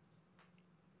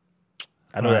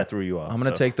 I know All right. that threw you off. I'm gonna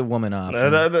so. take the woman option. You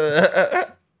The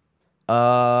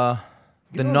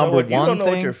don't know number what, you one don't know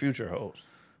what thing, your future holds.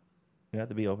 You have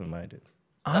to be open minded.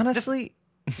 honestly,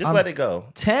 Just I'm let it go.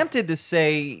 tempted to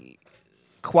say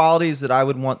qualities that I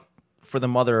would want for the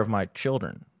mother of my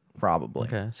children, probably.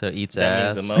 Okay, so eats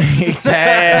That ass. means the most. Eats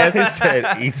ass. He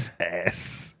said eats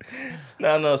ass.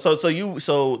 No. So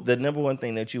the number one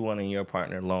thing that you want in your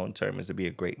partner long term is to be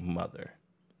a great mother.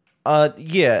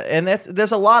 Yeah, and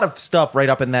there's a lot of stuff right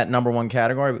up in that number one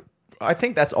category. But I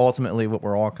think that's ultimately what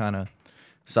we're all kind of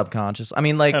subconscious. I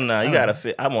mean, like, No, you I don't gotta know.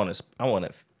 fit. I want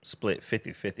to split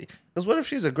 50-50. Because what if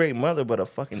she's a great mother but a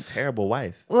fucking terrible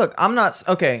wife? Look, I'm not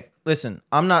okay. Listen,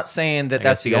 I'm not saying that I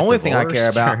that's guess you the get only thing I care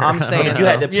divorced, about. or- I'm saying If you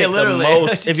had to pick Yeah, the literally.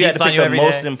 most, if you had Cheats to on pick you the every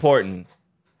most day. important,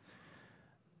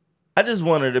 I just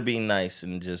want her to be nice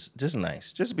and just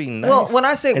nice. Just be nice. Well, when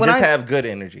I say- and when just I- have good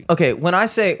energy. okay, when I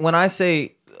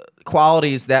say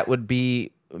qualities that would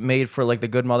be made for like the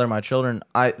good mother of my children,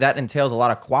 that entails a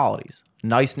lot of qualities.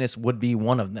 Niceness would be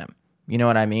one of them. You know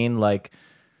what I mean? Like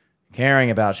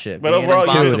caring about shit. But being overall,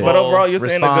 responsible. you're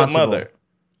saying a good responsible. mother.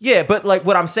 Yeah, but like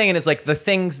what I'm saying is like the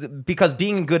things because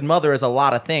being a good mother is a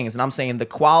lot of things, and I'm saying the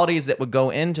qualities that would go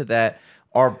into that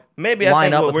are Maybe I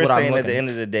line think up what with we're I'm saying at the looking. end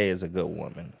of the day is a good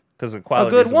woman. Because the A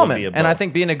qualities good would woman, be and I above.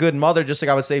 think being a good mother, just like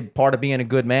I would say, part of being a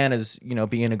good man is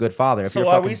being a good father. If So you're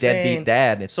a are fucking we deadbeat saying-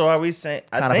 dad, it's So are we saying?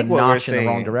 I kind of think a what we're notch in the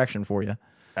wrong saying. direction for you.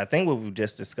 I think what we've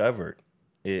just discovered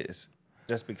is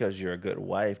just because you're a good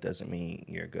wife doesn't mean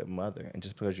you're a good mother, and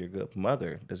just because you're a good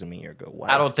mother doesn't mean you're a good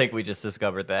wife. I don't think we just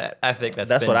discovered that. I think that's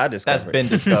That's been, what I discovered. That's been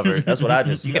discovered. That's what I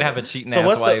just. You can have a cheating So ass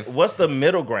what's wife. what's the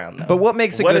middle ground though? But what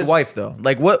makes a What good is- wife though?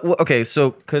 Like what okay, so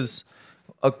because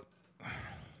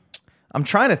I'm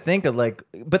trying to think of like,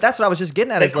 but that's what I was just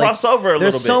getting at. They is like, cross over a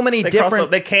there's little bit. so many They cross different.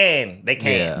 over- They can.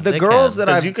 Yeah. the They girls can. that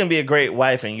Because I've you can be a great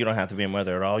wife and you don't have to be a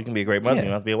mother at all. You can be a great mother and you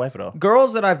don't have to be a wife at all.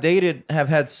 girls that I've dated have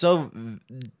had so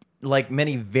like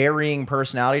many varying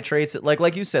personality traits.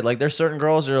 Like you said, like there's certain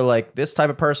girls that are like this type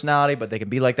of personality, but they can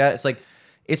be like that. It's like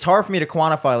it's hard for me to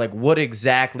quantify like what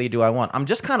exactly do I want. I'm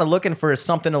just kind of looking for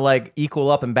something to like equal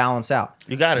up and balance out.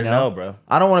 You gotta know, bro.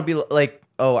 I don't want to be like,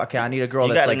 oh, okay, I need a girl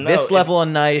You that's gotta like know. this level of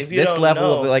nice, if you this don't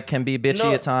level of know- like can be bitchy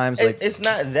No, at times. it- Like it's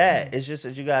not that. It's just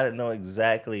that you gotta know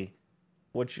exactly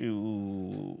what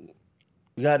you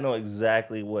gotta know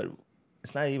exactly what.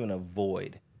 It's not even a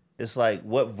void. It's like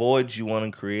what voids you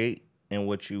want to create and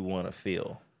what you want to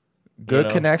feel. good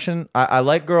know? connection. I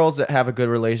like girls that have a good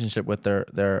relationship with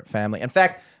their family. In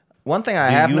fact, one thing I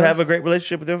Do have you noticed- have a great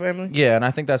relationship with your family? Yeah, and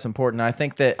I think that's important. I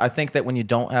think that when you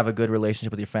don't have a good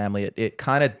relationship with your family, it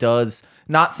kind of does.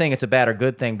 Not saying it's a bad or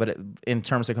good thing, but in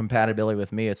terms of compatibility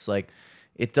with me, it's like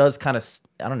it does kind of.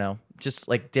 I don't know, just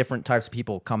like different types of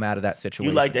people come out of that situation.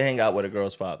 You like to hang out with a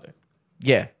girl's father.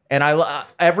 Yeah, and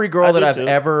every girl I that do I've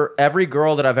too. every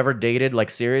girl that I've ever dated, like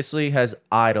seriously, has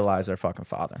idolized their fucking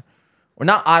father, or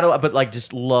not but like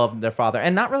just loved their father,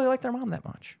 and not really like their mom that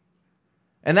much.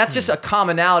 And that's just a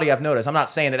commonality I've noticed. I'm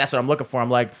not saying that that's what I'm looking for. I'm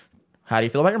like, how do you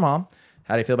feel about your mom?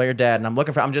 How do you feel about your dad? And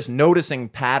I'm just noticing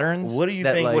patterns. What do you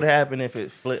that, think like, would happen if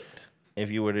it flipped? If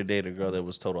you were to date a girl that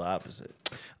was total opposite?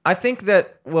 I think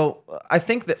that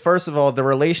first of all, the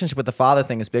relationship with the father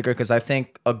thing is bigger because I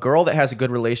think a girl that has a good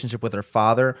relationship with her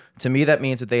father, to me, that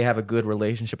means that they have a good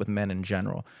relationship with men in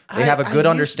general. They have a good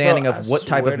understanding of what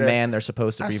type of man they're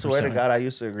supposed to I be swear to pursuing. God, I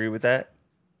used to agree with that.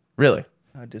 Really?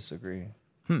 I disagree.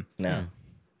 No.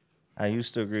 I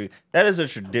used to agree. That is a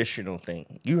traditional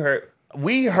thing. You heard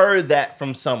We heard that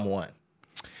from someone.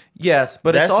 Yes,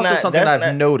 but it's That's also not- something that's I've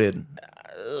not- noted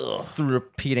through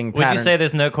repeating Would pattern. you say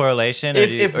there's no correlation, or If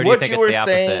do you, if or do you what think you it's were the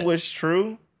opposite? saying was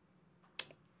true,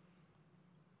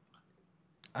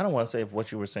 I don't want to say if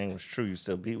what you were saying was true, you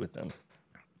still be with them.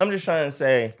 I'm just trying to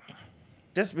say,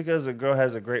 just because a girl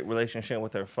has a great relationship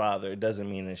with her father, it doesn't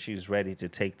mean that she's ready to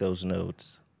take those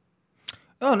notes.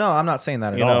 Oh no, I'm not saying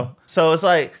that at You all. know, so it's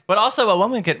like, But also, a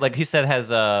woman could, like he said,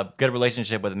 has a good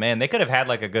relationship with a man. They could have had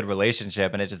like a good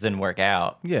relationship, and it just didn't work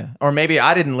out. Yeah, or maybe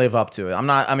I didn't live up to it. I'm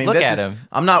not. I mean, Look this at is. him.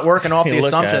 I'm not working off the Look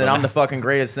assumption at that him. I'm the fucking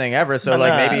greatest thing ever. So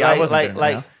like nah, maybe I wasn't. good,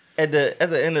 you know? at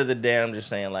the end of the day, I'm just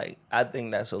saying, like, I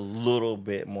think that's a little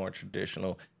bit more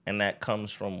traditional, and that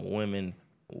comes from women,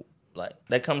 like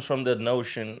that comes from the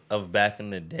notion of back in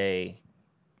the day.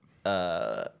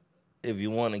 If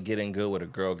you want to get in good with a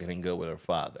girl, get in good with her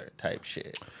father, type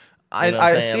shit. You know what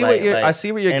I'm I saying? see what you're. I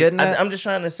see what you're and getting at. I'm just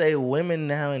trying to say, women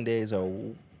nowadays are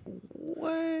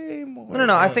way more.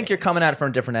 No. I think you're coming at it from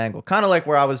a different angle. Kind of like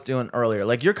where I was doing earlier.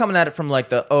 Like you're coming at it from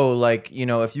like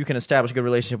if you can establish a good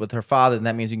relationship with her father, then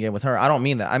that means you can get with her. I don't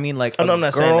mean that. I mean like Oh, no, a I'm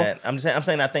not girl, saying that. I'm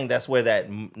saying I think that's where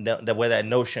that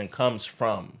notion comes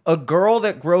from. a girl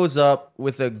that grows up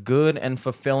with a good and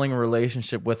fulfilling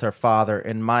relationship with her father,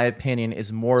 in my opinion,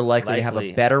 is more likely to have a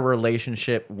Likely. better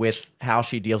relationship with how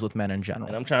she deals with men in general.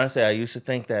 And I'm trying to say I used to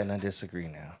think that, and I disagree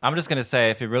now. I'm just gonna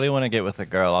say, if you really want to get with a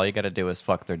girl, all you gotta do is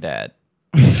fuck their dad.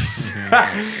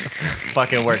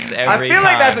 Fucking works every time. I feel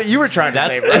like that's what you were trying to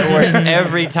say, bro. That works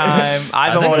every time. I've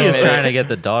I been think he wanting was to trying to get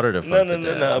the daughter to fuck No, the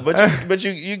no, dad. no. But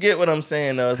you get what I'm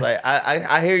saying though. It's like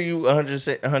I hear you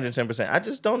 110%. I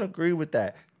just don't agree with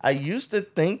that. I used to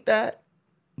think that,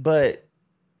 but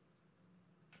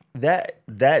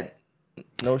that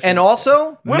notion. And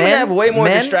also, women men, have way more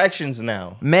men, distractions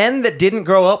now. Men that didn't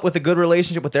grow up with a good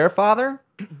relationship with their father,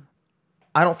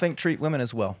 I don't think treat women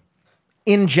as well.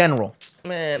 In general.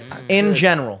 Man, In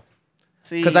general.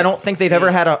 see, Because I don't think they've ever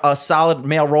had a solid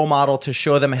male role model to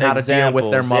show them how to deal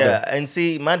with their examples, mother. Yeah. And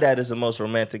see, my dad is the most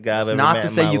romantic guy I've It's ever not met to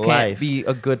in say my you life. can't be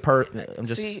a good person. I'm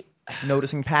just See-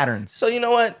 noticing patterns. So you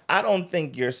know what? I don't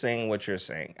think you're saying what you're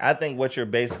saying. I think what you're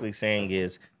basically saying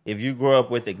is if you grow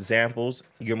up with examples,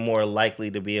 you're more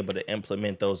likely to be able to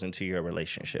implement those into your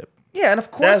relationship. Yeah, and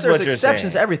of course That's there's what you're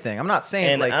exceptions saying. to everything. I'm not saying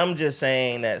And like I'm just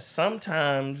saying that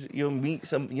sometimes you'll meet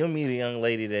a young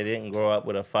lady that didn't grow up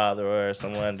with a father or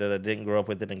someone that didn't grow up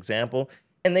with an example,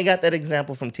 and they got that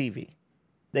example from TV.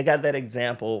 They got that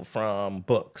example from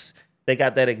books. They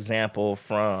got that example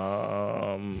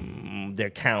from their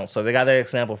counsel. They got that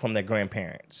example from their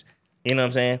grandparents. You know what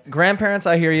I'm saying? grandparents,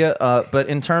 I hear you. But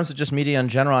in terms of just media in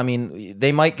general, I mean,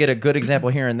 they might get a good example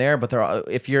here and there, but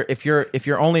if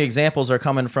your only examples are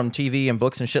coming from TV and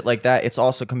books and shit like that, it's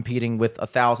also competing with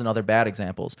 1,000 other bad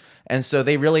examples. And so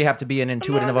they really have to be an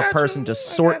intuitive enough person to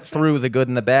sort through the good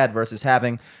and the bad versus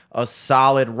having a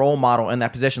solid role model in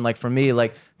that position. Like for me,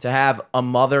 like to have a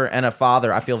mother and a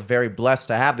father, I feel very blessed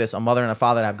to have this, a mother and a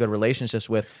father to have good relationships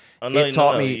with. It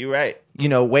taught me, you're right.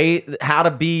 how to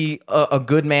be a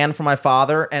good man for my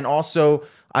father. And also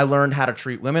I learned how to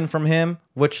treat women from him,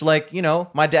 which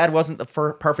my dad wasn't the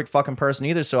perfect fucking person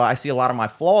either. So I see a lot of my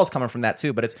flaws coming from that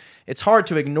too, but it's hard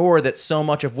to ignore that so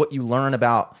much of what you learn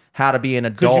about how to be an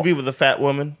Could adult. you be with a fat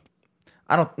woman?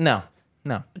 No.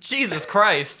 Jesus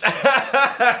Christ.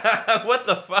 What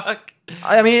the fuck?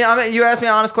 I mean, you asked me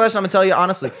an honest question. I'm gonna tell you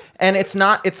honestly. And it's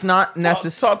not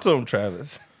necessary. Talk to him,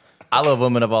 Travis. I love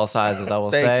women of all sizes, I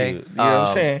will Thank say. you. You know what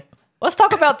I'm saying? Let's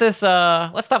talk about this.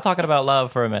 Let's stop talking about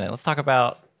love for a minute. Let's talk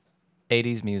about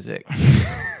 80s music.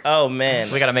 Oh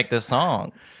man, We got to make this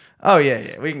song. Oh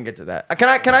yeah, we can get to that.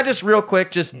 Can I just real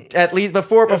quick, just at least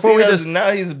before See, we just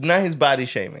now he's body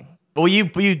shaming. Well, you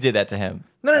did that to him.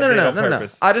 no. did on No.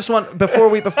 purpose. I just want before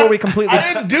we completely.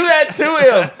 I didn't do that to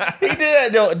him. He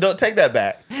did that. Don't take that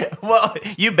back. Well,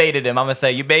 you baited him. I'm going to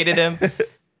say you baited him. I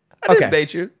didn't Okay.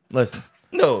 bait you. Listen.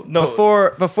 No.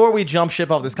 Before we jump ship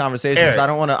off this conversation, 'cause Eric, I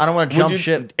don't want to jump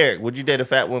ship. Eric, would you date a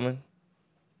fat woman?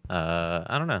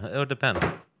 I don't know. It would depend.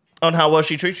 On how well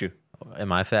she treats you?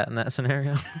 Am I fat in that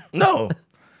scenario? No.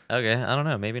 Okay, I don't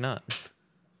know. Maybe not.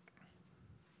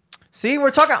 See,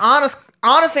 we're talking honest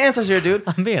answers here, dude.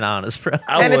 I'm being honest, bro.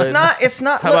 I And would. it's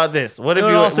not. How look, about this? What if It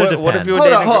would you also what if you were Hold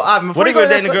dating on, a hold girl- on. Before what we if go you were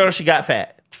to this dating a girl and she got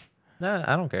fat? No,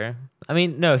 I don't care. I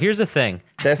mean, no, here's the thing.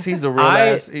 He's a real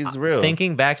ass. He's real.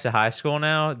 Thinking back to high school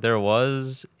now, there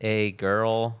was a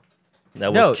girl.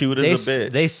 that was cute they, as a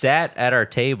bitch. They sat at our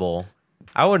table.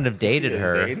 I wouldn't have dated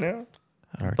her Dating her?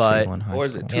 but- Or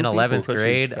is it two in people 11th 'cause she's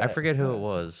grade. I fat? forget who it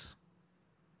was.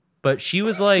 But she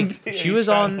was like, she was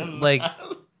on like,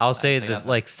 I'll say the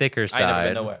like thicker I never been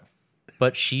side. nowhere.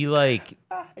 but she like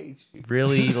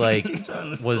really like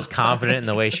was confident in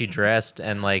the way she dressed,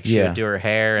 and like she Yeah. would do her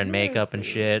hair and makeup and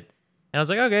shit. And I was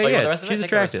like, okay, you want the yeah, rest of it? she's Take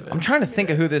the rest of attractive. it. I'm trying to think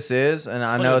of who this is, and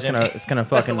I put know it it's with gonna Jimmy. it's gonna That's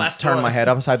the fucking last turn one. my head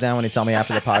upside down when you tell me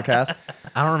after the podcast.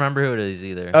 I don't remember who it is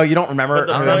either. Oh, you don't remember?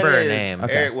 The I point remember her is, name.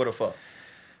 Okay. Eric would have fucked.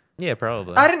 Yeah,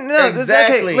 probably. I didn't know.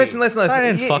 Exactly. Okay, listen. I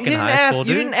didn't fuck in didn't high ask. school,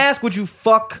 You dude. didn't ask. Would you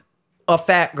fuck a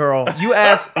fat girl? You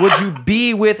asked. Would you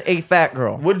be with a fat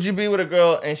girl? Would you be with a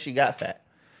girl and she got fat?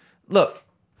 Look,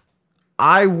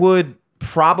 I would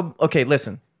probably. Okay,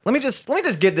 listen. Let me just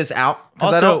get this out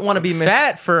because I don't want to be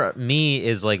fat for me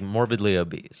is like morbidly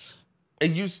obese.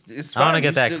 And it's I wanna fine. get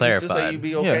You that still say clarified. you'd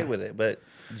be okay Yeah. with it, but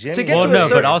Jimmy, To get Well, to a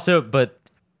no, certain- but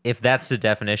if that's the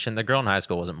definition, the girl in high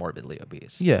school wasn't morbidly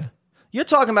obese. Yeah, you're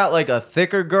talking about like a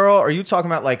thicker girl, or are you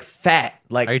talking about like fat?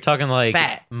 Like, Are you talking like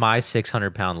Fat. my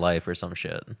 600-pound life or some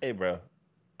shit? hey, bro,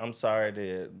 I'm sorry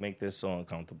to make this so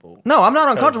uncomfortable. no, I'm not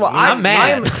uncomfortable. I'm mad. I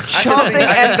am I can chomping see-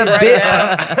 I can at see the right bit.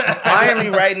 now- I can see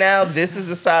right now. This is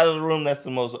the side of the room that's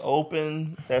the most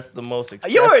open. That's the most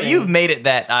accepting. You've made it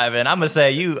that, Ivan. I'm gonna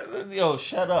say you. Yo,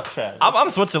 shut up, Travis. I'm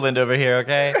Switzerland over here.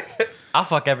 Okay, I'll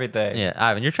fuck everything. Yeah,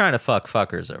 Ivan, you're trying to fuck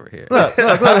fuckers over here.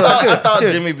 I thought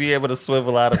Jimmy be able to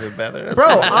swivel out of it better. That's Bro,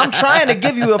 all. I'm trying to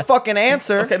give you a fucking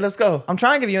answer. Okay, let's go. I'm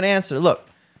trying to give you an answer. Look,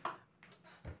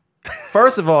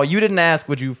 first of all, you didn't ask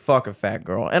would you fuck a fat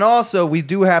girl, and also we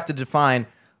do have to define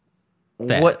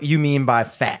Fat. what you mean by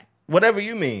fat. Whatever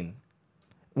you mean.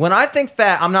 When I think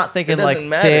fat, I'm not thinking It like doesn't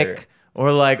matter. thick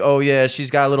or like, oh yeah, she's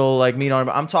got a little like meat on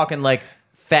her. I'm talking like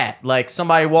fat. Like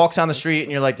somebody walks down the street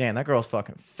and you're like, damn, that girl's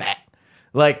fucking fat.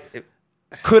 Like,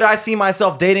 could I see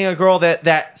myself dating a girl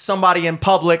that somebody in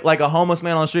public, like a homeless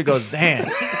man on the street, goes, damn,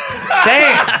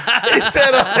 damn, He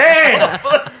said, damn,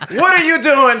 what are you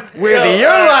doing with your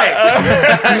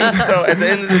life? so at the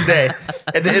end of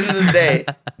the day,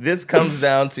 this comes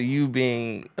down to you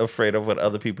being afraid of what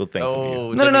other people think of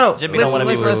you. No. Jimmy don't want to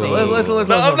be Listen.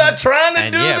 No, I'm not trying to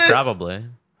And do yeah, this. probably.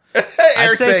 Eric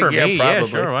I'd say said, for yeah, me, probably. yeah,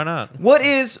 sure, why not?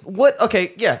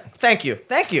 Okay, yeah, thank you.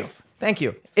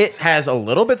 It has a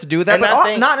little bit to do with that, And but I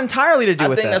think- not entirely to do I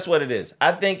with think that. that's what it is.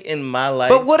 I think in my life,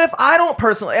 But what if I don't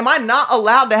personally? Am I not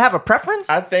allowed to have a preference?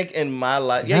 I think in my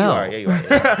life, yeah, No. you are. Yeah, you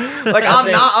are. Like I'm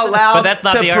think- not allowed. But that's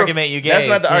not to the argument you gave. That's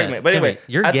not the Yeah. argument. But anyway,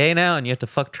 You're I- gay now and you have to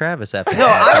fuck Travis after. No,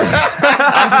 I'm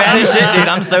fat as shit, dude.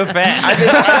 I'm so fat. I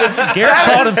just Garrett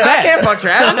called him I fat. can't fuck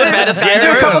Travis. I'm the fattest guy in Do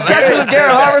the a couple room. sessions with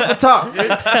Garrett Harvest for talk.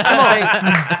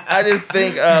 I just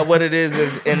think what it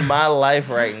is in my life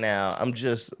right now, I'm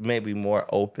just maybe more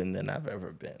open than I've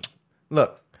ever been.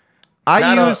 Look,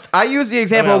 Not I used the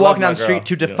example I of love walking my down the street girl.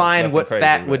 to You know, define nothing what crazy,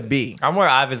 fat but- would be. I'm where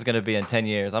Ivan's gonna be in 10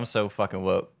 years. I'm so fucking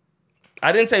woke.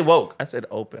 I didn't say woke. I said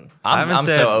open. I'm Ivan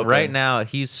said so open. right now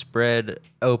he's spread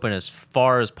open as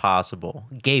far as possible,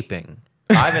 gaping.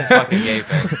 Ivan's fucking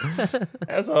gaping.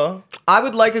 That's all. I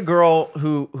would like a girl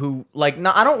who like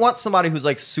no, I don't want somebody who's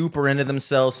like super into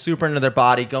themselves, super into their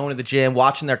body, going to the gym,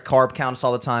 watching their carb counts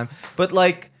all the time. But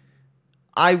like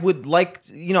I would like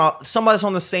somebody's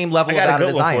on the same level I got about a it good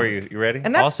as one I for am. you. You ready?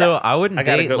 And that's Also, I wouldn't I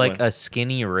got a date good like one. a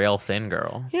skinny, rail thin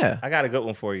girl. yeah. I got a good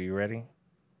one for you. You ready?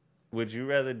 Would you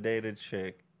rather date a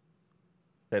chick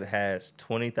that has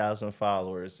 20,000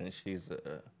 followers and she's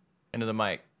a Into the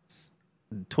mic.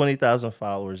 20,000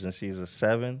 followers and she's a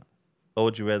 7? Or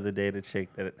would you rather date a chick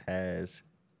that has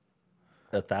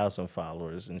 1,000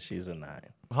 followers and she's a 9?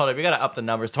 Hold up, we gotta up the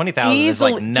numbers. 20,000 is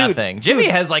Easily- like dude, nothing. Jimmy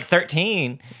dude. has like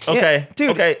 13. Okay, Yeah, dude,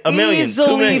 okay, a million, 2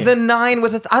 easily million. the 9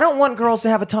 with I don't want girls to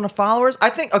have a ton of followers. I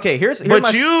think here's But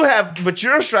my but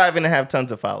you're striving to have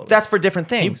tons of followers. that's for different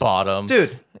He things. bought him.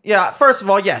 Dude, yeah, first of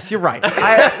all, yes, you're right. You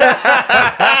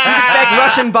beg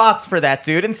Russian bots for that,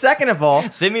 dude. And second of all,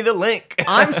 Send me the link.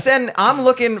 I'm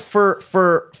looking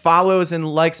for follows and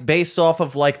likes based off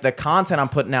of like the content I'm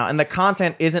putting out, and the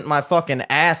content isn't my fucking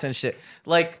ass and shit.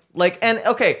 And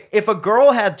okay, if a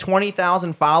girl had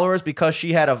 20,000 followers because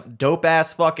she had a dope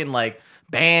ass fucking like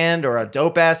band or a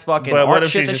dope ass fucking but art what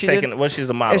if shit she's that just she taking? did, What if she's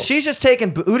a model? if she's just taking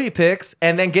booty pics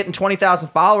and then getting 20,000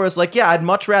 followers, like yeah, I'd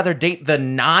much rather date the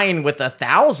 9 with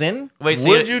 1,000. Wait, so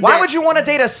Would you, you- Why would you want to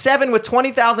date a 7 with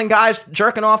 20,000 guys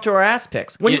jerking off to her ass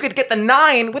pics when you You- could get the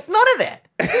 9 with none of that?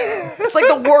 It's like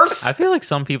the worst. I feel like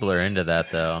some people are into that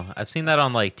though. I've seen that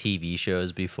on like TV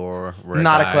shows before. Where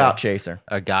Not a guy- clout chaser.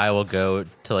 A guy will go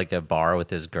to like a bar with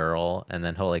his girl, and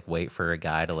then he'll like wait for a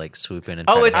guy to like swoop in and.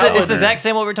 Oh, try it's to the, get it's the her. exact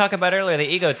same what we were talking about earlier, the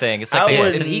ego thing. It's like I they,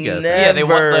 would it's an ego thing. never yeah, they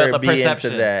want the be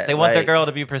perception. into that. They want their Like- girl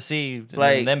to be perceived and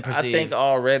like then them I perceived. think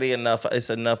already enough. It's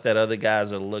enough that other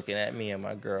guys are looking at me and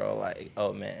my girl like,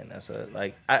 oh man, that's a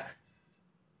like I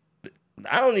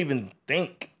don't even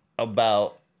think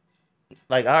about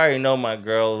like I already know my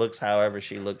girl looks however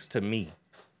she looks to me,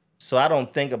 so I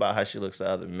don't think about how she looks to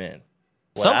other men.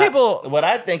 What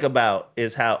I think about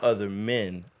is how other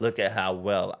men look at how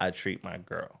well I treat my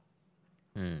girl.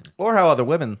 Or how other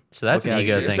women. So that's look an at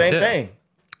ego you. It's the thing same too. thing.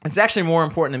 It's actually more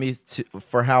important to me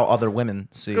for how other women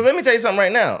see. Because let me tell you something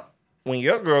right now. When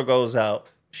your girl goes out,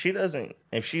 she doesn't,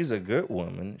 if she's a good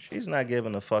woman, she's not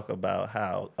giving a fuck about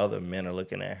how other men are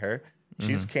looking at her.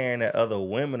 She's caring that other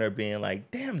women are being like,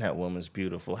 damn, that woman's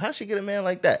beautiful. How'd she get a man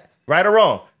like that? Right or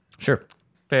wrong? Sure.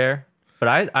 Fair.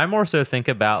 But I more so think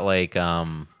about like I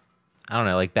don't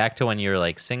know, like back to when you're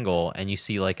like single and you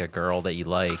see like a girl that you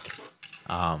like,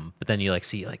 but then you like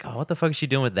see like, oh, what the fuck is she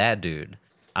doing with that dude?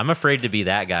 I'm afraid to be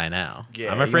that guy now.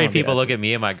 Yeah, I'm you afraid wanna be people that look at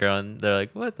me and my girl and they're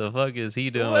like, what the fuck is he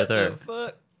doing with her?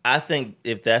 Fuck? I think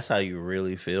if that's how you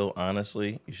really feel,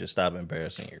 honestly, you should stop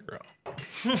embarrassing your girl.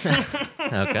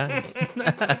 Okay.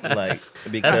 Like,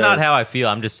 because That's not how I feel.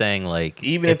 I'm just saying like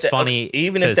even it's if funny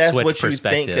even to if that's switch what you think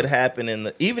perspective. could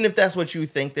happen even if that's what you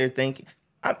think they're thinking,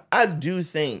 I do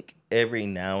think every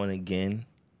now and again,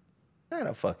 not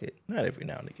every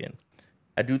now and again,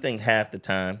 I do think half the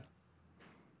time,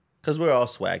 because we're all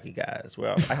swaggy guys.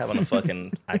 I have on a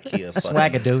fucking IKEA fucking,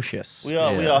 Swagadocious. we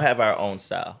all have our own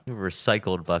style.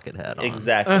 Recycled bucket hat on.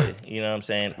 Exactly. You know what I'm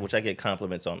saying? Which I get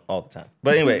compliments on all the time.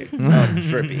 But anyway,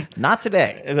 trippy. Not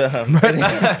today.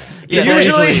 Yeah,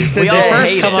 Usually, we all First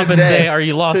hate come it. up and say, "Are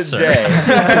you lost, sir?"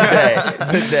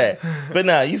 Today. But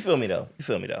nah, you feel me though.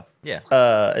 Yeah.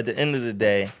 At the end of the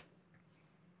day,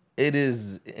 it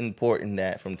is important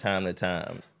that from time to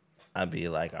time, I'd be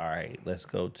like, all right, let's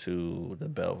go to the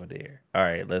Belvedere. All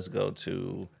right, let's go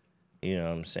to, you know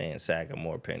what I'm saying,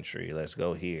 Sagamore Pentry. Let's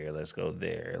go here. Let's go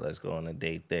there. Let's go on a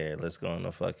date there. Let's go on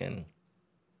a fucking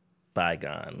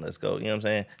Bygone. Let's go. You know what I'm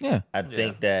saying? Yeah. I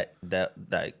think that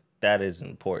is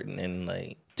important. And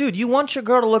like, Dude, you want your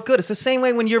girl to look good. It's the same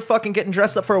way when you're fucking getting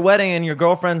dressed up for a wedding and your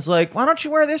girlfriend's like, why don't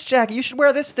you wear this jacket? You should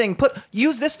wear this thing.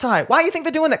 Use this tie. Why do you think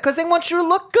they're doing that? Because they want you to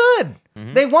look good.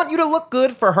 They want you to look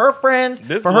good for her friends,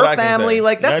 this for is what her I can family. say.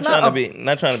 Like that's not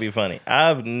not trying to be funny.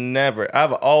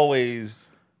 I've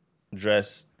always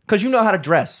dressed. because you know how to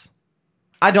dress.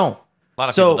 I don't. A lot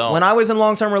of So people don't. when I was in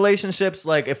long-term relationships,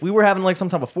 like if we were having like some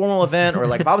type of formal event or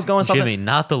like if I was going something, Jimmy,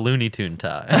 not the Looney Tune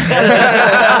tie.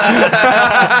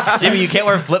 Jimmy, you can't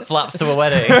wear flip flops to a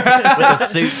wedding with a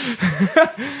suit.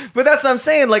 but that's what I'm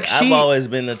saying. Like I've always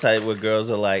been the type where girls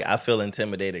are like, I feel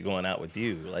intimidated going out with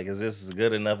you. Like, is this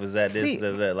good enough? Is that this? See,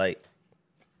 that? Like,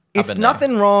 it's been there.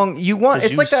 nothing wrong. You want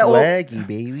it's you like that old. swaggy,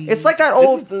 baby. It's like that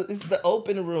old. It's the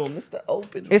open room. It's the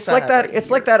open. It's like that. It's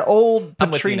like that old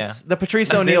I'm with you Patrice, now. the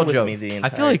Patrice O'Neal joke. I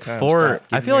feel like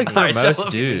for most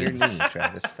dudes, try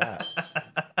to stop.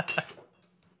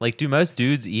 like, do most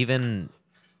dudes even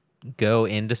go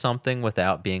into something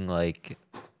without being like,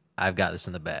 I've got this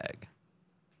in the bag?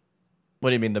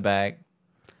 What do you mean the bag?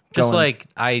 Just Going- like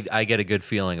I get a good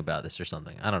feeling about this or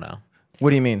something. I don't know. What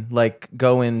do you mean? Like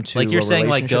go into Like you're a saying,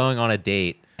 like relationship? going on a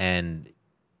date and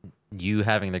you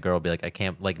having the girl be like, I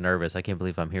can't, like nervous. I can't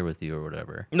believe I'm here with you or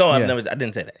whatever. No, Yeah. I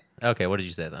didn't say that. Okay, what did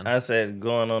you say then? I said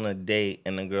going on a date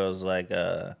and the girl's like,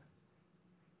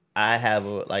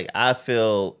 I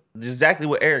feel exactly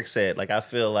what Eric said. Like, I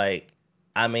feel like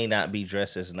I may not be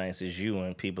dressed as nice as you,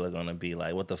 and people are gonna be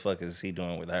like, what the fuck is he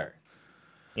doing with her?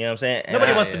 You know what I'm saying? And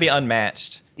Nobody I- wants to be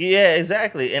unmatched. Yeah,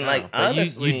 exactly. And like, But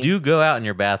honestly, you do go out in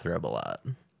your bathrobe a lot.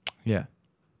 Yeah,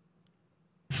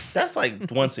 that's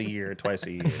like once a year, twice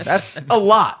a year. that's a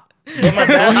lot. But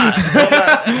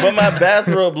my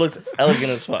bathrobe looks elegant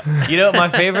as fuck. You know, my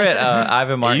favorite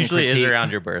Ivan It Martin usually is critique- around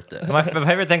your birthday. My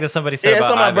favorite thing that somebody said Yeah, it's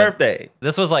about on my Ivan. birthday.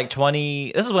 This was like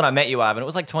This is when I met you, Ivan. It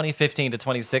was like 2015 to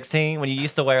 2016 when you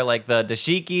used to wear like the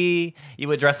dashiki. You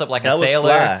would dress up like That a was sailor.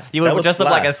 fly. You That would was dress up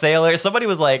fly. like a sailor. Somebody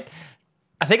was like,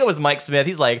 I think it was Mike Smith.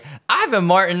 He's like, Ivan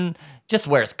Martin just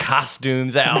wears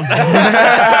costumes out.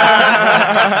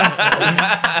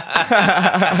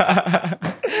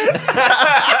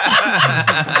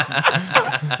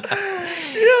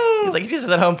 He's like, he just is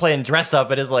at home playing dress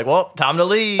up. It is like, well, time to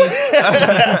leave.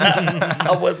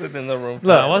 I wasn't in the room.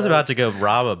 For I was about to go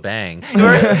rob a bank.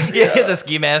 Yeah, he has a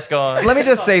ski mask on. Let me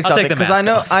just say something take the because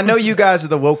mask I know you guys are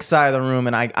the woke side of the room,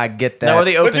 and I get that. No, we're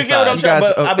the But open you get what I'm side. saying? You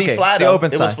guys- But I'll be okay, fly the though.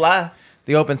 open It was side. fly.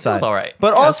 The open side. all right.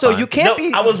 But also, fine. you can't No,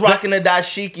 be. I was rocking the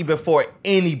dashiki before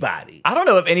anybody. I don't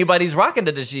know if anybody's rocking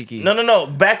the dashiki. No.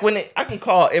 Back when I can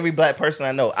call every black person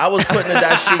I know. I was putting the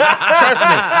dashiki. Trust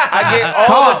me, I get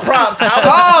all the props.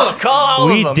 Call all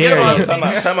We of them. dare Get you. them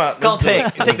on. Time out. Call Let's do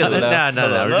it. Take this No, enough. no,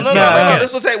 we're No, just gonna-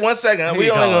 This will take 1 second. We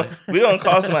you gonna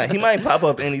call somebody. He might pop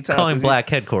up anytime. Calling 'cause black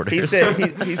headquarters. He said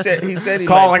he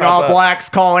calling might all pop up. blacks,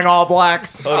 calling all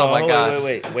blacks. Hold Oh on, my hold- God.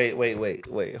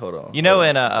 Wait, hold on. You know, Hold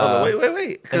in on. Hold on, a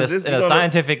wait. in 'Cause this- a you gonna-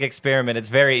 scientific experiment, it's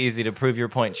very easy to prove your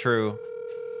point true,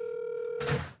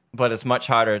 but it's much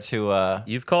harder to.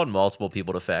 You've called multiple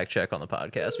people to fact check on the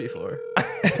podcast before.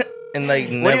 and like What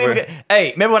do you never. even,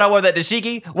 hey, remember when I wore that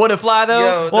dashiki? Want to fly though?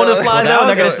 Yo, Want no, to fly that though? And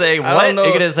was they're gonna a- say I don't what? know.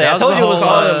 They're gonna say That I was told the you it was whole,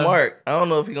 Calling fun. Mark. I don't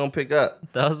know if he gonna pick up.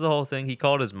 That was the whole thing. He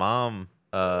called his mom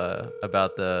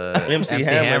about the MC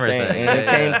Hammer thing, and it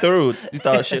came through. You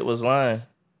thought shit was lying.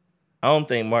 I don't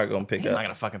think Mark gonna pick He's up. not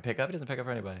gonna fucking pick up. He doesn't pick up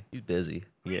for anybody. He's busy.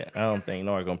 Yeah, I don't think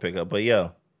Mark gonna pick up. But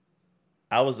yo,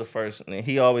 I was the first.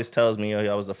 He always tells me,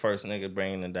 yo, I was the first nigga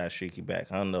bringing the dashiki back.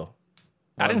 I don't know.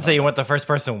 I didn't say you weren't the first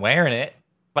person wearing it,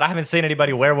 but I haven't seen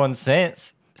anybody wear one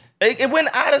since. It went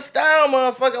out of style,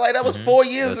 motherfucker. Like that was 4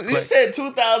 years. was You quick. said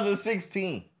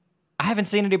 2016. I haven't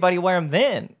seen anybody wear them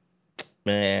then.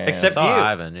 Man, Except Saw you.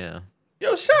 Ivan, yeah.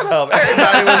 yo, shut up.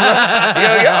 Everybody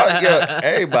was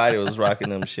everybody was rocking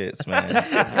them shits, man.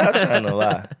 Y'all trying to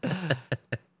lie.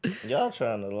 Y'all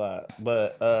trying to lie.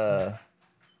 But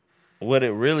what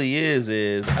it really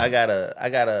is I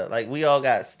gotta like we all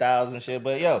got styles and shit,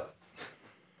 but yo,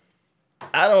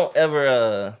 I don't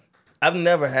ever I've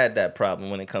never had that problem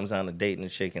when it comes down to dating a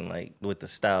chick and like with the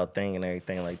style thing and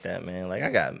everything like that, man. Like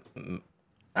I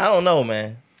don't know,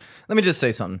 man. Let me just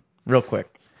say something real quick.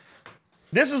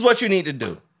 This is what you need to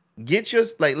do. Get your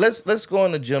let's go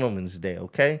on a gentleman's day,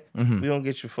 okay? We gonna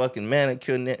get your fucking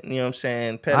manicure, you know what I'm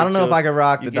saying? Pedicure. I don't know if I can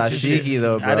rock You the get your shit- dashiki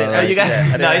though, bro. I didn't Oh, ask you got that. I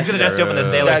didn't no. He's ask gonna that. dress you up in the We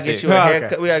sailor gotta get suit. you a Oh, okay.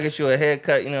 haircut. We gotta get you a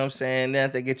haircut, you know what I'm saying?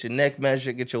 Then they get your neck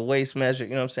measured, get your waist measured,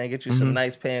 you know what I'm saying? Get you some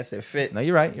nice pants that fit. No,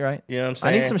 you're right. You're right. You know what I'm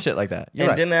I saying? need some shit like that. You're And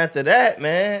right. then after that,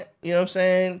 man, you know what I'm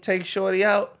saying? Take Shorty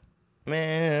out,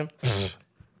 man.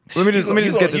 Let me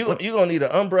just get this. You gonna need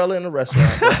an umbrella in the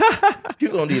restaurant. Bro. You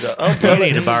gonna need an umbrella. You need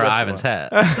to in the borrow restaurant. Ivan's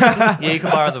hat. Yeah, you can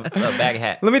borrow the bag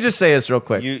hat. Let me just say this real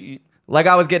quick. You Like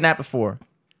I was getting at before,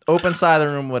 open side of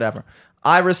the room, whatever.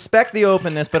 I respect the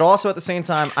openness, but also at the same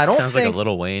time, I don't Sounds like think a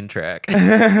Lil Wayne track.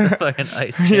 Fucking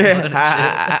Ice Cube.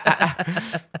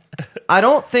 I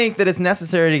don't think that it's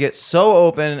necessary to get so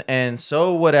open and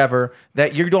so whatever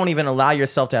that you don't even allow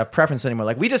yourself to have preference anymore.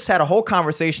 Like we just had a whole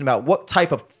conversation about what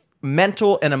type of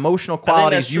mental and emotional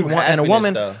qualities that's you true want in a happiness,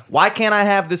 woman. though. Why can't I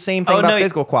have the same thing about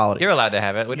physical qualities? You're allowed to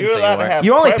have it. We didn't You're say allowed you to weren't. have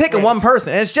You're only picking preference. one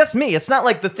person, and it's just me. It's not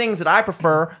like the things that I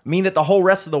prefer mean that the whole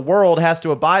rest of the world has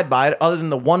to abide by it, other than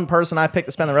the one person I picked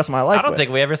to spend the rest of my life I don't with. think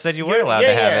we ever said you were You're- allowed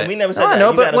yeah, to have yeah, it. we never said I that. know,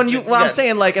 You but gotta when fit- you, when I'm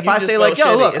saying like, if you I just say felt like, yo,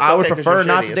 shitty. look, It's I would okay 'cause prefer you're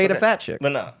not shitty. to It's date a okay. fat chick.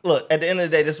 But no, look, at the end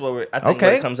of the day, this is what I think what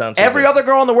Okay, it comes down to. every is other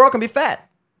girl in the world can be fat.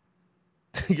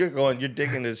 you're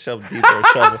digging yourself deeper,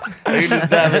 shovel. You just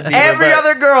diving deeper, Every bro.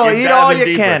 other girl, You're eat all diving you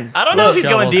deeper. can. I don't know if he's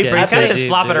going Shovels deeper. He's getting kind of deep, just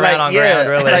flopping dude. around on ground,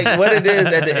 really. Like what it is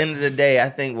at the end of the day, I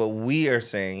think what we are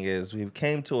saying is we've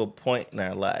came to a point in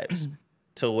our lives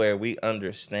to where we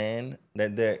understand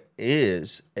that there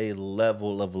is a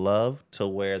level of love to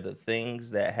where the things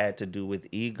that had to do with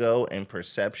ego and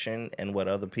perception and what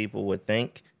other people would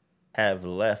think have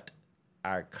left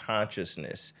our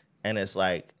consciousness. And it's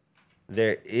like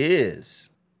there is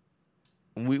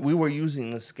we were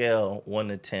using the scale 1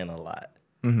 to 10 a lot.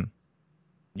 Mm-hmm.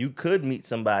 You could meet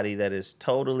somebody that is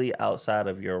totally outside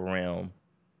of your realm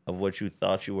of what you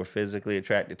thought you were physically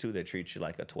attracted to that treats you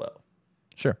like a 12.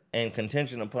 Sure. And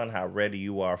contingent upon how ready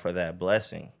you are for that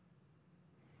blessing,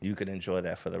 you could enjoy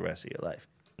that for the rest of your life.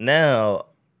 Now,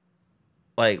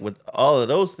 like with all of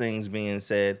those things being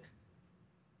said,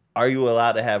 are you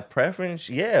allowed to have preference?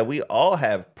 Yeah, we all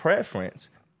have preference.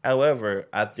 However,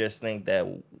 I just think that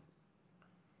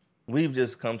we've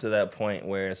just come to that point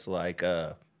where it's like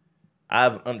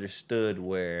I've understood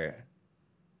where,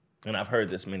 and I've heard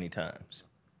this many times,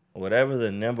 whatever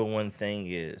the number one thing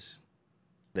is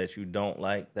that you don't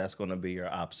like, that's going to be your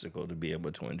obstacle to be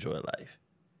able to enjoy life.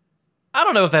 I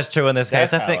don't know if that's true in this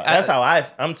case. That's how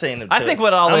I'm saying it. I too. think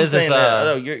what all I'm is saying that,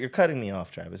 no, you're cutting me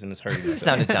off, Travis, and it's hurting me. You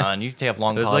sounded done. You take up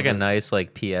long It was pauses. like a nice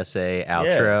like PSA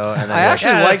outro. And then I you're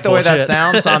actually "Ah, like that's the way that bullshit."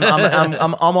 sounds. So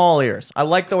I'm all ears. I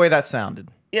like the way that sounded.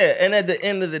 Yeah, and at the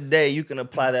end of the day, you can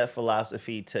apply that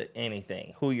philosophy to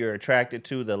anything. Who you're attracted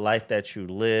to, the life that you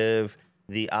live,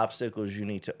 the obstacles you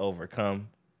need to overcome.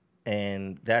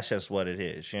 And that's just what it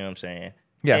is. You know what I'm saying?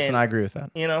 Yes, and I agree with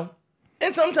that. You know?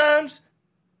 And sometimes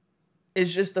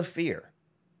it's just a fear.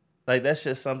 Like that's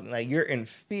just something like you're in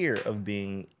fear of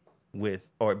being with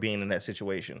or being in that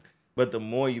situation. But the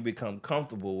more you become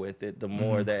comfortable with it, the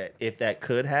more that if that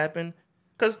could happen.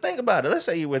 Because think about it. Let's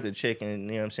say you're with a chick and,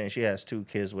 you know what I'm saying, she has 2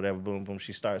 kids, whatever, boom, boom,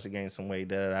 she starts to gain some weight,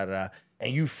 da-da-da-da,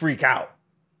 and you freak out.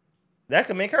 That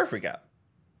could make her freak out.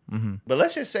 But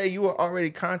let's just say you were already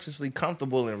consciously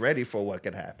comfortable and ready for what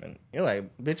could happen. You're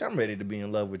like, bitch, I'm ready to be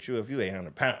in love with you if you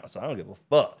 800 pounds, so I don't give a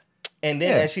fuck. And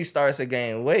then as she starts to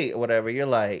gain weight or whatever, you're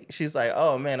like, she's like,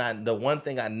 oh man, the one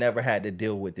thing I never had to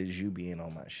deal with is you being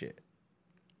on my shit.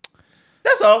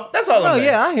 That's all. That's all. Oh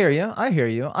yeah, I hear you. I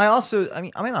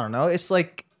mean, I don't know. It's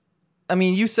like, I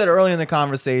mean, you said earlier in the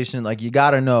conversation, like you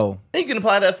gotta know. You can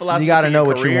apply that philosophy. You gotta to know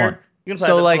your what career. you want. You can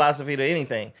apply that philosophy to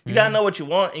anything. You gotta know what you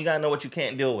want, and you gotta know what you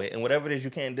can't deal with, and whatever it is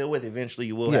you can't deal with, eventually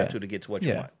you will have to get to what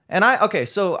you want. And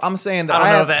so I'm saying that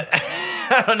I don't know that.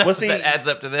 I don't know if that adds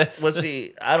up to this. Well,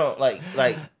 see, I don't like.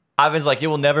 Ivan's like, you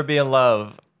will never be in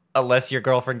love unless your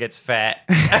girlfriend gets fat.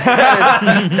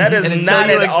 that is And not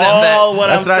until you at accept all that. what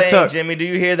That's I'm what I saying, took. Jimmy. Do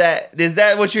you hear that? Is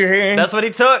that what you're hearing? That's what he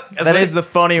took. that is the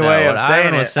funny No, way what of saying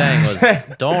Ivan it. was saying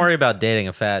was, don't worry about dating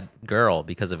a fat girl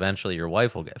because eventually your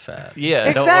wife will get fat. Yeah,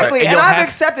 don't Exactly, worry. and you'll I've have-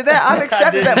 accepted that. I've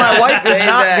accepted did that my not wife is say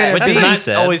not that. going Which to is That's what not you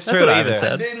said. always That's true what Ivan either. I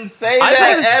said. didn't say I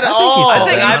that think- at I think he all. said I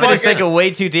think that. Ivan is Fucking- thinking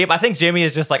way too deep. I think Jimmy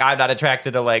is just like, I'm not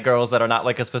attracted to like girls that are not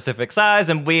like a specific size,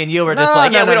 and we and you are just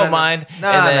like, yeah, we don't mind. And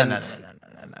then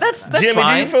that's Jimmy,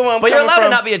 fine. do you feel where I'm but you're coming allowed to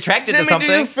from? not be attracted Jimmy, to something.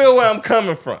 do you feel where I'm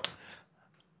coming from?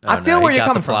 I Oh, feel no, where he you're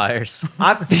got coming the from. flyers.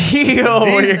 I feel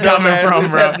where These you're coming from,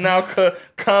 dumbasses bro. have now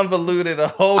convoluted a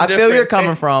whole I different feel where you're coming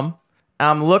thing. from.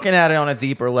 I'm looking at it on a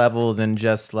deeper level than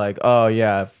just like, oh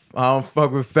yeah, I don't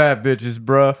fuck with fat bitches,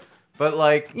 bruh. But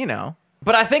like, you know,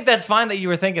 But I think that's fine that you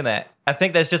were thinking that. I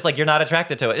think that's just like you're not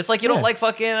attracted to it. It's like you don't like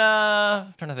fucking.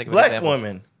 I'm trying to think of an Black example.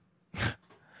 women.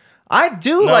 I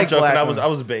do No, like I'm joking. black I women.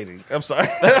 was baiting. I'm sorry.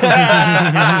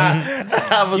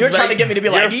 I was You're trying to baiting. get me to be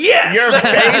like, Your- yes! Your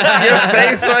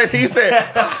face right there. You said,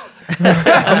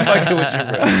 I'm fucking with you,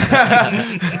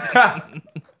 bro.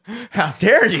 How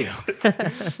dare you?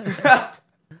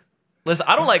 Listen,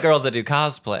 I don't like girls that do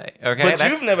cosplay. Okay, But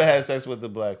you've never had sex with a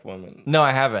black woman no,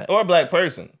 I haven't. or a black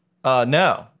person.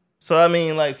 No. So, I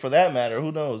mean, like, for that matter,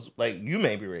 who knows? Like, you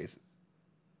may be racist.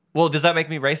 Well, does that make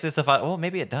me racist if I? Well,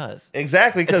 maybe it does.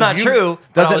 Exactly. It's not true.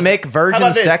 Does but I it was- make How about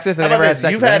virgins this? sexist if How they about never had this?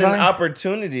 sex You've with had anybody? an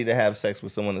opportunity to have sex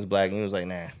with someone that's black, and you was like,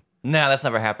 nah. Nah, that's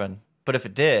never happened. But if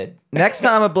it did, Next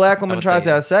time a black woman would tries say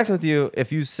to have sex with you,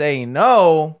 if you say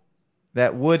no,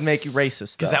 that would make you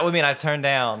racist. because though. that would mean I've turned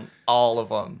down all of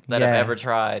them that I've Yeah. ever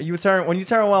tried. when you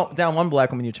turn down one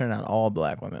black woman, you turn down all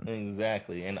black women.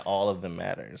 Exactly. And all of them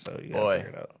matter. So, you gotta Boy. figure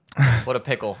it out. What a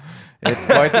pickle! It's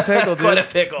quite the pickle, What a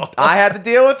dude. pickle! I had to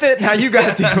deal with it. Now you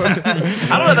got to deal with it.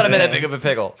 I don't know that I'm in that big of a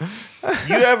pickle.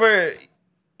 You ever...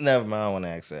 Never mind, I don't want to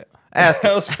ask that. Ask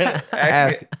I was finna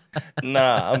ask it.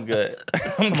 Nah, I'm good.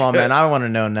 Come on, man. I want to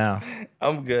know now.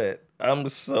 I'm good. I'm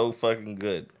so fucking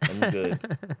good. I'm good.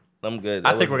 I'm good.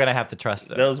 I think we're gonna have to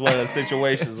trust him. That was one of the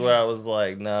situations where I was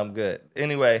like, nah, I'm good.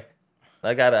 Anyway,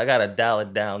 I gotta dial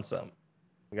it down some.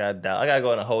 I gotta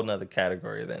go in a whole nother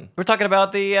category then. We're talking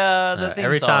about the theme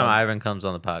Every song. time Ivan comes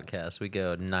on the podcast, we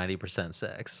go 90%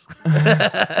 sex.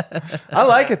 I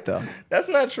like it though. That's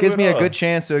not true. Gives at me a all. good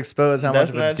chance to expose how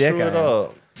That's much of a not dick true I at am.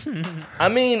 all. I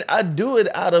mean, I do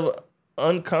it out of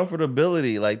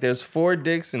uncomfortability. Like, there's 4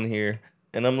 dicks in here,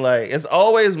 and I'm like, it's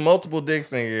always multiple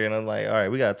dicks in here, and I'm like, all right,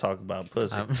 we gotta talk about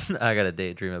pussy. I got to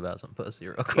daydream about some pussy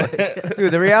real quick.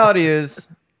 Dude, the reality is,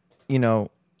 you know,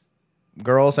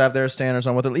 girls have their standards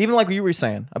on what they're, even like you were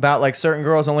saying about like certain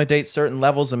girls only date certain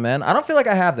levels of men. I don't feel like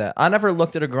I have that. I never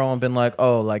looked at a girl and been like,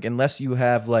 oh, like unless you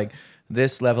have like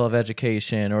this level of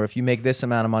education or if you make this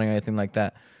amount of money or anything like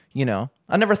that. You know,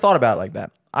 I never thought about it like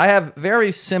that. I have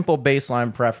very simple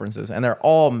baseline preferences, and they're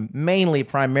all mainly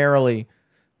primarily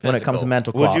when it comes to Physical.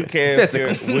 mental Would quality. you care?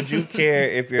 Physical. Would you care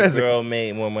if your Physical. girl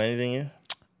made more money than you?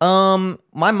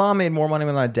 My mom made more money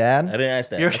than my I dad, didn't ask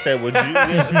that. I said, would you?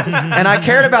 and I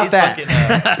cared about He's that.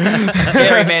 fucking,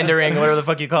 gerrymandering, whatever the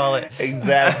fuck you call it.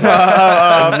 Exactly.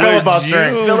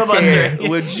 filibustering. Filibustering.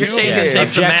 Would you You're changing care?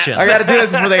 shapes of maps. Objection. I got to do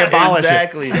this before they abolish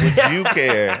Exactly. Would you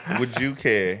care? Would you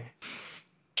care?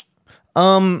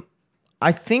 it.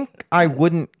 I think I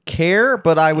wouldn't care,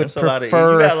 but I would That's a lot of. You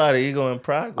prefer. got a lot of ego and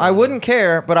pride. I wouldn't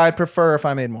care, but I'd prefer if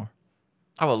I made more.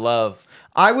 I would love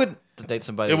I would. to date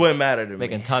somebody It wouldn't matter to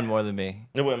making a me. ton more than me.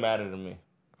 It wouldn't matter to me.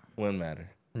 Wouldn't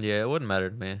matter. Yeah, it wouldn't matter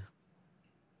to me.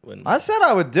 Wouldn't. I said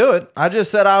I would do it. I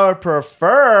just said I would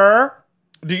prefer.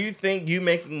 Do you think you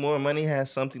making more money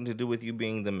has something to do with you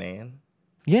being the man?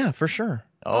 Yeah, for sure.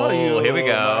 Oh, you- here we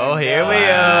go. my Here we God.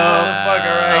 go.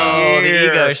 Motherfucker right Oh, the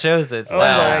here. ego ego shows it. Oh So.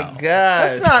 my god.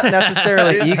 That's not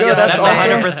necessarily It's- ego. yeah, That's that's also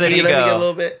 100% Can you let me ego. get a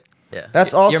little bit Yeah.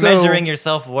 that's also You're measuring your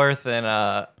self worth in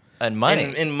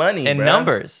money, in money, in bruh.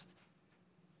 numbers.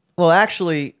 Well,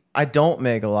 actually, I don't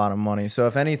make a lot of money. So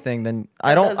if anything, then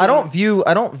I doesn't-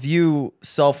 don't view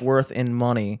self-worth in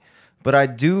money, but I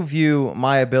do view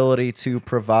my ability to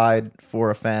provide for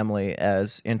a family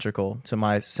as integral to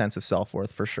my sense of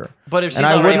self-worth for sure. But if she's And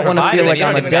I already wouldn't wanna feel providing, like you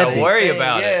I'm don't a even gotta deadbeat. worry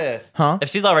about it. Yeah. Huh? If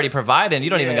she's already providing, you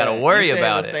don't even gotta worry You're saying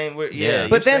about the it. same word- Yeah. Yeah.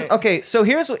 But you're then, saying- okay, so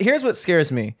here's what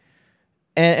scares me,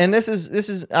 and this is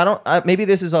maybe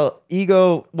this is a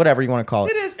ego, whatever you want to call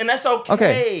It it. is, and that's okay.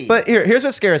 Okay, but here's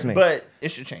what scares me. but it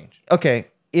should change. Okay,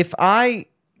 if I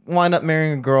wind up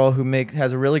marrying a girl who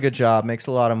has a really good job, makes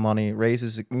a lot of money,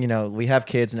 raises, we have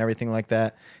kids and everything like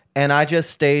that, and I just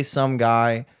stay some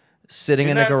guy sitting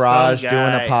You're in a not some garage doing a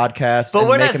guy. podcast. But and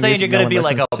we're not making saying music you're gonna no be one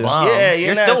like a listens to. bum. Yeah,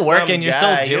 you're not still some working. You're still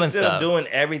guy. doing You're still stuff. doing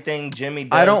everything Jimmy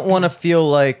does. I don't want to feel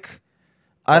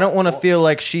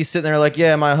like she's sitting there like,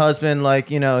 yeah, my husband, like,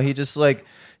 he just like,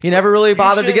 he never really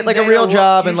bothered to get like a real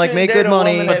job and like make good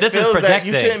money. But this is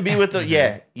projecting. You shouldn't be with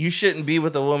you shouldn't be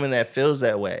with a woman that feels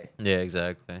that way. Yeah,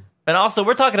 exactly. And also,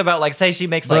 we're talking about like, say she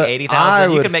makes But like I 80,000,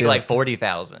 you would can make feel- like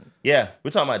 40,000. Yeah, we're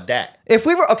talking about that. If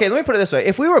we were, okay, let me put it this way.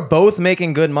 If we were both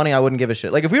making good money, I wouldn't give a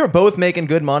shit. Like if we were both making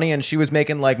good money and she was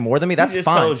making like more than me, that's I just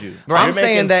fine. told you. I'm You're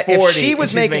saying making that 40 if she and was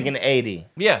she's making 80,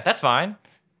 Yeah, that's fine.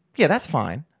 yeah, that's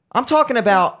fine. I'm talking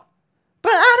about,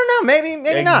 but I don't know, maybe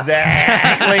not.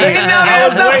 exactly. Maybe not, I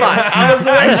was it's not waiting. fine. I was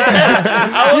waiting. I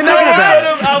was You know waiting that. for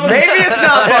them. I was, Maybe it's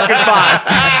not fucking fine.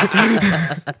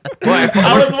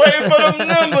 I was waiting for them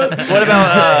numbers. What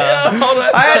about, Hold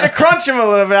on. I had to crunch him a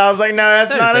little bit. I was like, no,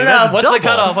 that's not like, enough. that's what's the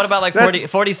double. cutoff? What about like That's-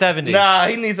 40, 70? Nah,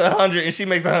 he needs 100 and she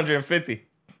makes 150.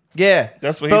 Yeah,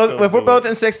 That's what he both, feels if we're good both with.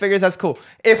 in six figures, that's cool.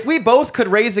 If we both could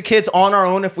raise the kids on our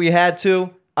own if we had to,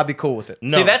 I'd be cool with it.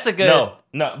 No, See, that's a good-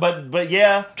 No, but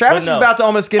yeah. Travis but no. is about to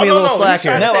almost give me Oh, a no, little no, slack he's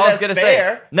trying here. to No, say I was that's gonna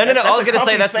fair. say no. I That's was a gonna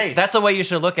say comfy space. that's the way you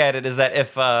should look at it. Is that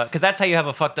if because that's how you have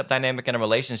a fucked up dynamic in a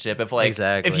relationship. If like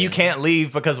Exactly. if you can't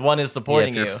leave because one is Yeah,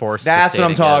 supporting if you're you, forced That's to stay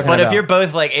what I'm talking but together. if you're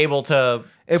both like able to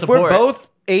If support, we're both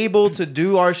able to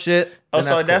do our shit, Oh,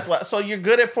 then so that's cool. why. So you're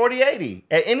good at 40-80.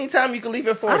 At any time you can leave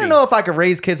at 40. I don't know if I could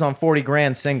raise kids on 40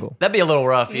 grand single. that'd be a little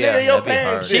rough. Yeah, Nigga, your that'd be parents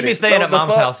hard. did She'd be it. staying So at the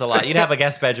mom's fuck- house a lot. You'd have a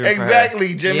guest bedroom. For her.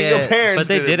 Exactly, Jimmy. Your parents. but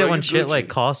they did it bro. when You shit like Gucci.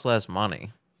 costs less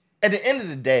money. At the end of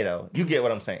the day, though, you get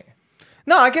what I'm saying.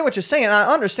 No, I get what you're saying.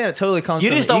 I understand it totally comes You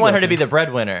from just the don't want ego her to be thing. the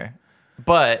breadwinner,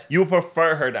 but You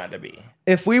prefer her not to be.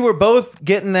 If we were both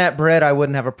getting that bread, I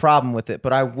wouldn't have a problem with it,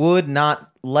 but I would not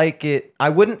like it.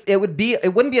 It wouldn't be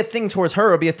a thing towards her.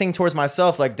 It would be a thing towards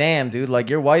myself. Like, damn, dude, like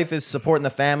your wife is supporting the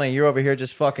family and you're over here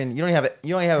just fucking, you don't have a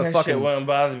That fucking, shit wouldn't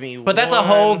bother me. but that's a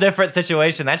whole different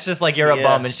situation. That's just like you're a Yeah.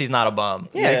 bum and she's not a bum.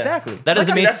 yeah, Yeah. exactly. That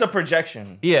doesn't mean That's a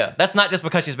projection. yeah. That's not just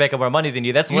because she's making more money than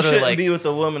you. That's You literally shouldn't like be with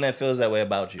a woman that feels that way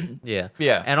about you. Yeah.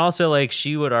 Yeah. And also, like,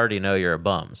 she would already know you're a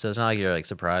bum, so it's not like you're like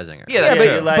surprising her. Yeah, Yeah, that's but,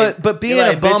 true. you're like- but being you're a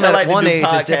like, bum "Bitch, I at like to one do age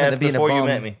is different podcasts than being a before bum. you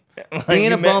met me. Like, Being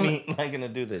you a met bum- me liking to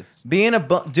do this. Being a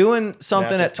bum, doing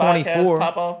something Now, at if this podcast 24.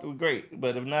 pop off, great.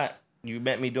 But if not, you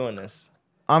met me doing this.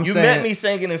 I'm You saying, met me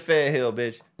singing in Fair Hill,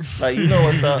 bitch. Like, you know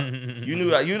what's up. You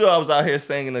knew I was out here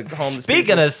singing to homeless Speaking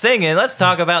people. of singing, let's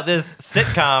talk about this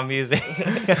sitcom music. Oh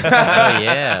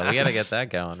yeah, we gotta get that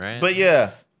going, right? But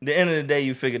yeah, the end of the day,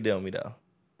 you figured deal me though.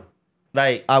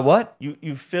 Like I what?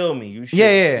 you feel me. You should.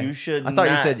 Yeah. You should. I thought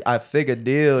you not- said I figured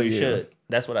deal. you should.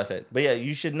 That's what I said. But yeah,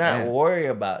 you should not Yeah. worry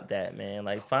about that, man.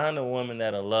 Like find a woman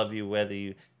that'll love you,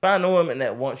 find a woman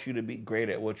that wants you to be great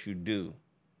at what you do.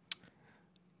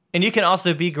 And you can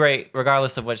also be great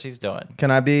regardless of what she's doing.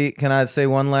 Can I say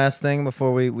one last thing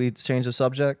before we change the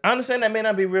subject? I understand that may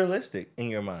not be realistic in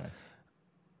your mind.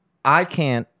 I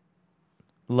can't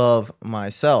love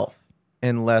myself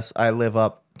unless I live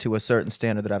up to a certain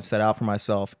standard that I've set out for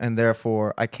myself, and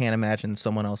therefore I can't imagine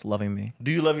someone else loving me.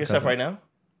 Do you love yourself Doesn't. right now?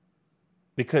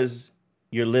 Because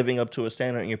you're living up to a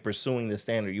standard and you're pursuing the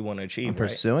standard you want to achieve. I'm right?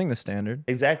 pursuing the standard.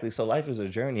 Exactly. So life is a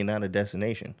journey, not a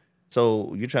destination.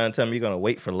 So you're trying to tell me you're gonna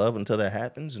wait for love until that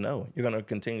happens? No, you're gonna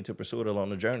continue to pursue it along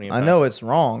the journey. and I find know some- it's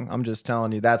wrong. I'm just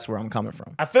telling you that's where I'm coming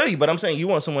from. I feel you, but I'm saying you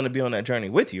want someone to be on that journey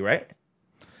with you, right?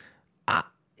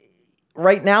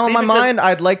 Right now See, in my because- mind,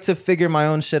 I'd like to figure my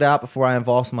own shit out before I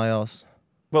involve somebody else.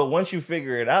 But once you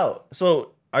figure it out,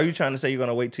 so are you trying to say you're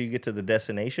gonna wait till you get to the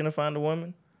destination to find a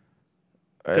woman?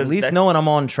 Or at 'Cause least that- knowing I'm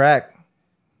on track.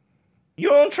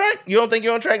 You're on track. You don't think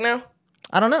you're on track now?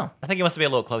 I don't know. I think he wants to be a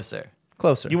little closer.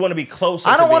 Closer. You want to be closer.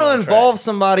 I don't want to involve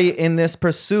somebody in this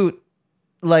pursuit.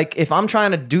 Like if I'm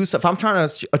trying to do stuff, if I'm trying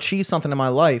to achieve something in my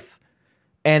life,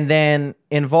 and then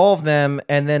involve them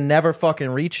and then never fucking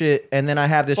reach it, and then I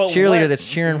have this cheerleader that's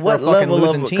cheering for a fucking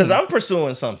losing team. Because I'm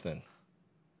pursuing something.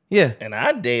 Yeah. And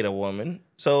I date a woman.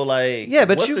 So, like, Yeah,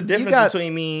 but what's the difference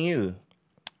between me and you?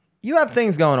 You have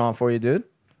things going on for you, dude.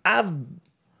 I've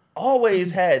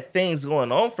always had things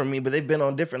going on for me, but they've been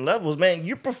on different levels. Man,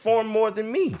 you perform more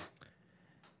than me.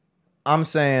 I'm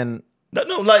saying... No,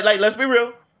 like, let's be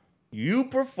real. You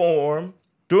perform.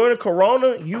 During the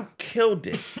corona, you killed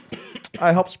it.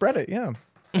 I helped spread it, yeah.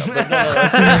 I'm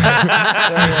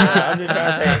just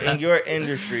trying to say, in your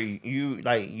industry,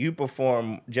 you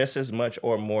perform just as much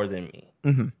or more than me.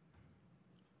 Mm-hmm.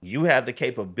 You have the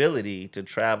capability to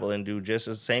travel and do just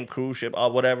the same cruise ship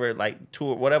or whatever, like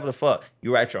tour, whatever the fuck.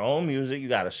 You write your own music. You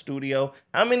got a studio.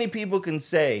 How many people can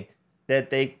say that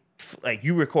they like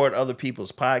you record other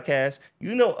people's podcasts?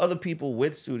 You know other people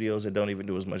with studios that don't even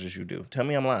do as much as you do. Tell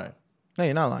me I'm lying. No,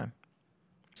 you're not lying.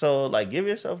 So, like, give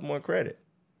yourself more credit.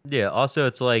 Yeah. Also,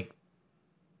 it's like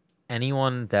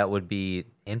anyone that would be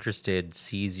interested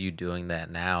sees you doing that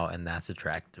now, and that's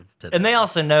attractive to them. And they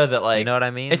also know that, like, You know what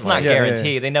I mean? It's Like- not Yeah, yeah,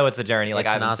 guaranteed. yeah. They know it's a journey, like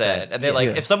It's Ivan not said. that- And they're like,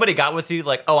 yeah. if somebody got with you,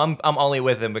 like, oh, I'm only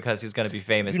with him because he's gonna be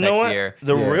famous You know next what? year.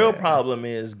 The Yeah. real problem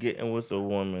is getting with a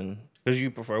woman because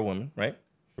you prefer women, right?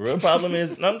 The real problem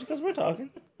is no, because we're talking.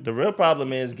 The real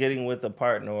problem is getting with a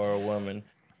partner or a woman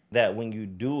that when you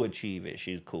do achieve it,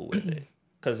 she's cool with it.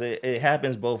 Because it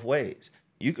happens both ways.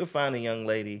 You could find a young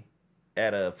lady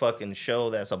at a fucking show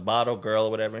that's a model girl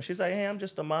or whatever, and she's like, hey, I'm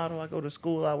just a model. I go to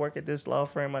school. I work at this law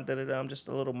firm. I'm just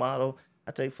a little model.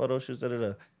 I take photo shoots,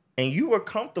 da-da-da. And you were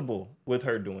comfortable with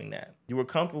her doing that. You were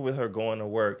comfortable with her going to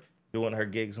work, doing her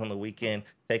gigs on the weekend,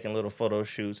 taking little photo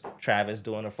shoots. Travis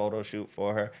doing a photo shoot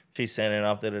for her. She's sending it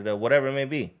off, da-da-da, whatever it may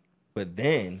be. But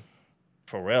then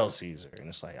Pharrell sees her, and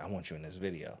it's like, I want you in this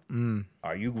video.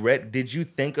 Are you ready? Did you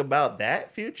think about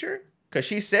that future? Because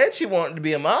she said she wanted to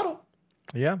be a model.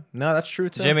 Yeah, no, that's true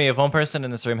too. Jimmy, if one person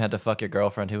in this room had to fuck your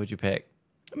girlfriend, who would you pick?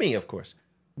 Me, of course.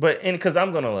 But because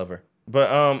I'm gonna love her. But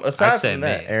aside I'd say from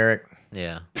that, me. Eric.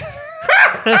 Yeah.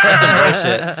 That's some bro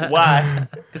shit. why?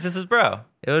 Because this is bro.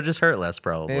 It would just hurt less,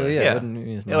 probably. Yeah, Yeah. yeah. Wouldn't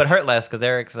use It would hurt less because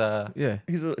Eric's Yeah.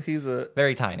 He's a.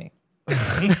 very tiny.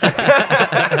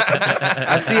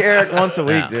 I see Eric once a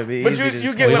week, dude. It'd be But easy to you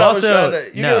just get play. what I was trying to.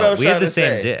 You get what I no, was we trying have the to same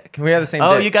say. dick. We have the same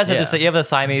Oh, dick. you guys have Yeah. the you have the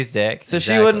Siamese dick. So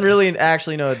she Exactly. wouldn't really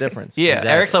actually know the difference. Yeah,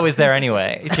 Exactly. Eric's always there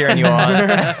anyway. He's cheering you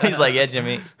on. He's like, yeah,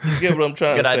 Jimmy. You get what I'm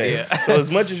trying Good to say. idea. So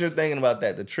as much as you're thinking about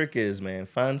that, the trick is, man,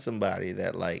 find somebody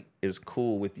that like is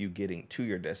cool with you getting to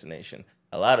your destination.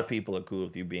 A lot of people are cool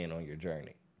with you being on your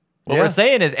journey. What Yeah. we're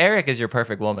saying is Eric is your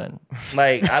perfect woman.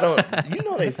 Like I don't, you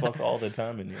know, they fuck all the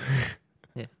time in here.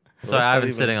 Yeah. That's Well, why that's I've not been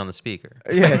even- sitting on the speaker.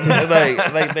 Yeah,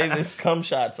 dude. like they just cum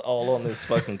shots all on this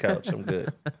fucking couch. I'm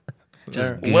good.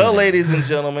 Just Yeah. Well, gooning. ladies and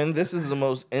gentlemen, this is the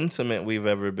most intimate we've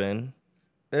ever been.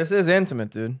 This is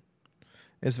intimate, dude.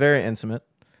 It's very intimate.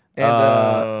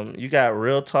 And you got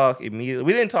real talk immediately.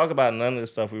 We didn't talk about none of the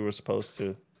stuff we were supposed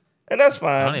to. And that's I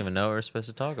fine. don't even know what we're supposed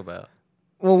to talk about.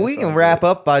 Well, we That sounds can wrap good.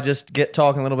 up by just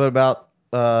talking a little bit about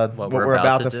what we're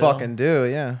about to do. fucking do.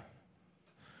 Yeah.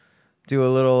 Do a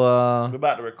little. We're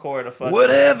about to record a fucking.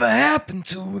 Whatever happened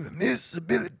to the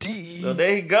Missability? So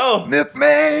there you go.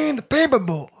 Milkman, the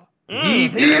paperboy. Mm.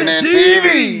 Even in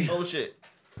TV. Oh shit.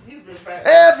 He's been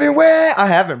practicing. Everywhere. I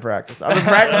have been practicing. I've been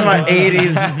practicing my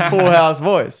 80s Full House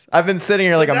voice. I've been sitting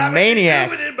here like a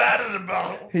maniac.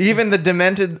 Even the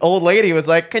demented old lady was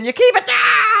like, "Can you keep it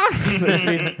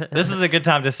down?" This is a good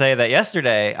time to say that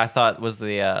yesterday I thought was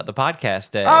the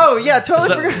podcast day. Oh yeah, totally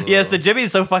So, forgot. yeah, so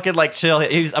Jimmy's so fucking like chill.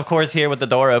 He's of course here with the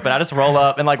door open. I just roll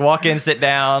up and like walk in, sit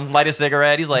down, light a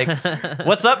cigarette. He's like,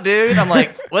 "What's up, dude?" I'm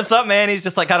like, "What's up, man?" He's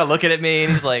just like kind of looking at me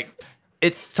and he's like,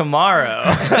 "It's tomorrow,"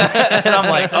 and I'm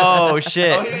like, "Oh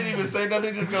shit." Oh, he didn't even say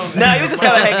nothing. Just goes. No, he was just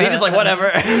kind of hanging. He's just like, whatever.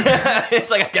 He's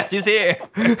like, I guess he's here.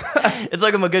 It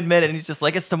took him a good minute, and he's just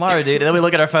like, it's tomorrow, dude. And then we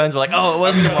look at our phones, we're like, oh, it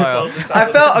was tomorrow. I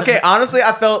felt okay. Honestly,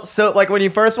 I felt so like when you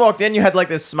first walked in, you had like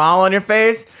this smile on your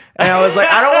face, and I was like,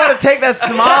 I don't want to take that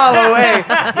smile away.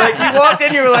 Like you walked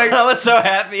in, you were like, I was so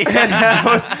happy. and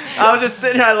I was just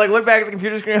sitting here. I like looked back at the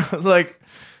computer screen. I was like,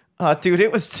 dude,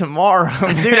 it was tomorrow.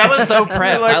 Dude, I was so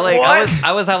prepped. Like, what? I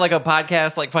always have like a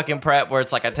podcast like fucking prep where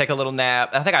it's like I take a little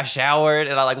nap. I think I showered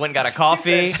and I like went and got a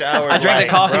coffee. showered I drank the right,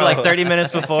 coffee bro. like 30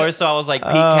 minutes before, so I was like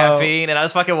peak caffeine, and I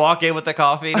just fucking walk in with the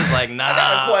coffee. And he's like, nah. I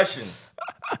got a question.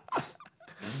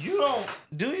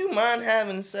 Do you mind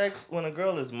having sex when a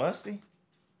girl is musty?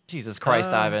 Jesus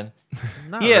Christ, Ivan.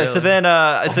 Not Yeah. So really.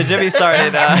 then, so Jimmy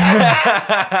started.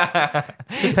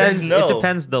 Depends, no. It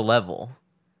depends the level.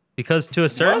 Because to a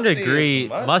certain Musty is degree,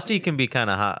 musty. musty can be kind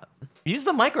of hot. Use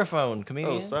the microphone,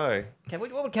 comedian. Oh, sorry.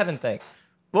 What would Kevin think?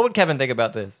 What would Kevin think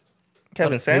about this?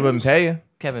 Kevin He Samuels. wouldn't pay you.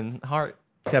 Kevin Hart.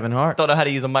 Kevin Hart. Don't know how to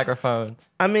use a microphone.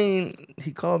 I mean,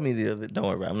 he called me the other. Don't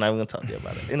worry about it. I'm not even gonna talk to you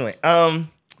about it. Anyway,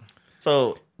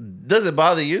 so does it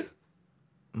bother you?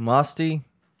 Musty.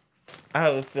 I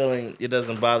have a feeling it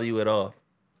doesn't bother you at all.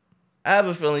 I have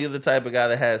a feeling you're the type of guy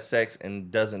that has sex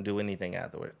and doesn't do anything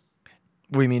afterwards.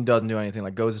 What do you mean doesn't do anything?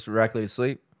 Like goes directly to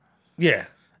sleep? Yeah,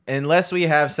 Unless we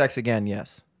have sex again,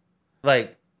 yes.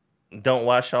 like don't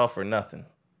wash off or nothing.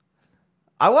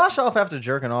 I wash off after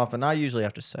jerking off, and not usually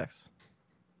after sex.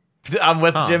 I'm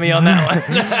with Jimmy on that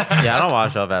one. Yeah, I don't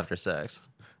wash off after sex.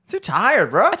 Too tired,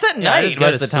 bro. It's at I night just go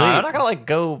most to of the time. I'm sleep. not gonna like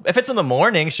go. If it's in the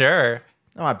morning, sure.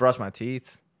 Oh, I brush my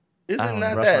teeth. Is I it don't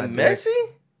not brush that my dick. messy?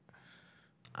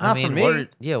 I Not mean, for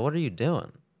me. what are you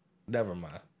doing? Never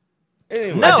mind.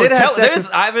 Anyway, No, did have sex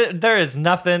there is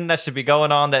nothing that should be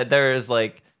going on. That there is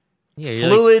like Yeah, you're,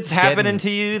 fluids like, happening getting- to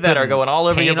you that are putting going all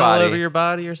over your paint all body. over your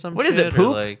body or something. What is it, Or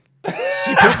poop? like,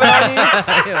 She pooping on you?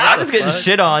 Yeah, I'm just getting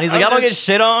shit on. He's like, y'all don't get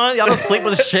shit on. Y'all don't sleep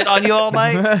with shit on you all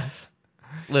night.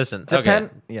 Listen, Depend.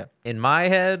 okay. Yeah. In my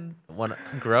head, when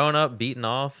growing up, beating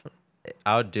off,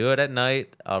 I would do it at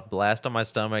night. I would blast on my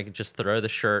stomach, just throw the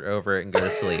shirt over it, and go to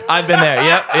sleep. I've been there.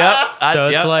 Yep. So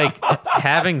it's yep. like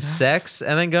having sex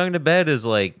and then going to bed is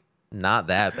like not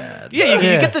that bad. Yeah, you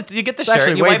Yeah. get the It's shirt,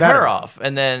 actually you way wipe better. her off,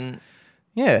 and then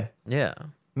Yeah. Yeah.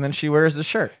 And then she wears the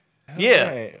shirt. yeah,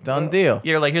 Right. Done deal.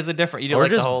 you're like, here's the difference. You do Or like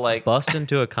the just whole like bust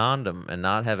into a condom and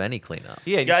not have any cleanup.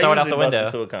 yeah, you Y'all just throw it out usually the bust window.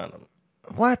 into a condom,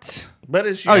 What? but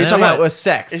it's Oh, you're usually, talking what? about with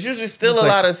sex. it's usually still It's a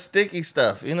like- lot of sticky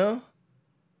stuff, you know.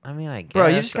 I mean, I guess. Bro,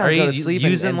 you just gotta Are go you to sleep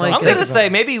and- using and like don't I'm think gonna about say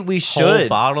it. maybe we a should whole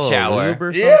bottle shower, of lube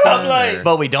or Yeah, something? I'm like- or-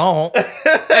 but we don't.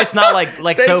 It's not like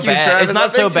Thank so you, bad. Travis. It's I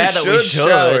not so think you bad that we should should.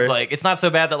 shower. Like it's not so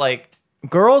bad that like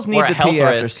Girls need Or a to health pee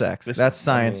after risk. sex. This- That's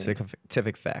I mean-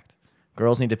 scientific fact.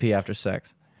 Girls need to pee after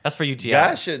sex. that's for UTI.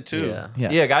 Guys should too. yeah.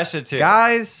 Yes. Yeah, guys should too.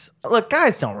 Guys, look,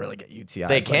 guys don't really get UTIs.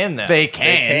 They Like, can, though. They They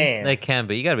can. can. They can,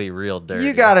 but you gotta be real dirty.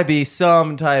 You gotta be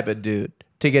some type of dude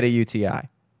to get a UTI.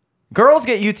 Girls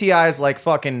get UTIs like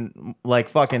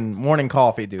fucking morning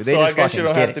coffee, dude. They So I just guess you fucking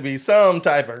don't get have it. to be some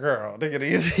type of girl to get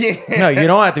easy. No, you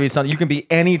don't have to be something. You can be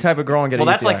any type of girl and get Well,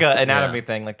 a that's UTI. like an anatomy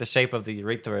thing. Like the shape of the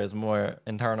urethra is more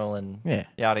internal and Yeah.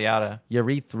 yada yada.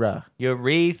 urethra.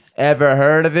 Ureth. Ever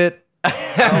heard of it? I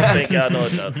don't think y'all know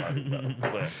what y'all talking about.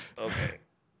 But okay,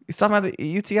 He's talking about the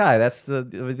UTI. That's the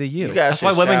U. you guys That's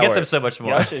why should women get shower. them so much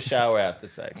more. Y'all should shower after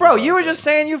sex. Bro, That's you all were I'm just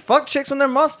saying. saying you fuck chicks when they're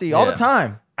musty all the Yeah.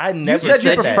 time. I never said you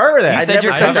said prefer that. I You said never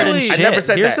you're said covered that. in I shit. never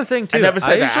said Here's that. the thing, I too. never said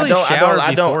I that. usually shower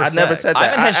I before never sex. said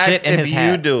that. Ivan has I shit asked in if his you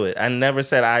hat. do it. I never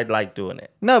said I like doing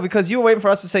it. No, because you were waiting for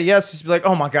us to say yes. Just be like,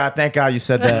 oh my God, thank God you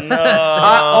said that. No,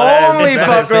 I only that's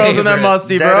fuck not girls when they're favorite.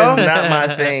 musty, That bro. is not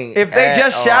my thing. If they at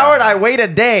just all. showered, I wait a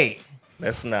day.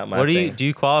 That's not my What do thing.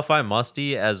 you qualify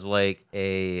musty as like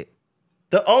a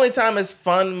The only time it's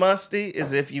fun musty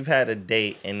is if you've had a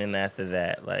date and then after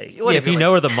that, like What yeah, if if you you're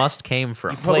know where the must came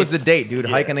from? What was the date, dude?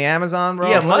 Hiking the Amazon, bro?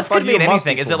 Yeah, What the must fuck could you mean musty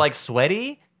anything. Is for? it like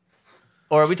sweaty,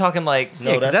 or are we talking like?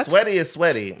 no, 'cause that's that's- sweaty is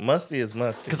sweaty. Musty is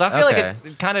musty. Because I feel Okay. like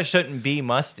it kind of shouldn't be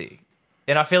musty,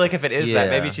 and I feel like if it is that, Yeah.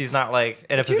 maybe she's not like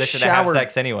in a you position to have showered-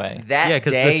 sex anyway. that Yeah,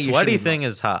 because day, the you should sweaty be thing musty.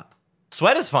 is hot.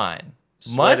 Sweat is fine.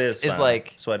 Sweat Must is fine.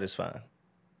 like sweat is fine.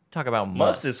 talk about must.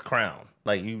 Must is crown.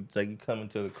 Like you come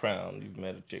into the crown. You've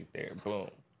met a chick there. Boom.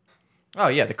 Oh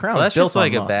yeah, the crown Well, is that's built just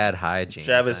like on a must. bad hygiene.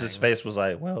 Travis's thing. face was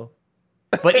like, well,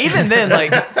 But even then, like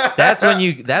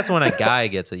That's when a guy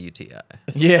gets a UTI.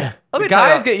 Yeah, Let the me tell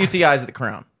guys you- get UTIs at the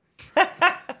crown.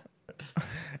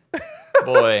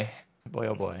 boy,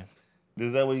 oh boy,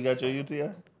 is that where you got your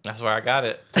UTI? that's where I got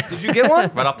it Did you get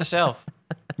one? right off the shelf.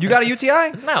 You got a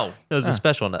UTI? No, It was a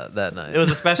special nut that night. it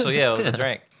was a special. Yeah, it was a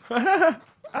drink.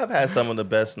 I've had some of the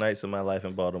best nights of my life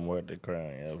in Baltimore at the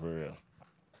Crown. Yeah, for real.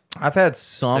 I've had It's a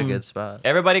some. good spot.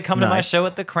 Everybody come to my Nice. show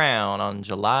at the Crown on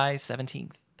July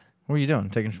 17th. What are you doing?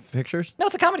 Taking pictures? No,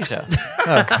 it's a comedy show.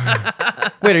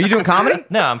 Wait, are you doing comedy?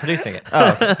 No, I'm producing it.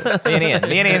 Oh, me and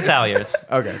Ian Salyers,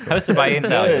 Okay. Cool. hosted by Ian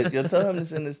Salyers. Good. You'll tell him to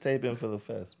send this tape in for the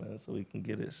fest, man, so we can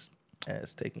get his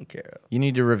ass taken care of. You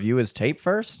need to review his tape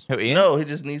first. Who, Ian? No, he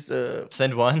just needs to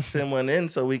Send one. send one in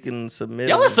so we can submit.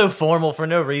 Y'all it. are so formal for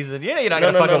no reason. You know you're not No,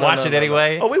 gonna no, fucking no, watch no, it no, no.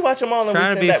 anyway. Oh, we watch them all and Trying we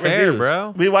to send be back fair, reviews,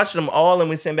 bro. We watch them all and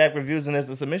we send back reviews, and there's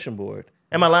a submission board.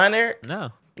 Am I lying, Eric?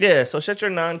 No. Yeah. So shut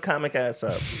your non-comic ass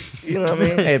up. You know what I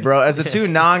mean? Hey, bro, as a two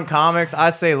non-comics, I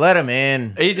say let him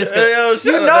in. He's just gonna, Yo, shut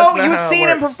You up. know, That's not you've how it seen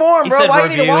him works. perform, he bro. said Why you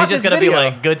need review. to watch He's just his gonna video? be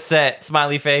like, good set,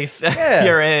 smiley face. Yeah.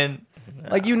 You're in.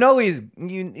 Like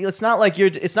it's not like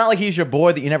he's your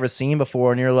boy that you never seen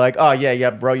before, and you're like, oh yeah,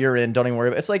 bro, you're in. Don't even worry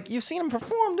about it. It's like you've seen him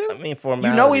perform, dude. I mean, formality.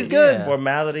 You know he's good. Yeah.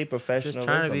 Formality, professionalism. Just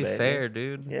trying to be baby. fair,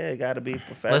 dude. Yeah, it got to be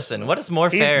professional. Listen, what is more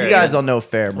He's- fair? You guys don't know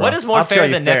fair, bro. What is more I'll fair tell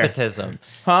you than fair. nepotism?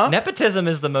 Huh? Nepotism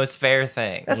is the most fair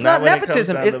thing. That's Not not when it comes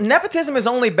nepotism. down to- Nepotism is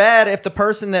only bad if the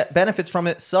person that benefits from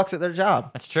it sucks at their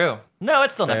job. That's true. No,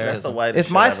 it's still Fair. That's the nepotism. whitest If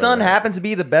shit my I've son ever heard. happens to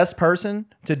be the best person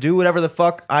to do whatever the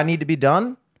fuck I need to be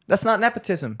done, that's not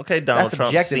nepotism. Okay, Donald That's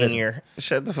Trump objectivism. Senior.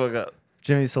 Shut the fuck up.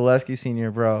 Jimmy Selesky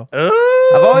Senior, bro.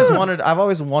 Ooh. I've always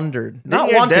wondered. Didn't Not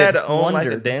your wanted. dad own like a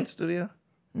wondered. dance studio?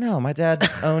 No, my dad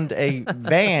owned a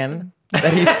van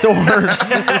that he stored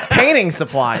painting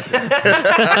supplies in.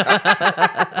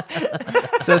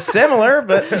 So similar,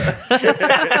 but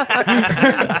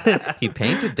He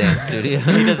painted dance studio.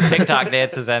 He does TikTok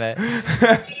dances in it.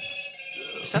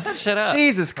 Shut that shit up.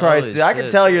 Jesus Christ, Holy dude, I can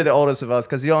shit. tell you're the oldest of us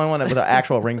because you're the only one with an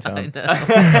actual ringtone.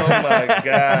 Oh my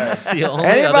god. The only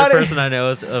Anybody- other person I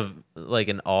know of like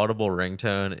an audible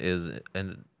ringtone is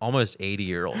an almost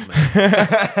 80-year-old man.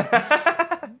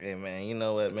 Hey man, you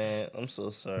know what, man? I'm so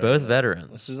sorry. Both man.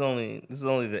 veterans. This is only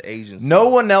the agency. No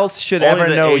one else should Only ever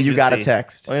the know you got a agency.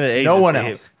 text. Only the agency No one hit-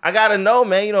 else. I gotta know,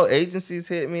 man. You know, agencies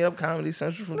hit me up. Comedy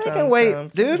Central from They time can to wait,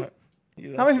 time. dude. You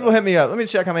know How many what people I'm hit me up? Let me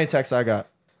check how many texts I got.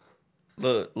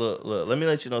 saying? Look. Let me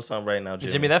let you know something right now,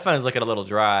 Jimmy, that phone's looking a little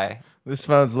dry. This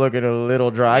phone's looking a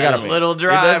little dry. I got It's a a little It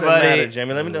dry, doesn't buddy. matter,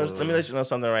 Jimmy. Let me let you know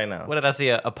something right now. What did I see?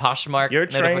 A Poshmark Your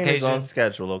train is notification? on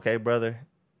schedule, okay, brother?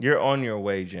 You're on your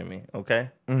way, Jimmy. Okay.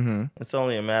 Mm-hmm. It's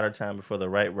only a matter of time before the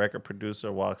right record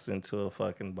producer walks into a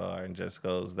fucking bar and just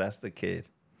goes, "That's the kid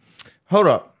Hold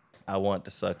up. I want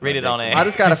to suck." Read my it on dick." air. I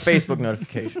just got a Facebook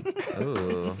notification.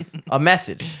 Ooh. A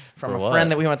message from For a what?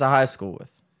 friend that we went to high school with.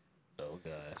 Oh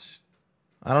gosh.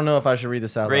 I don't know if I should read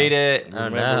this out Read loud. it. Oh,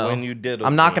 Remember no. when you did?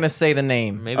 I'm not going to say the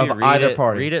name Maybe of read either it,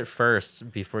 party. Read it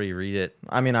first before you read it.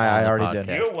 I mean, on I the already did.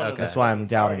 podcast. You're one of Okay. That's why I'm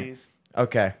doubting it. parties.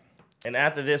 Okay. And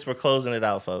after this, we're closing it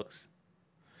out, folks.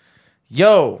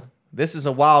 Yo, this is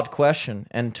a wild question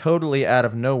and totally out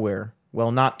of nowhere.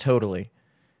 Well, not totally.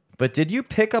 But did you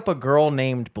pick up a girl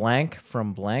named Blank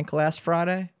from Blank last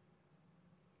Friday?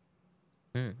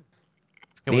 Hmm.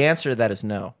 The answer to that is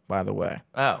no, by the way.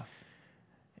 Oh.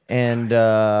 And,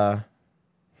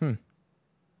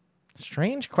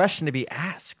 strange question to be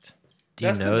asked. Do you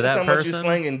That's 'cause know that's that how much you person?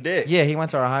 slinging dick. Yeah, he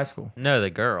went to our high school. No, the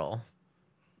girl.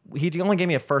 He only gave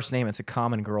me a first name. It's a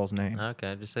common girl's name.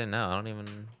 Okay, just say no. I don't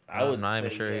even. I would I'm not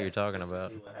even say sure who you're yes, talking just to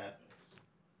about. see what happens.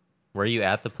 Were you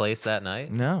at the place that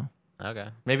night? No. Okay.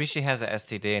 Maybe she has an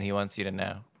STD and he wants you to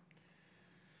know.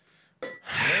 Maybe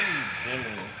Jimmy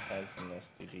has an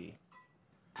STD.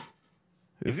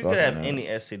 Who If you fucking could have knows? any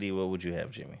STD, what would you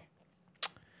have, Jimmy?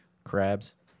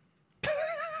 Crabs.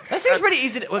 That seems pretty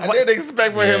easy to. I didn't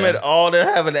expect for him Yeah. at all to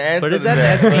have an answer. But is to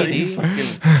that an but STD? he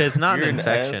fucking- It's not You're an an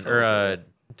infection asshole or for a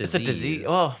that. disease. It's a disease.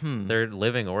 Oh, They're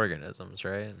living organisms,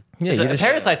 right? Yeah, a you just-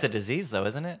 parasite's a disease, though,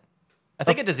 isn't it? I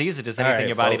think a disease is just anything right,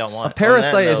 your body folks. don't A want.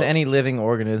 parasite is note- any living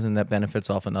organism that benefits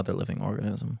off another living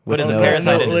organism. What with is a no-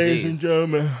 parasite? no- Ladies and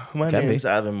gentlemen, my Can name's be.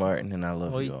 Ivan Martin, and I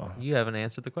love Well, you all. you haven't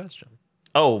answered the question.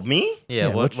 Oh, me? Yeah.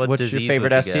 what's what your disease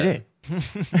favorite would you STD? get?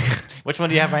 Which one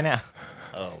do you have right now?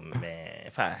 Oh man,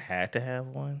 if I had to have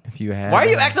one, If you have, Why are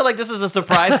you acting like this is a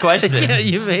surprise question? yeah,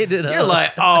 you made it up. You're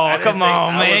like, oh, come think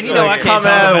on, I man. was You know I like- can't come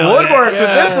talk out about it. woodworks with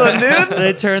this one, dude.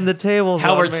 they turned the tables.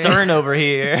 Howard on me. Stern over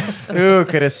here. Who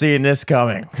could have seen this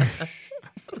coming?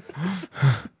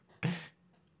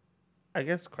 I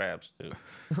guess crabs too.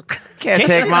 Can't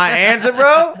take my answer, bro. you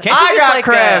I just, got like,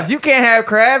 crabs. You can't have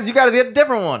crabs. You got to get a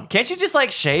different one. Can't you just like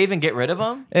shave and get rid of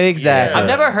them? Exactly. I've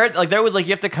never heard like there was like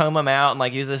you have to comb them out and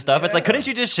like use this stuff. It's like couldn't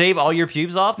you just shave all your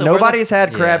pubes off? Then where the Nobody's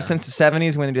had crabs Yeah. since the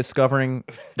 70s when they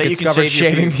that you can discovered shave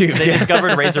your shaving pubes. They Yeah.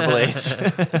 discovered razor blades.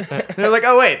 They're like,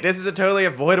 oh wait, this is a totally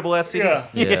avoidable STD.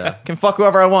 Yeah. Can fuck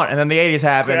whoever I want. And then the 80s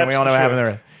happened, and we all know what Crabs happened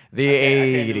for there. The I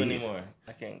can't do 80s. anymore.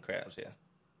 I can't crabs. Yeah,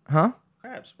 Huh?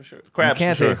 crabs for sure. You Crabs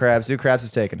can't for sure. take crabs, dude. Crabs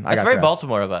is taken. I That's got very crabs.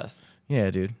 Baltimore of us. Yeah,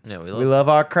 dude. Yeah, we We love love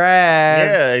our crabs.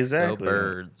 Yeah, go exactly.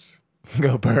 birds.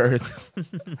 Go birds.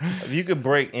 If you could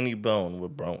break any bone,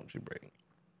 what bone would you break?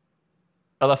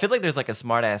 Although I feel like there's like a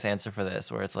smart ass answer for this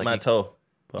where it's like My you- toe.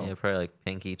 Bone. Yeah, probably like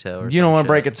pinky toe. Or You don't some want to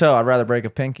break a shit. toe. I'd rather break a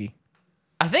pinky.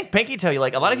 I think pinky toe. You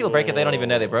like a lot of people break it. They don't even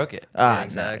know they broke it. Ah,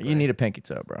 exactly. nah, you need a pinky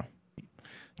toe, bro.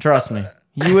 Trust me.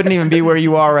 You wouldn't even be where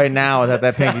you are right now without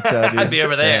that pinky toe, dude. I'd be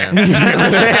over there.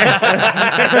 Yeah.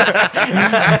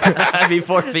 I'd be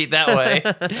 4 feet that way.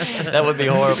 That would be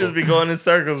You horrible. just be going in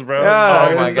circles, bro. Yeah, Going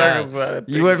oh in my circles God. without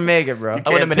that You wouldn't make it, bro. I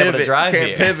wouldn't have been able to pivot. drive Can't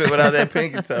here. pivot without that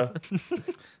pinky toe.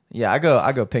 Yeah, I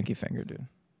go pinky finger, dude.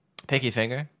 Pinky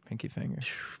finger. Pinky finger.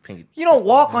 Pinky. You don't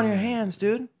walk on your hands,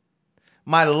 dude.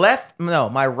 My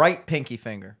right pinky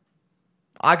finger.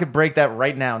 I could break that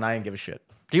right now and I didn't give a shit.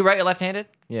 Do you write your left-handed?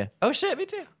 Yeah. Oh shit, me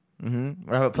too. When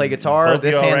I play guitar, Both of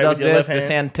this y'all hand right does with your this, left this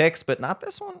hand? hand picks, but not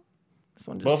this one. This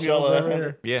one just Both of y'all chills are over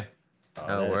left-handed? here. Yeah. Oh,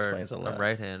 that word. explains a lot. I'm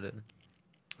right-handed.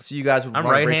 So you guys would I'm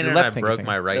want to break right-handed your and left I pinky broke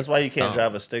finger. my right. That's why you can't thumb.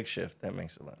 drive a stick shift. That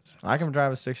makes sense. I can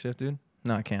drive a stick shift, dude.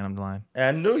 No, I can't. I'm blind.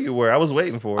 I knew you were. I was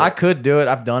waiting for it. I could do it.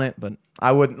 I've done it, but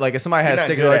I wouldn't. Like, if somebody had a You're not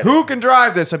stick, good they're like, at it. who can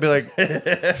drive this? I'd be like, I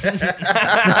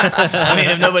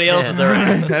mean, if nobody else is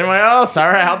around, anyone else? All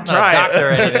right, I'll not a try doctor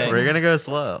or it. anything. We're gonna go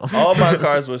slow. All my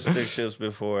cars were stick shifts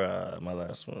before my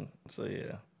last one. So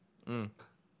yeah.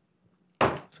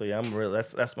 So yeah, I'm real.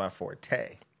 That's my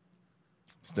forte.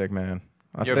 Stick man.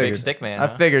 You're a big stick man, I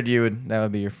huh? figured that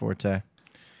would be your forte.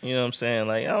 You know what I'm saying?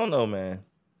 Like, I don't know, man.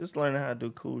 Just learning how to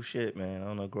do cool shit, man. I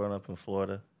don't know, growing up in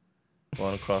Florida,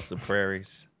 going across the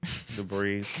prairies, the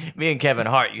breeze. Me and Kevin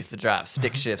Hart used to drive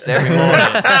stick shifts every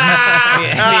morning.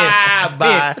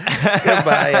 Bye.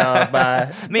 Goodbye, y'all.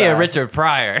 Bye. Me and Richard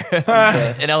Pryor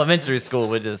in elementary school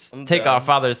would just take done. our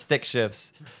father's stick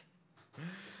shifts.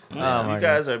 Man, my you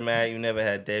guys are mad you never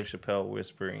had Dave Chappelle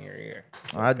whisper in your ear.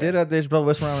 I did have Dave Chappelle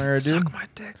whisper around my ear, dude. my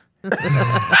dick.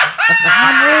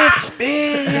 I'm rich,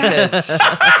 bitch.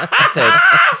 I said,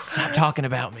 stop talking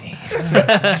about me.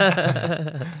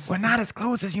 We're not as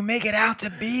close as you make it out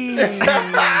to be.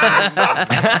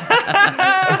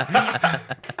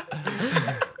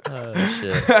 Oh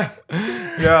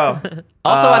shit. Yo.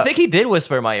 Also, I think he did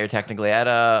whisper in my ear technically at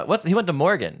he went to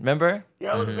Morgan, remember?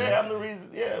 Yeah, I was there. I'm the reason.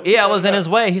 Yeah. Yeah, I was in his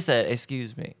way. He said,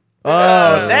 "Excuse me."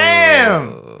 Oh, damn.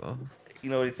 Oh. You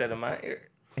know what he said in my ear?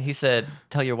 He said,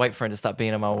 "Tell your white friend to stop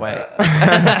being in my way."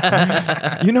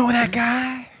 You know that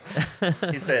guy?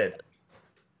 He said,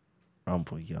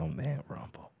 "Rumble, young man,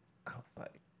 rumble." I was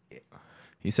like, yeah.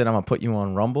 He said, I'm going to put you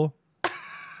on Rumble.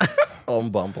 On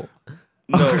Bumble.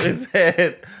 No, it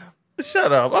said,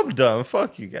 shut up. I'm done.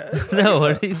 Fuck you guys. No,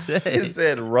 what did he It say?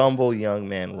 said, rumble, young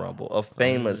man, rumble. A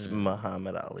famous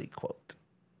Muhammad Ali quote.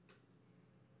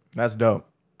 That's dope.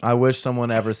 I wish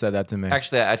someone ever said that to me.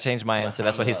 Actually, I changed my answer.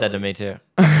 That's what he said to me too.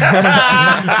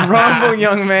 Rumble,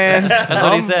 young man. That's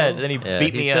what he said. Then he Yeah,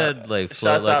 beat he me said up. like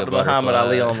float Shouts like out a to Muhammad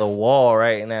butterfly. Ali on the wall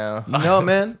right now. You know,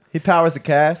 man. He powers the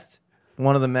cast.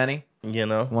 One of the many. You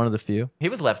know? One of the few. He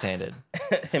was left-handed.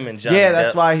 Him and Johnny Yeah,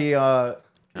 that's Depp. why he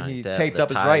Depp, taped the up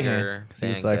his right hand. Tiger, 'Cause he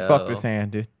was Van like, fuck Gogh. this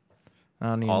hand, dude. I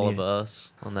don't even All need of it. us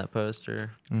on that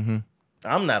poster. I'm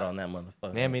not on that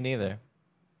motherfucker. Yeah, me neither.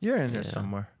 You're in here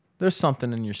somewhere. There's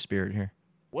something in your spirit here.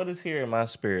 What is here in my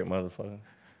spirit, motherfucker?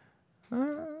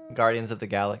 Guardians of the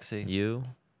Galaxy. You?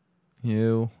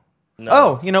 You. No.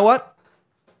 Oh, you know what?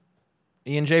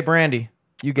 Ian J. Brandy.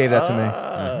 You gave that to me.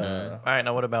 All right,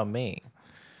 now what about me?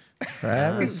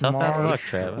 Travis Tough out Marsh. luck,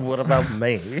 Travis. What about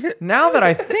me? Now that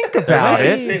I think about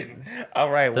it, All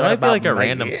right, There what might be about like a me?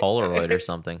 random Polaroid or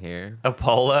something here. A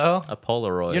polo? A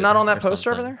Polaroid. you're not on that or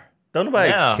poster over something. there? Don't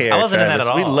nobody No, care, I wasn't in that Travis.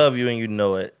 at We all. love you and you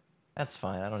know it. That's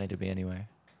fine. I don't need to be anyway.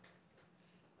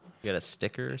 You got a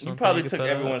sticker or something? You probably could took put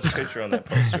up? everyone's picture on that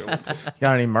poster.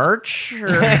 Got any merch? Or-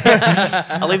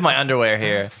 I'll leave my underwear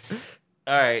here.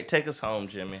 All right, take us home,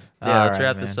 Jimmy. Yeah, All let's right,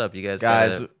 wrap this man. up. You guys,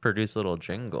 Guys, gotta produce a little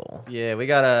jingle. Yeah, we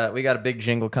got a big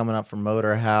jingle coming up from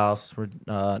Motor House. We're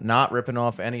not ripping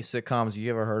off any sitcoms you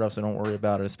ever heard of, so don't worry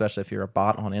about it, especially if you're a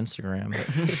bot on Instagram.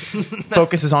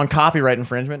 Focuses on copyright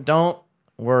infringement. Don't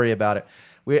worry about it.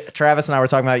 Travis and I were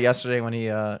talking about it yesterday when he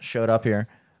showed up here,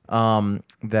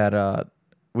 that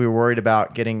we were worried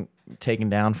about getting taken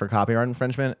down for copyright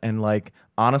infringement. And like,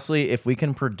 honestly, if we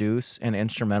can produce an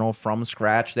instrumental from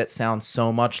scratch that sounds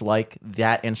so much like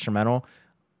that instrumental,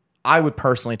 I would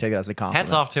personally take it as a compliment.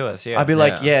 Hats off to us. Yeah. I'd be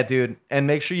like, Yeah. yeah, dude. And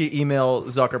make sure you email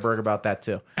Zuckerberg about that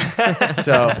too.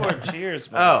 So, Or cheers,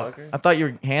 oh, motherfucker. I thought you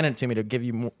were handing it to me to give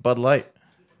you more Bud Light.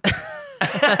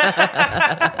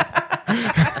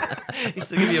 He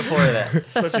still give you a pour of that.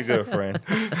 Such a good friend.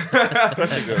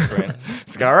 Such a good friend.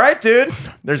 It's like, all right, dude.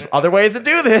 There's other ways to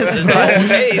do this. You could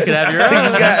have your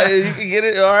own. You can get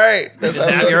it. All right. That's Just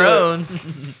how have we your gonna do it.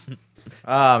 own.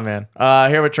 Oh man.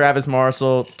 Here with Travis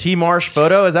Marshall. T Marsh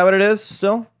Photo. Is that what it is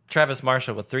still? Travis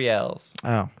Marshall with 3 L's.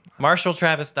 Oh.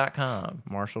 MarshallTravis.com.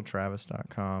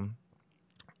 MarshallTravis.com.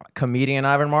 Comedian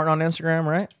Ivan Martin on Instagram,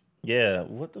 right? Yeah.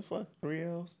 What the fuck? 3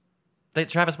 L's?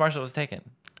 Travis Marshall was taken.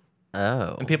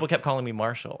 Oh. And people kept calling me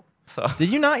Marshall. So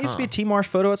Did you not used to be T Marsh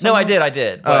Photo at some no, point? I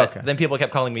did. But okay. then people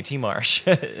kept calling me T Marsh,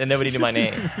 and nobody knew my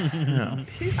name.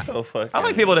 He's so fucking. I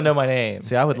like people to know my name.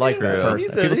 See, I would like that person.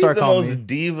 He's, People he's start the calling most me.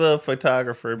 diva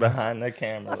photographer behind the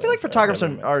camera. I feel like photographers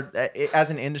are,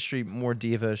 as an industry, more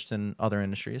divish than other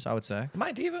industries. I would say. Am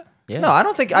I diva? Yeah. No, I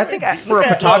don't think. I think for a Look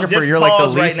at- photographer, just you're like the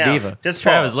pause right least now. diva. Just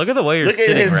Travis, pause. look at the way you're Look at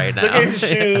sitting his, right Look now. at his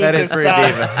shoes. That is his pretty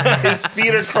socks, his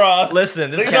feet are crossed.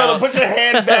 Listen, this Look, no, counts. put your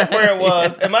hand back where it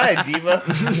was. Am I a diva?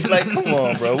 Like, come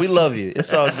on, bro. We love you.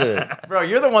 It's all good. Bro,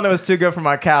 you're the one that was too good for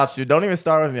my couch, dude. Don't even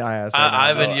start with me, I asked.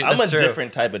 I've been. I'm a that's true.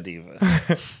 different type of diva.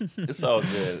 It's all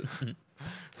good.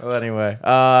 Well, anyway,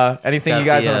 anything Got you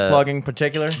guys the, want to plug in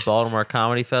particular? Baltimore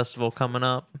Comedy Festival coming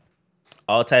up.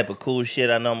 All type of cool shit.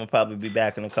 I know I'm gonna probably be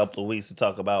back in a couple of weeks to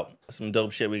talk about some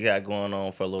dope shit we got going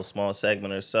on for a little small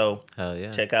segment or so. Hell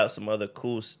yeah. Check out some other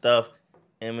cool stuff.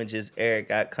 Images Eric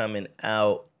got coming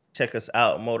out. Check us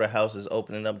out. Motor House is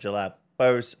opening up July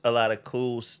 1st. A lot of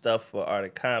cool stuff for art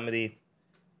of comedy.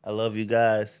 I love you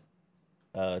guys.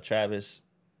 Travis,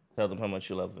 tell them how much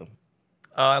you love them.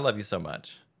 Oh, I love you so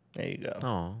much. There you go.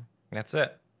 Oh. That's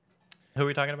it. Who are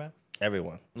we talking about?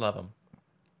 Everyone. Love them,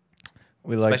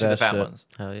 We like especially that the fat shit. ones.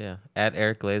 Hell yeah. At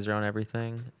Eric Glazer on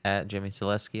everything. At Jimmy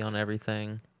Selesky on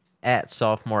everything. At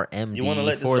Sophomore MD You want to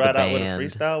let this for the ride out with a band.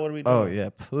 freestyle? What are we doing? Oh yeah,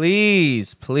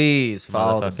 please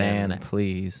follow the Motherfucking- band,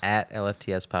 please. At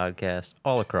LFTS Podcast.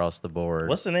 All across the board.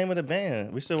 What's the name of the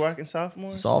band? We still rocking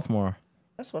sophomores? Sophomore,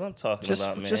 That's what I'm talking just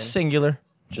about, man. singular,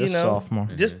 just sophomore.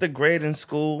 Just the grade in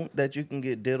school that you can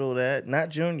get diddled at. Not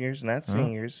juniors, not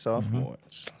seniors,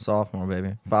 sophomores. Sophomore,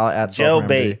 baby. Follow at Jail Sophomore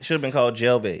bait. MD. Should have been called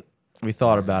jail bait. We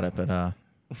thought about it, but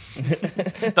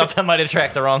Thought that might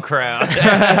attract the wrong crowd.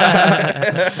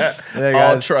 there you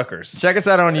All guys. truckers. Check us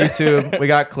out on YouTube. We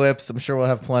got clips. I'm sure we'll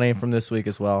have plenty from this week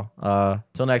as well.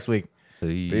 Till next week.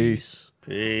 Peace.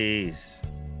 Peace.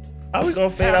 Are we gonna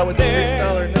fade out with the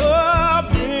freestyle or